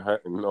nigga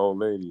hunting old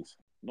ladies.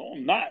 No,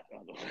 I'm not.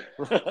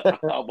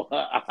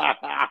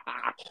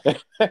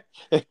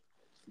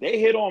 They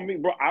hit on me,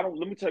 bro.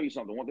 Let me tell you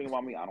something. One thing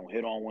about me, I don't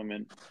hit on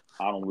women.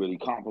 I don't really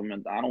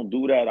compliment. I don't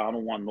do that. I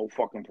don't want no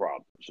fucking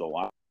problem. So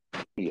I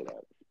hear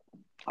that.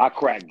 I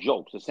crack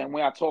jokes. The same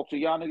way I talk to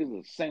y'all niggas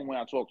is the same way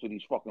I talk to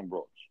these fucking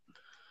bros.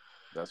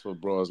 That's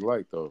what bros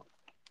like though.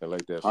 They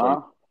like that funny.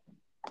 Huh?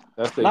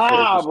 That's their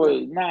Nah, favorite but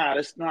shit. nah,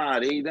 that's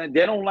not. They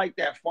don't like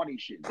that funny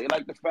shit. They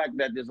like the fact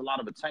that there's a lot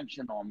of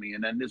attention on me,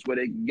 and then this way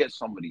they can get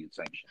some of the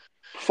attention.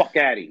 Fuck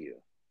out of here.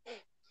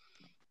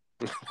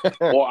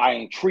 Or I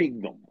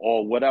intrigue them,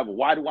 or whatever.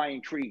 Why do I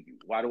intrigue you?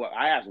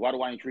 I ask? Why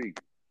do I intrigue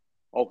you?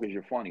 Oh, because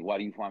you're funny. Why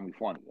do you find me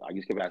funny? I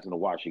just kept asking her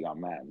why she got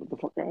mad. What the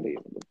fuck out of here?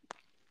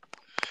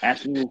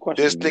 Asking you a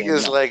question. This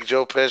nigga's like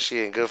Joe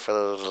Pesci and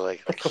Goodfellas.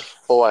 Like,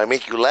 oh, I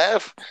make you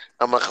laugh?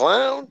 I'm a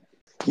clown?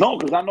 No,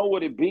 because I know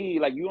what it be.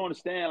 Like, you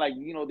understand? Like,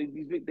 you know, they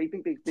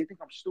think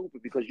I'm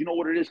stupid because you know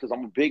what it is. Because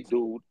I'm a big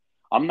dude.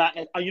 I'm not,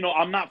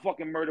 I'm not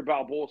fucking Murder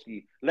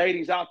Balbolski.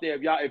 Ladies out there,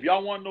 if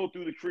y'all want to know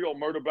through the trio,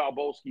 Murder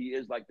Balbolski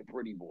is like the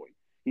pretty boy.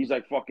 He's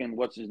like fucking,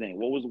 what's his name?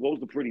 What was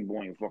the pretty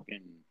boy in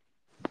fucking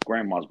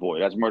Grandma's Boy?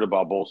 That's Murder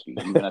Balbolski.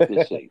 Even at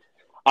this age,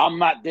 I'm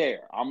not there.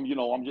 I'm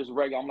just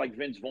regular. I'm like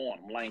Vince Vaughn.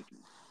 I'm lanky.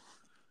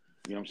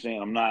 You know what I'm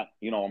saying? I'm not,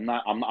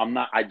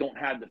 I don't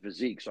have the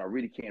physique, so I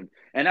really can't.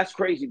 And that's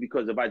crazy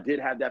because if I did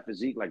have that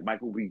physique, like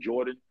Michael B.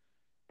 Jordan,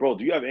 bro,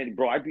 do you have any,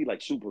 bro? I'd be like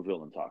super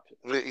villain toxic.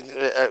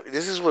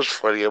 This is what's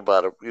funny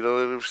about him. You know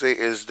what I'm saying?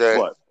 Is that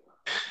What?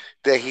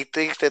 That he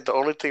thinks that the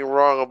only thing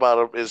wrong about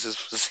him is his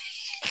physique.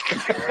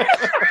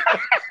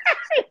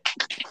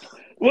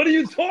 What are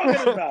you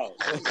talking about?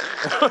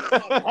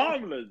 I'm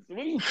harmless. What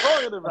are you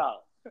talking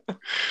about?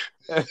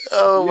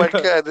 Oh my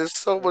God, there's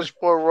so much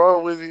more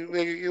wrong with you,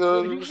 nigga. You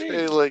know what I'm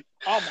saying? Like,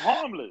 I'm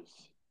harmless.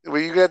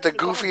 when you got the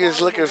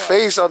goofiest looking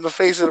face on the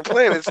face of the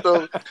planet,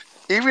 so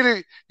even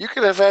if you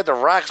could have had the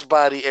Rock's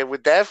body, and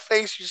with that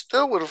face, you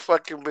still would have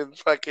fucking been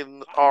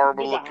fucking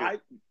horrible looking.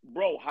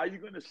 Bro, how you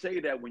gonna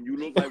say that when you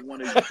look like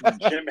one of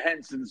Jim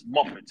Henson's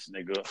Muppets,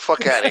 nigga?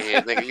 Fuck out of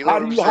here, nigga. You know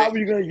what I'm saying? How are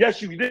you gonna? Yes,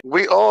 you did.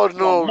 We all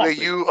know that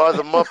you are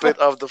the Muppet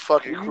of the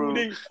fucking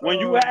crew. When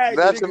you had,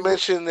 not to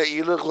mention that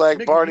you look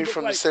like Barney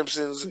from The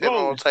Simpsons and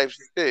all types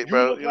of shit,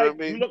 bro. You know what I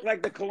mean? You look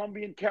like the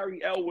Colombian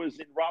Carrie Elwes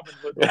in Robin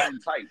Hood Men in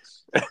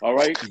Tights. All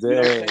right, you know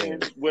what I'm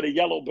saying? With a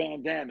yellow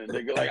bandana,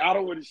 nigga. Like, I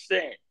don't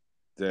understand.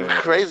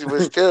 Crazy,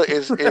 but still,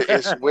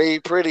 it's way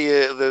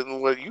prettier than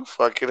what you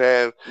fucking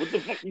have. What the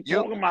fuck you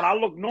talking about? I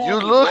look normal.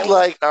 You look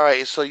like, all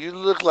right, so you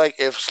look like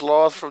if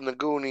Sloth from the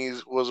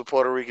Goonies was a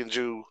Puerto Rican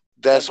Jew.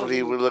 That's what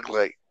he would look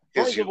like.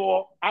 First of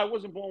all, I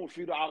wasn't born with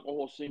fetal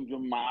alcohol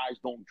syndrome. My eyes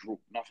don't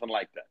droop, nothing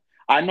like that.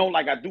 I know,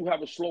 like, I do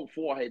have a sloped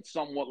forehead,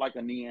 somewhat like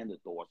a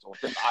Neanderthal.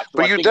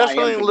 But you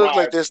definitely look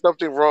like there's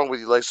something wrong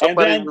with you. Like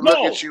somebody would look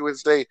at you and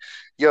say,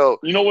 "Yo,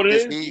 you know what it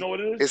is? He, you know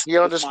what it is? Is he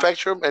on the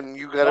spectrum?" And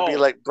you gotta be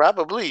like,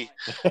 "Probably."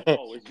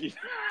 No,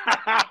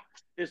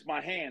 it's my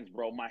hands,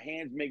 bro. My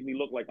hands make me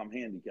look like I'm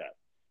handicapped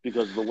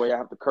because of the way I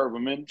have to curve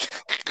them in.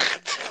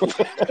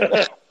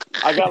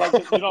 I got like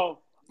this,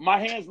 my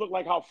hands look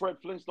like how Fred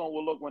Flintstone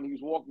would look when he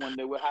was walking. When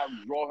they would have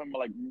draw him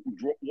like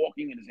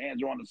walking and his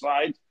hands are on the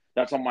sides.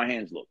 That's how my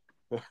hands look.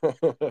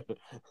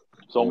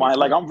 So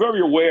I'm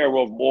very aware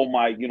of all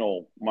my,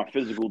 my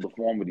physical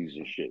deformities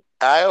and shit.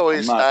 I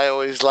always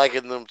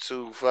liken them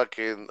to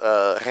fucking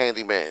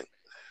handyman.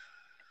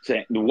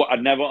 Saying I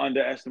never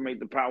underestimate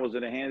the powers of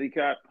the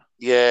handicap.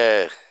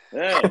 Yeah.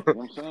 Yeah, you know what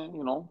I'm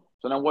saying,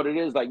 So then what it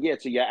is, like,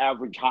 to your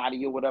average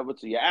hottie or whatever,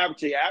 to your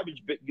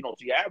average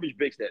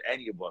bitch that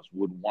any of us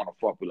would want to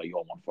fuck with, like, yo,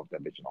 I want to fuck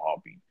that bitch in a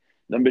heartbeat.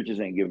 Them bitches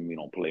ain't giving me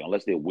no play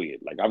unless they're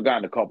weird. Like, I've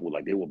gotten a couple,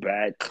 like, they were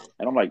bad.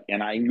 And I'm like,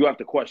 and you have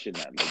to question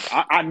that.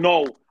 Like, I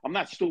know, I'm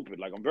not stupid.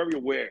 Like, I'm very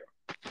aware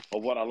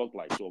of what I look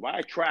like. So if I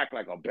attract,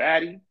 like, a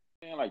baddie,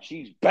 man, like,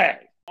 she's bad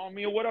on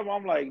me or whatever,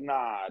 I'm like,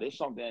 nah, there's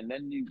something. And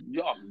then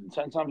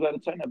 10 times out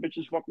of 10, that bitch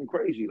is fucking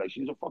crazy. Like,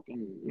 she's a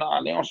fucking,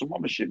 they on some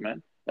other shit,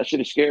 man. That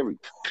shit is scary.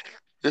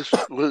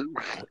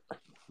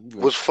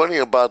 What's funny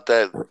about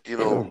that,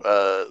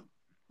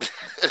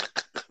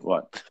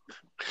 What?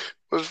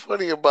 What's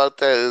funny about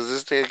that is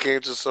this thing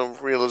came to some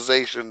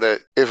realization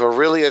that if a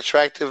really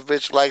attractive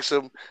bitch likes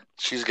him,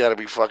 she's got to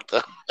be fucked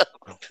up.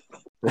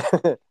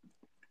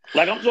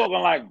 Like, I'm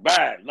talking like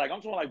bad. Like, I'm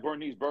talking like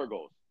Bernice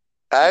Burgos.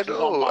 I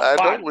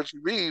know what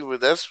you mean,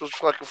 but that's what's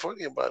fucking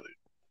funny about it.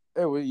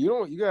 Hey, well,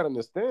 you gotta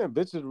understand,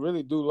 bitches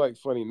really do like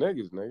funny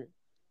niggas, nigga.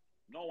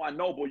 No, I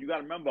know, but you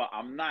gotta remember,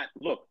 I'm not.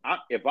 Look,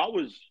 if I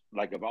ain't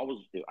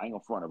gonna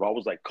front. If I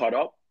was like cut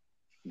up,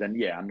 then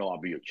yeah, I know I'll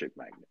be a chick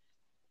magnet.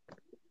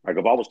 Like,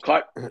 if I was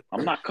cut,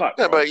 I'm not cut.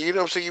 Yeah, bro. but you know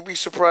what I'm saying? You'd be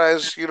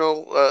surprised,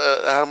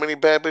 how many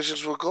bad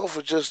bitches will go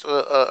for just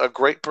a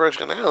great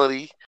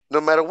personality, no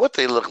matter what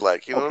they look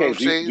like. You know what I'm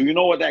saying? Do you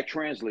know what that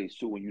translates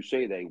to when you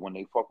say that? When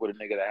they fuck with a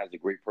nigga that has a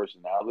great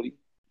personality?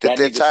 That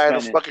they're tired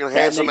of fucking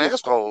handsome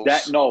assholes.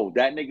 That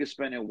nigga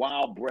spending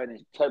wild bread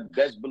and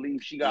best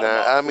believe she got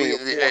about 3 or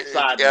 4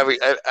 side niggas.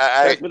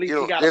 Best believe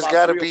she got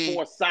about 3 or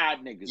 4 side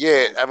niggas.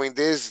 Yeah, bro. I mean,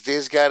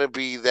 there's got to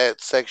be that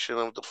section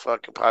of the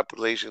fucking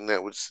population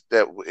that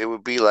it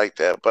would be like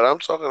that. But I'm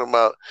talking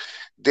about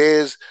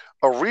there's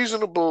a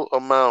reasonable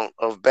amount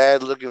of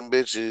bad looking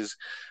bitches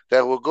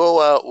that will go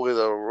out with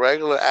a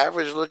regular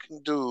average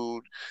looking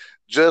dude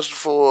just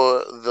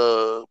for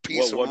the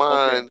peace of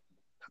mind.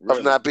 Okay.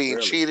 Of not being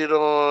cheated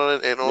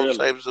on and all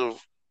types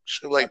of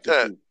shit like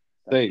that.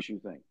 That's what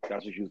you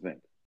think.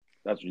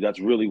 That's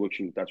really what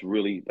you. That's Nah,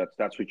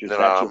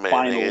 your man,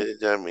 final.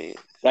 nigga, I mean,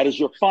 That is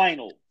your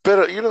final.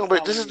 but I'm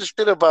but this telling is the you,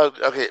 shit about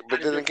okay.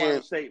 But that is then your final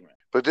again, statement.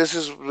 but this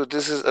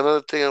is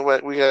another thing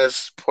we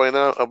guys point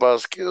out about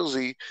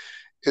Skillsy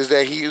is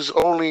that he's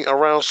only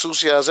around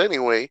Susias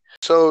anyway.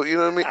 So you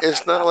know what I mean.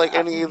 It's not like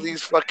any of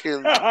these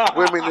fucking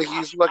women that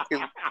he's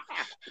fucking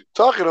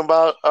talking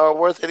about are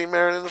worth any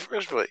merit in the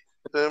first place.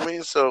 You know what I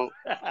mean? So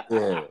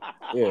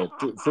Yeah.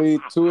 See,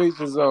 to each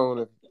his own.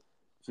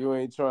 If you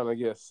ain't trying to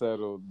get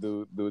settled,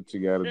 do what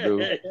you gotta do.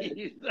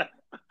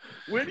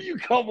 Where do you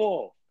come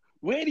on?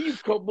 Where do you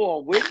come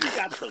on? Where do you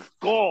got the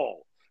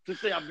gall to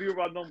say I'll be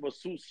around number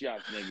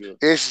Susias, nigga?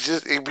 it's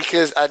just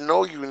because I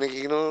know you, nigga.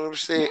 You know what I'm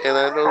saying? And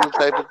I know the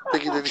type of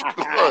thinking that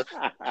you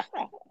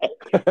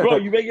are. Bro,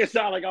 you make it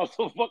sound like I was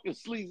some fucking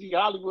sleazy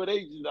Hollywood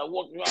agent that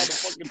walked around the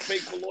fucking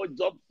fake Malloy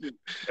jumpsuit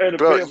and a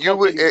Bro, pair of you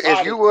would fucking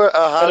if you Exotics. were And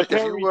a if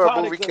pair you of were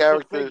a movie Exotics and some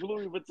character, fake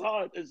Louis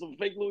Vuitton and some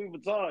fake Louis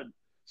Vuitton,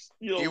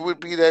 you would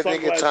be that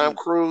nigga Tom sunglasses.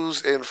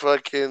 Cruise in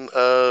fucking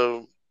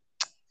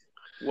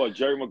What,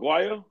 Jerry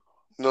Maguire?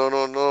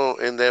 no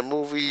in that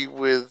movie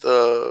with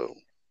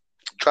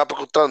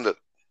Tropical Thunder.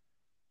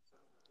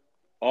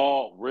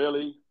 Oh,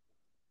 really?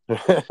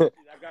 That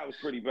guy was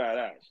pretty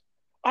badass.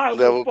 I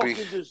That will would be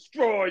fucking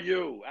destroy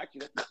you.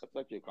 Actually, that's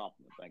actually a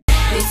compliment. Thank you.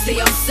 They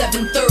say I'm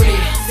 730,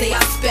 say I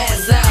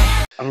spaz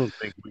out. I don't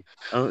think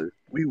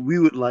we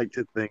would like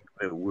to think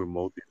that we're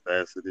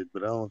multifaceted,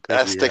 but I don't think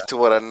I we stick have. to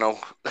what I know.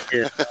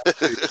 Yeah,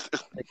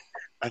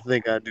 I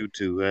think I do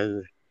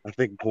too. I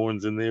think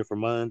porn's in there for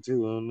mine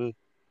too. I don't know.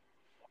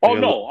 Oh, I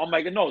got no. I'm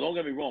like, no, don't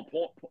get me wrong.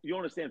 Porn, you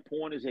understand,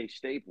 porn is a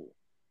staple.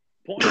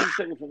 Porn is a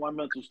staple for my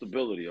mental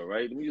stability, all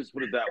right? Let me just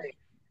put it that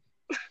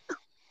way.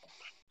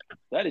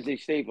 That is a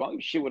staple. I don't give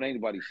a shit what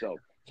anybody says.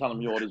 Telling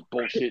me all this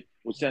bullshit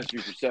with sensory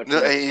perception.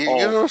 No, and you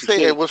know what I'm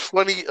saying? And what's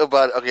funny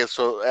about okay,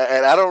 so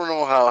and I don't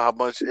know how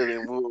much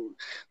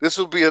this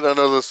will be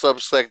another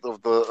subsect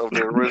of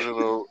the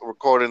original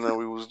recording that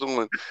we was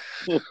doing,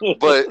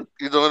 but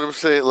you know what I'm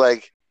saying?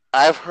 Like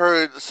I've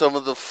heard some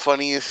of the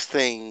funniest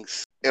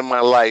things in my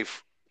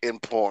life in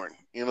porn.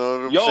 You know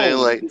what I'm saying?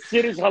 Yo, Like this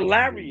shit is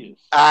hilarious.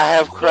 I The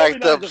have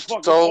cracked up storylines are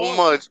fucking so awesome.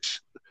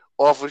 much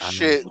off of I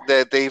shit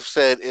that they've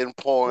said in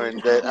porn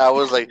that I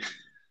was like,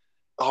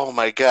 oh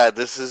my god,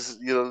 this is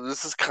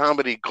this is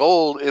comedy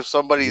gold if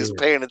somebody is yeah,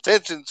 paying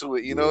attention to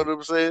it. You know yeah, what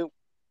I'm saying?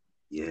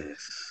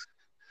 yes.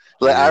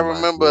 Like Oh my I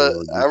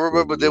God,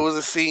 remember there was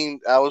a scene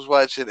I was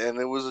watching and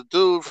there was a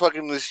dude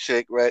fucking this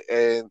chick, right?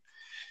 And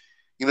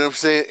you know what I'm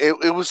saying?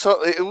 It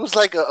was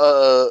like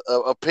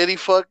a pity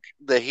fuck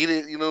that he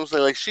didn't. You know what I'm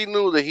saying? Like she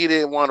knew that he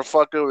didn't want to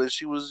fuck her, and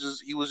he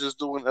was just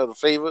doing her the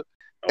favor.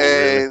 Oh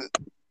really? And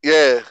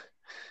yeah,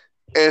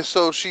 and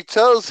so she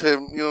tells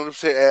him, you know what I'm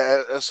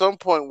saying? At some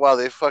point while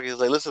they fucking, he's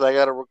like, listen, I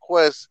got a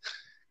request,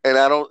 and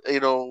I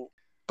don't,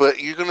 but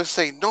you're gonna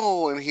say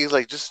no, and he's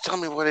like, just tell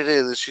me what it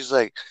is. And she's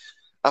like,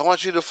 I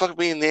want you to fuck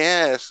me in the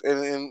ass,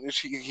 and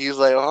he's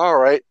like, all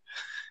right.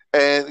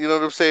 And you know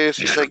what I'm saying?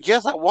 She's like,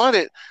 yes, I want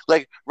it,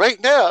 like right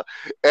now.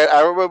 And I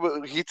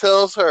remember he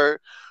tells her,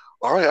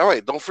 all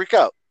right, don't freak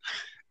out.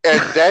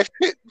 And that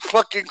shit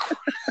fucking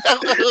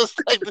it was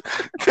like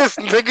this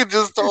nigga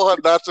just told her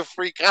not to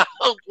freak out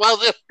while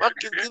they're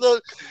fucking,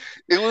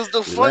 it was the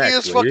Relax,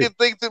 funniest lady. fucking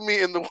thing to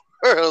me in the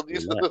world. You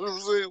know Relax. what I'm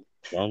saying?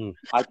 Calm,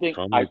 I think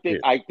calm I your think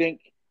tits. I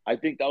think I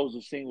think that was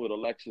the scene with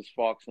Alexis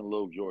Fox and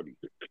Lil Jordy.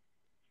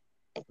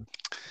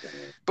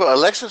 But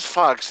Alexis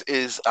Fox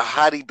is a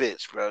hottie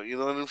bitch, bro. You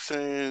know what I'm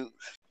saying?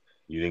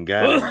 You didn't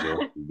got him, Joe.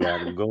 You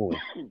got him going.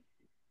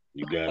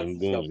 You got That's him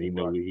going. disgusting,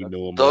 bro. He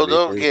know him by Don't their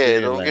don't first yeah,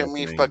 and don't get last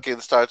me name. fucking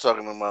start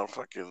talking about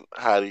fucking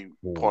hottie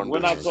porn We're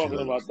not bitches. talking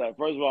about that.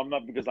 First of all, I'm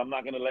not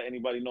going to let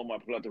anybody know my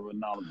plethora of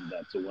knowledge of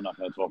that. So we're not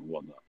going to talk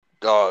about that.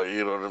 Oh,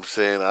 you know what I'm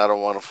saying? I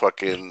don't want to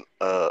fucking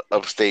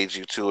upstage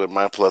you two in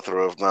my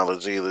plethora of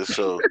knowledge either.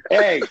 So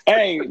Hey,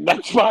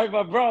 that's fine,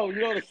 my bro. You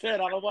know what I'm saying?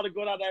 I don't want to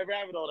go down that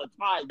rabbit hole. That's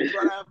fine. You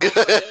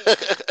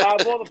gotta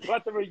have all the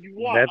plethora you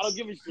want. I don't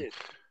give a shit.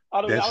 I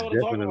don't That's want to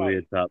talk about definitely a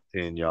it. top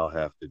 10 y'all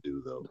have to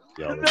do though.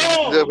 Y'all are No,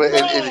 gonna Yeah, do but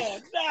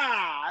it.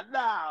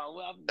 nah.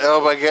 Well,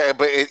 oh my god!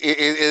 But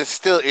it's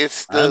still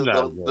it's I'm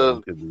not going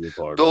the to be a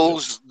part of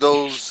it.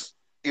 those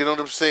you know what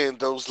I'm saying?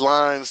 Those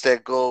lines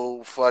that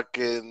go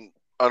fucking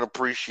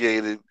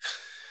unappreciated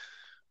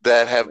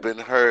that have been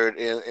heard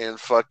in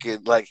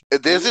fucking like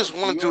there's this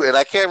one dude and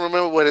I can't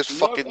remember what his do you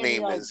have fucking any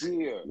name is. idea?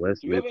 Do you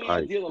Wesley have any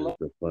Pipes idea? is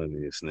the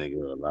funniest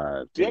nigga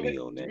alive Do to you have me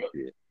on that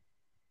shit.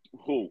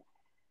 who?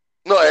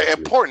 No, Wesley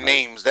important Pipes.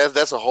 names.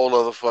 That's a whole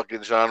other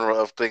fucking genre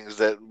of things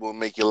that will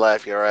make you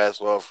laugh your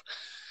ass off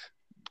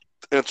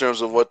in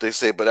terms of what they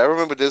say. But I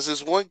remember there's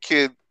this one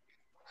kid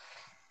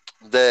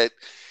that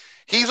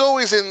he's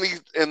always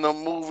in the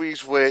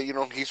movies where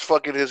he's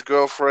fucking his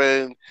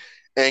girlfriend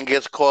and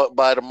gets caught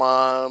by the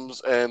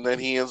moms, and then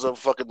he ends up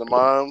fucking the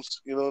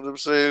moms. You know what I'm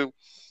saying?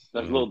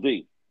 That's Lil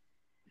D.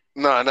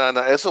 No,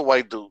 it's a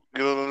white dude.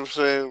 You know what I'm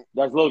saying?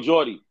 That's Lil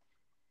Jordy.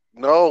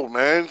 No,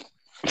 man.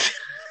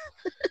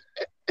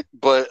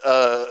 But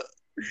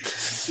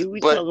See,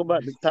 we but talk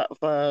about the top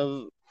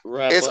 5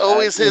 rapper it's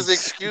always his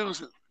actors.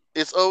 excuse.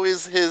 It's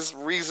always his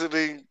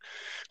reasoning.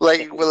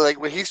 Like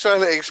when he's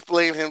trying to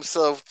explain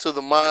himself to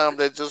the mom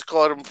that just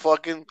called him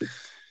fucking,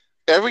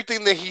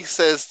 everything that he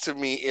says to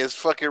me is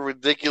fucking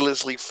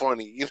ridiculously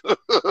funny. You know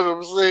what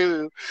I'm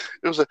saying?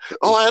 It was like,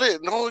 oh, I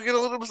didn't know. You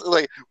know what I'm saying?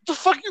 Like, what the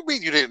fuck you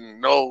mean you didn't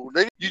know?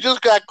 You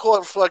just got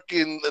caught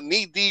fucking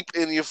knee deep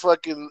in your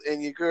fucking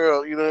in your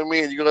girl. You know what I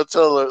mean? You're gonna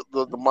tell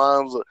the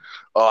moms,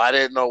 oh, I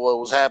didn't know what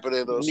was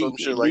happening or some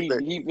shit like that.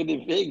 Deep in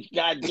the figs,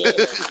 goddamn.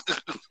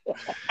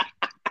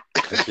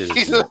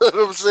 You know what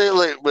I'm saying?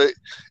 Like, but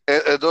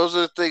and those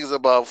are the things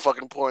about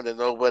fucking porn that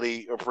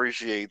nobody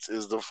appreciates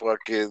is the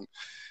fucking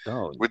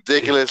Dog,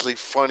 ridiculously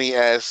funny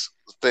ass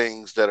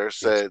things that are it's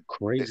said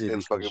crazy in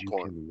because fucking you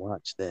porn. can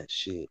watch that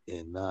shit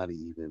and not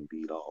even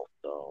beat off,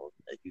 dog.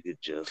 Like you could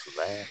just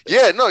laugh at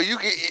Yeah, no, you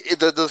get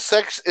the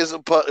sex is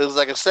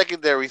like a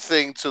secondary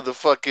thing to the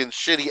fucking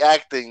shitty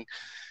acting,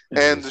 and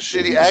and it's the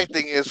shitty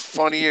acting is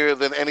funnier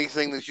than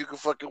anything that you can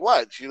fucking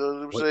watch. You know what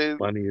I'm what's saying?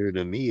 funnier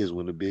to me is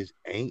when the bitch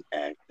ain't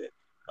acting.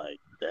 Like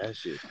that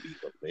shit be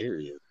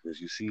hilarious because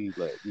you see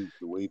like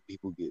the way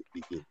people be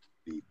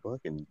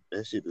fucking.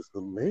 That shit is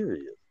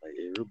hilarious. Like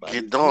You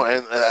everybody's know,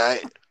 getting.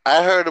 and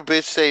I heard a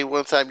bitch say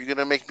one time, "You're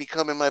gonna make me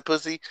come in my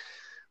pussy."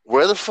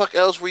 Where the fuck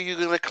else were you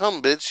gonna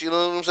come, bitch? You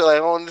know what I'm saying? Like, I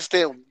don't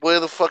understand where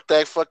the fuck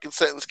that fucking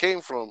sentence came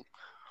from.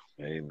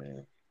 Hey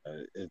man,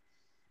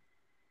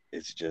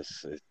 it's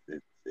just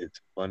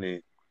it's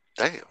funny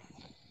Damn.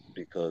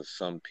 because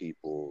some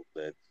people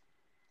that's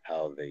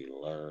how they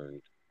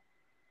learned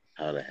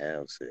how to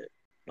have sex.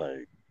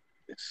 Like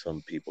it's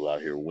some people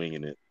out here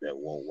winging it that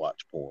won't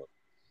watch porn.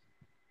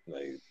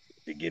 Like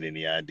to get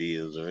any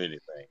ideas or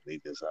anything. They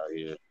just out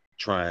here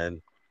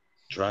trying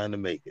trying to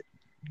make it.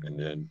 And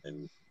then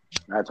and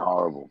That's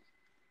horrible.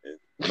 it,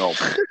 No,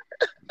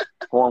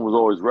 porn was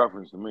always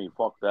referenced to me.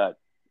 Fuck that.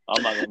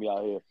 I'm not gonna be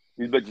out here.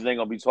 These bitches ain't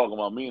gonna be talking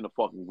about me in the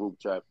fucking group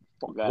chat.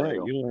 Fuck out of right,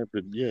 here. you don't have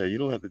to you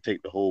don't have to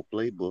take the whole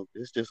playbook.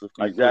 It's just a few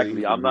plays Exactly. in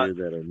here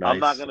that are I'm not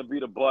nice. gonna be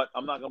the butt.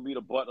 I'm not gonna be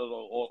the butt of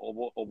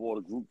all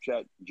the group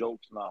chat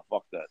jokes. Nah,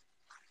 fuck that.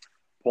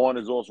 Porn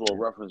is also a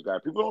reference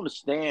guide. People don't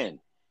understand.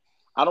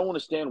 I don't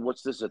understand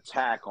what's this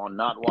attack on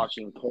not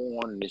watching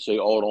porn. And they say,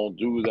 oh, don't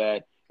do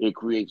that. It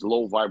creates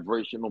low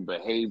vibrational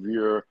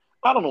behavior.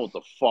 I don't know what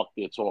the fuck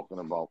they're talking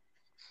about.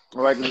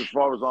 All right, because as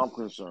far as I'm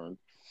concerned,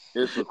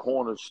 it's a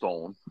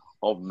cornerstone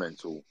of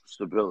mental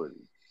stability.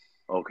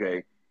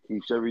 Okay,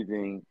 keeps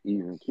everything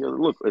even keel.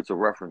 Look, it's a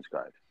reference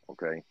guide.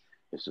 Okay,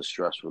 it's a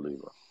stress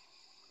reliever.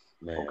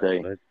 Man,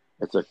 Okay,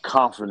 it's a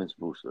confidence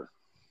booster.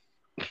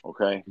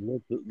 Okay,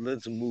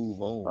 let's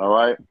move on. all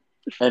right,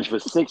 and for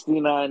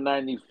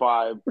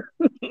 $69.95,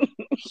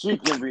 she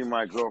can be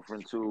my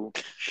girlfriend too.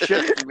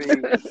 Ship to me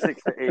in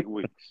 6 to 8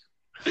 weeks.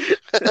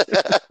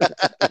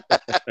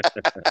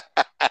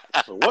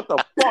 So what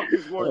the fuck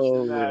is worse than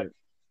Oh that? man.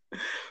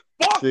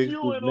 Fuck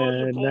you and all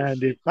your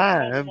bullshit.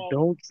 Talking 69.95 about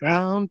don't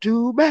sound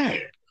too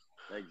bad.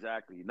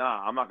 exactly.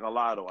 Nah, I'm not gonna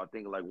lie though. I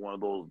think like one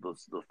of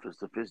those the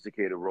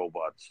sophisticated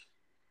robots.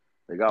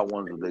 They got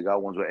ones with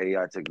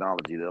AI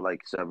technology. They're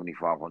like $7,500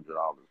 for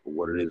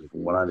what it is, Nigga, from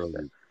what I those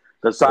understand.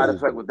 The side those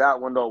effect with that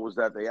one though was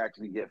that they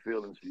actually get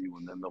feelings for you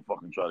and then they'll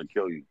fucking try to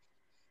kill you.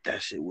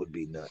 that shit would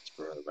be nuts,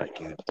 bro.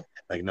 Like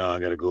no, I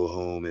gotta go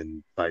home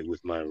and fight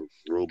with my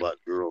robot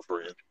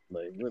girlfriend.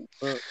 Like what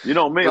the fuck? You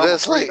know me, But I'm a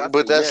that's freak. like, I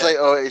but say, that's yeah. like,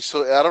 oh,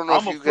 so I don't know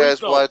if I'm a you freak guys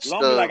though. You watched know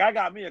what I mean? Like I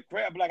got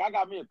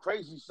me a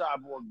crazy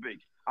cyborg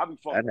bitch. I be I'd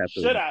fucking the have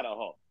shit to. out of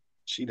her.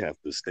 She'd have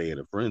to stay at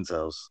a friend's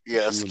house.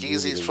 yeah, She wouldn't be able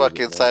Skeezy's to live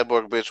fucking with mine.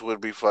 cyborg bitch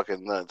would be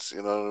fucking nuts.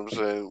 You know what I'm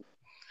saying?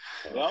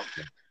 Yep.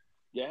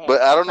 Yeah.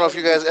 But I I don't know tell if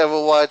them you to guys ever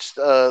watched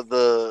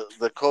the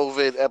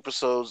COVID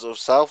episodes of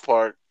South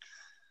Park.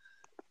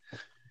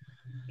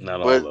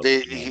 Not all But of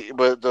them.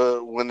 No.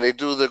 but when they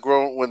do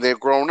when they're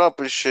grown up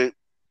and shit,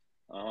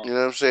 you know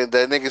what I'm saying?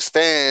 That nigga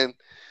Stan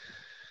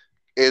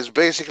is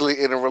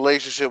basically in a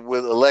relationship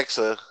with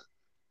Alexa,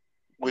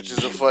 which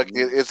is a fucking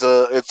it's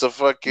a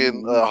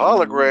fucking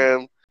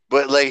hologram.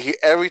 But like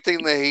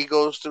everything that he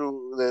goes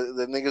through,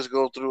 the niggas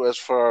go through as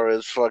far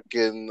as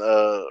fucking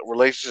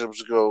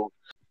relationships go,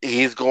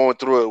 he's going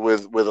through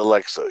it with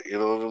Alexa. You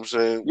know what I'm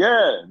saying?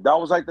 Yeah, that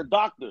was like the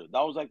doctor.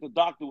 That was like the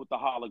doctor with the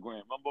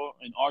hologram. Remember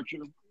in Archer?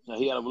 That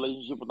he had a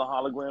relationship with the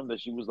hologram that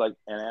she was like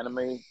an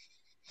anime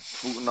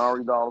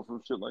Futanari doll or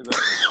some shit like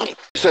that. You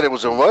said it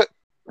was a what?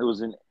 It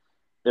was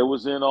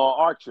in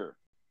Archer.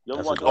 You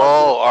ever That's a watch good one.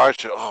 Archer? Oh,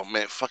 Archer. Oh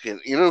man, fucking.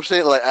 You know what I'm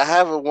saying? Like I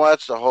haven't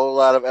watched a whole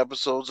lot of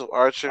episodes of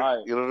Archer. All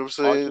right. You know what I'm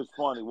saying? Archer's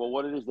funny. Well,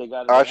 what it is, they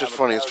Archer's have a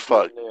funny as character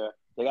fuck. in there.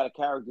 They got a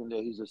character in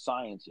there. He's a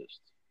scientist.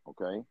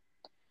 Okay.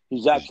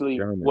 He's He's actually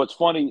German. what's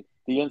funny.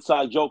 The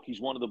inside joke. He's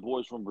one of the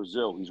boys from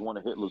Brazil. He's one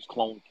of Hitler's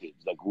clone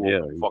kids that grew up Yeah,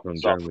 in he's fucking from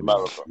South Germany.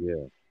 America. Yeah,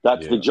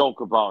 That's the yeah.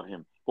 joke about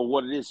him. But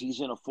what it is, he's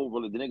in a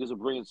the nigga's a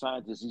brilliant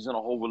scientist. He's in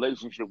a whole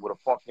relationship with a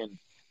fucking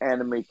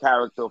anime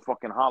character,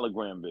 fucking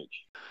hologram bitch.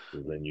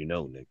 Just letting you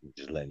know, nigga.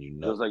 Just letting you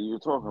know. Just like you were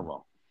talking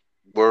about.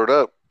 Word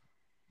up.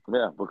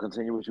 Yeah, but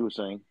continue what you were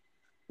saying.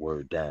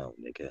 Word down,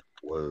 nigga.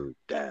 Word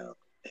down,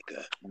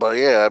 nigga. But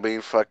yeah, I mean,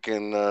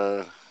 fucking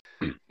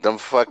them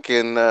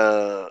fucking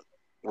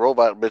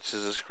robot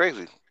bitches is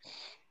crazy.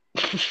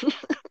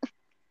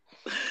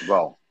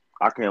 Bro,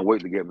 I can't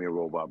wait to get me a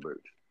robot bitch.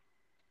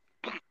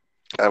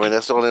 I mean,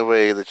 that's the only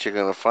way that you're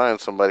gonna find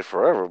somebody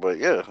forever. But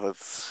yeah,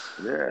 that's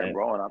Yeah,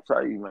 bro, and I'll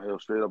tell you, man,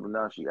 straight up and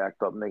down, she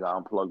act up, nigga. I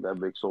unplugged that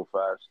bitch so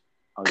fast.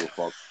 I don't give a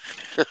fuck.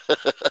 You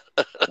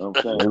know what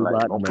I'm saying? Like,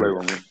 Robot don't play murder.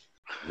 with me.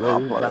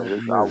 I'm playing Robot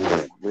bitch. I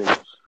murder. will,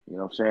 bitch. You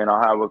know what I'm saying?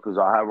 I'll have her because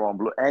I'll have her on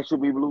blue, and she'll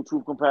be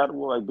Bluetooth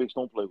compatible. Like, bitch,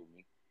 don't play with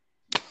me.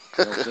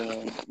 You know what I'm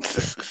saying?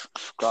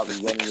 Stop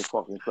inventing your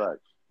fucking tracks.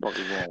 What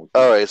is wrong with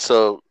you? all right.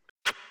 So,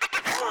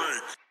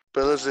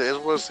 but listen, it's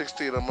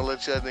 1:16. I'm gonna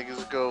let y'all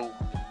niggas go.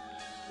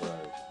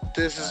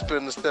 This has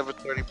been the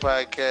 7:30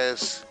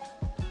 podcast.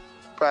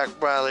 Brock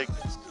Brolick,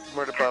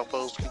 Murder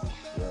Balboski.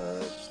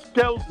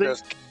 Kelsey.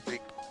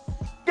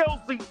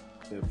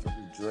 Yeah, for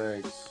the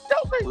dregs.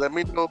 Let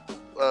me know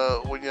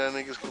when y'all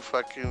niggas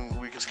can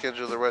we can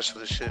schedule the rest of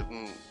the shit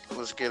and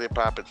let's get it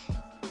popping.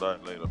 All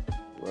right, later.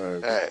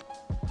 Word. All right.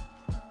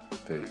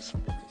 Peace.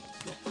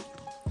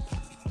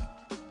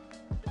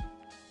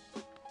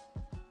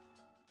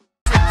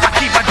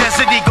 Keep my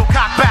Desert Eagle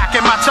cocked back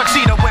in my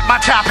tuxedo with my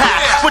top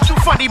hat. What you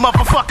funny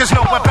motherfuckers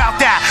know about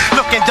that?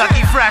 Looking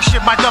Dougie fresh in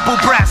my double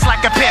breast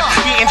like a pimp.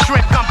 Eating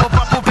shrimp, gumbo,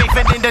 bubble,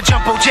 bathing in the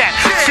jumbo jet.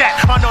 Set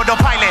on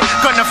autopilot,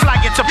 gonna fly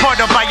it to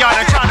Puerto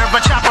Vallarta, charter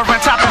a chopper on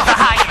top of the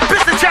Hyatt.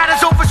 Business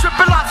chatters over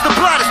triple lobster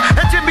platters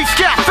and Jimmy's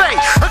Cafe,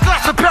 a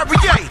glass of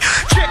Perrier.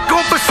 Chick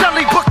on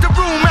Baselli booked a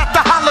room at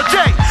the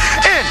Holiday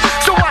Inn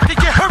so I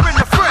could get her in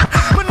the front.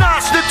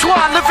 Menage a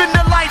trois, living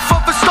the life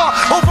of a star,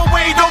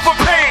 overweight,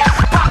 overpaid.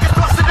 Pockets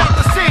busting out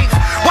the seams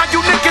while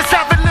you niggas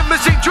having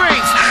limousine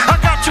dreams. I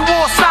got you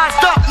all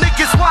sized up,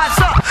 niggas wise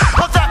up.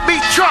 Or that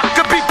meat truck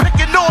could be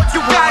picking all you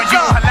guys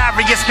up.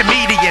 Hilarious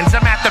comedians,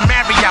 I'm at the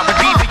Marriott with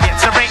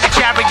deviants, arranging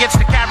chariots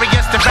to carry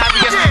us to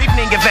various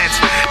evening events.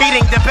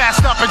 Eating the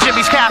best up in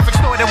Jimmy's Cafe,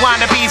 extorted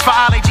wannabes for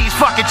Ollie G's.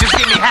 Fuck it, just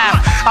give me half.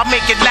 I'll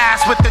make it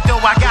last with the dough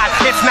I got.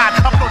 If not,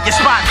 I'll blow your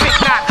spot. Think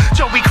not,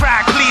 Joey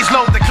Crack, please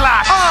load the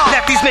clock.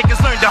 Let these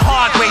niggas learn the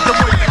hard way, the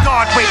word the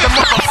guard way, the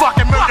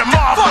motherfucking murder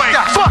mob way.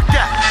 Fuck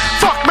that,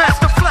 fuck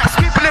Master Flex,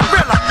 keeping it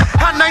realer.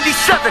 Hot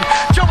 97,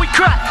 Joey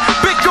Crack,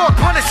 Big Dog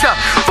Punisher,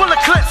 full of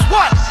clips.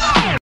 What?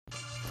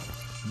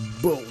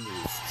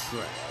 Bonus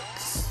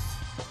tracks.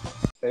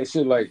 They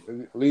should like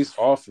at least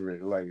offer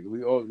it. Like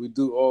we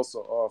do also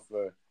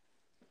offer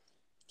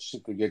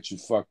shit to get you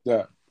fucked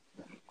up.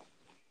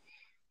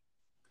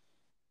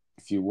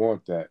 If you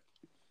want that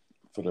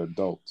for the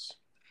adults.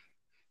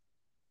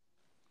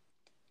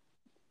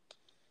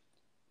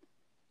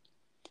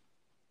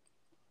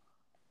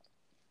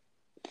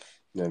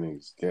 That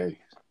nigga's gay.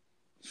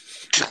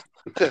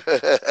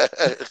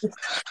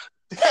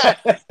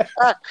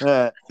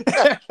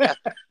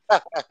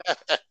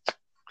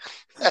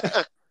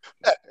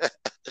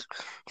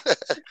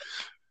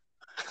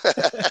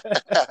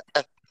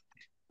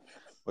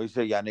 What you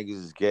say, y'all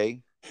niggas is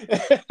gay?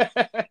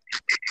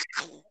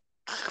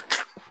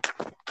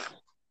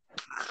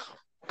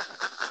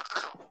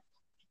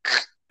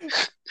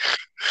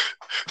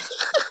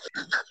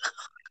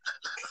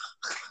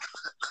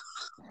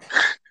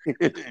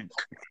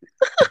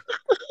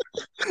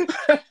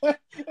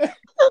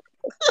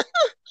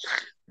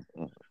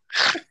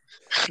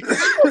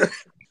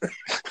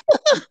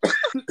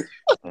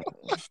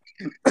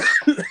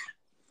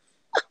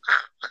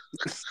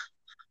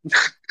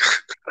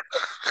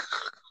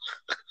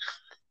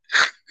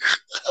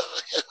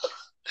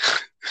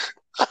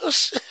 Oh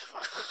shit.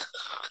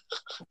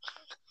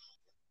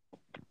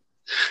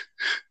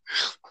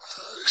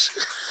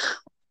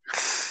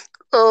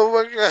 Oh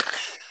my god.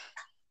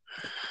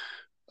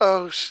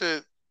 Oh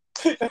shit.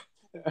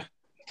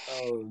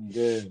 Oh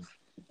damn.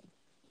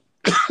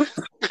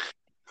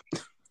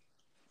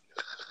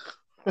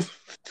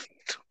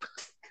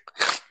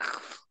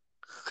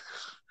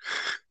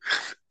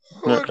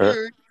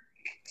 Okay.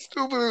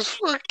 Stupid as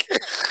fuck.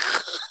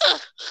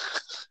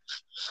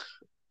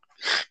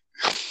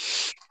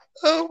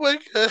 Oh my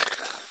god.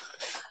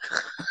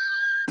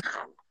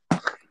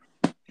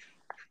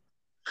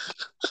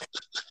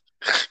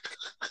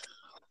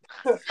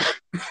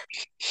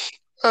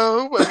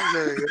 Oh my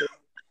god.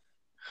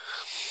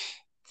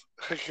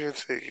 I can't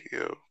take it,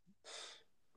 yo.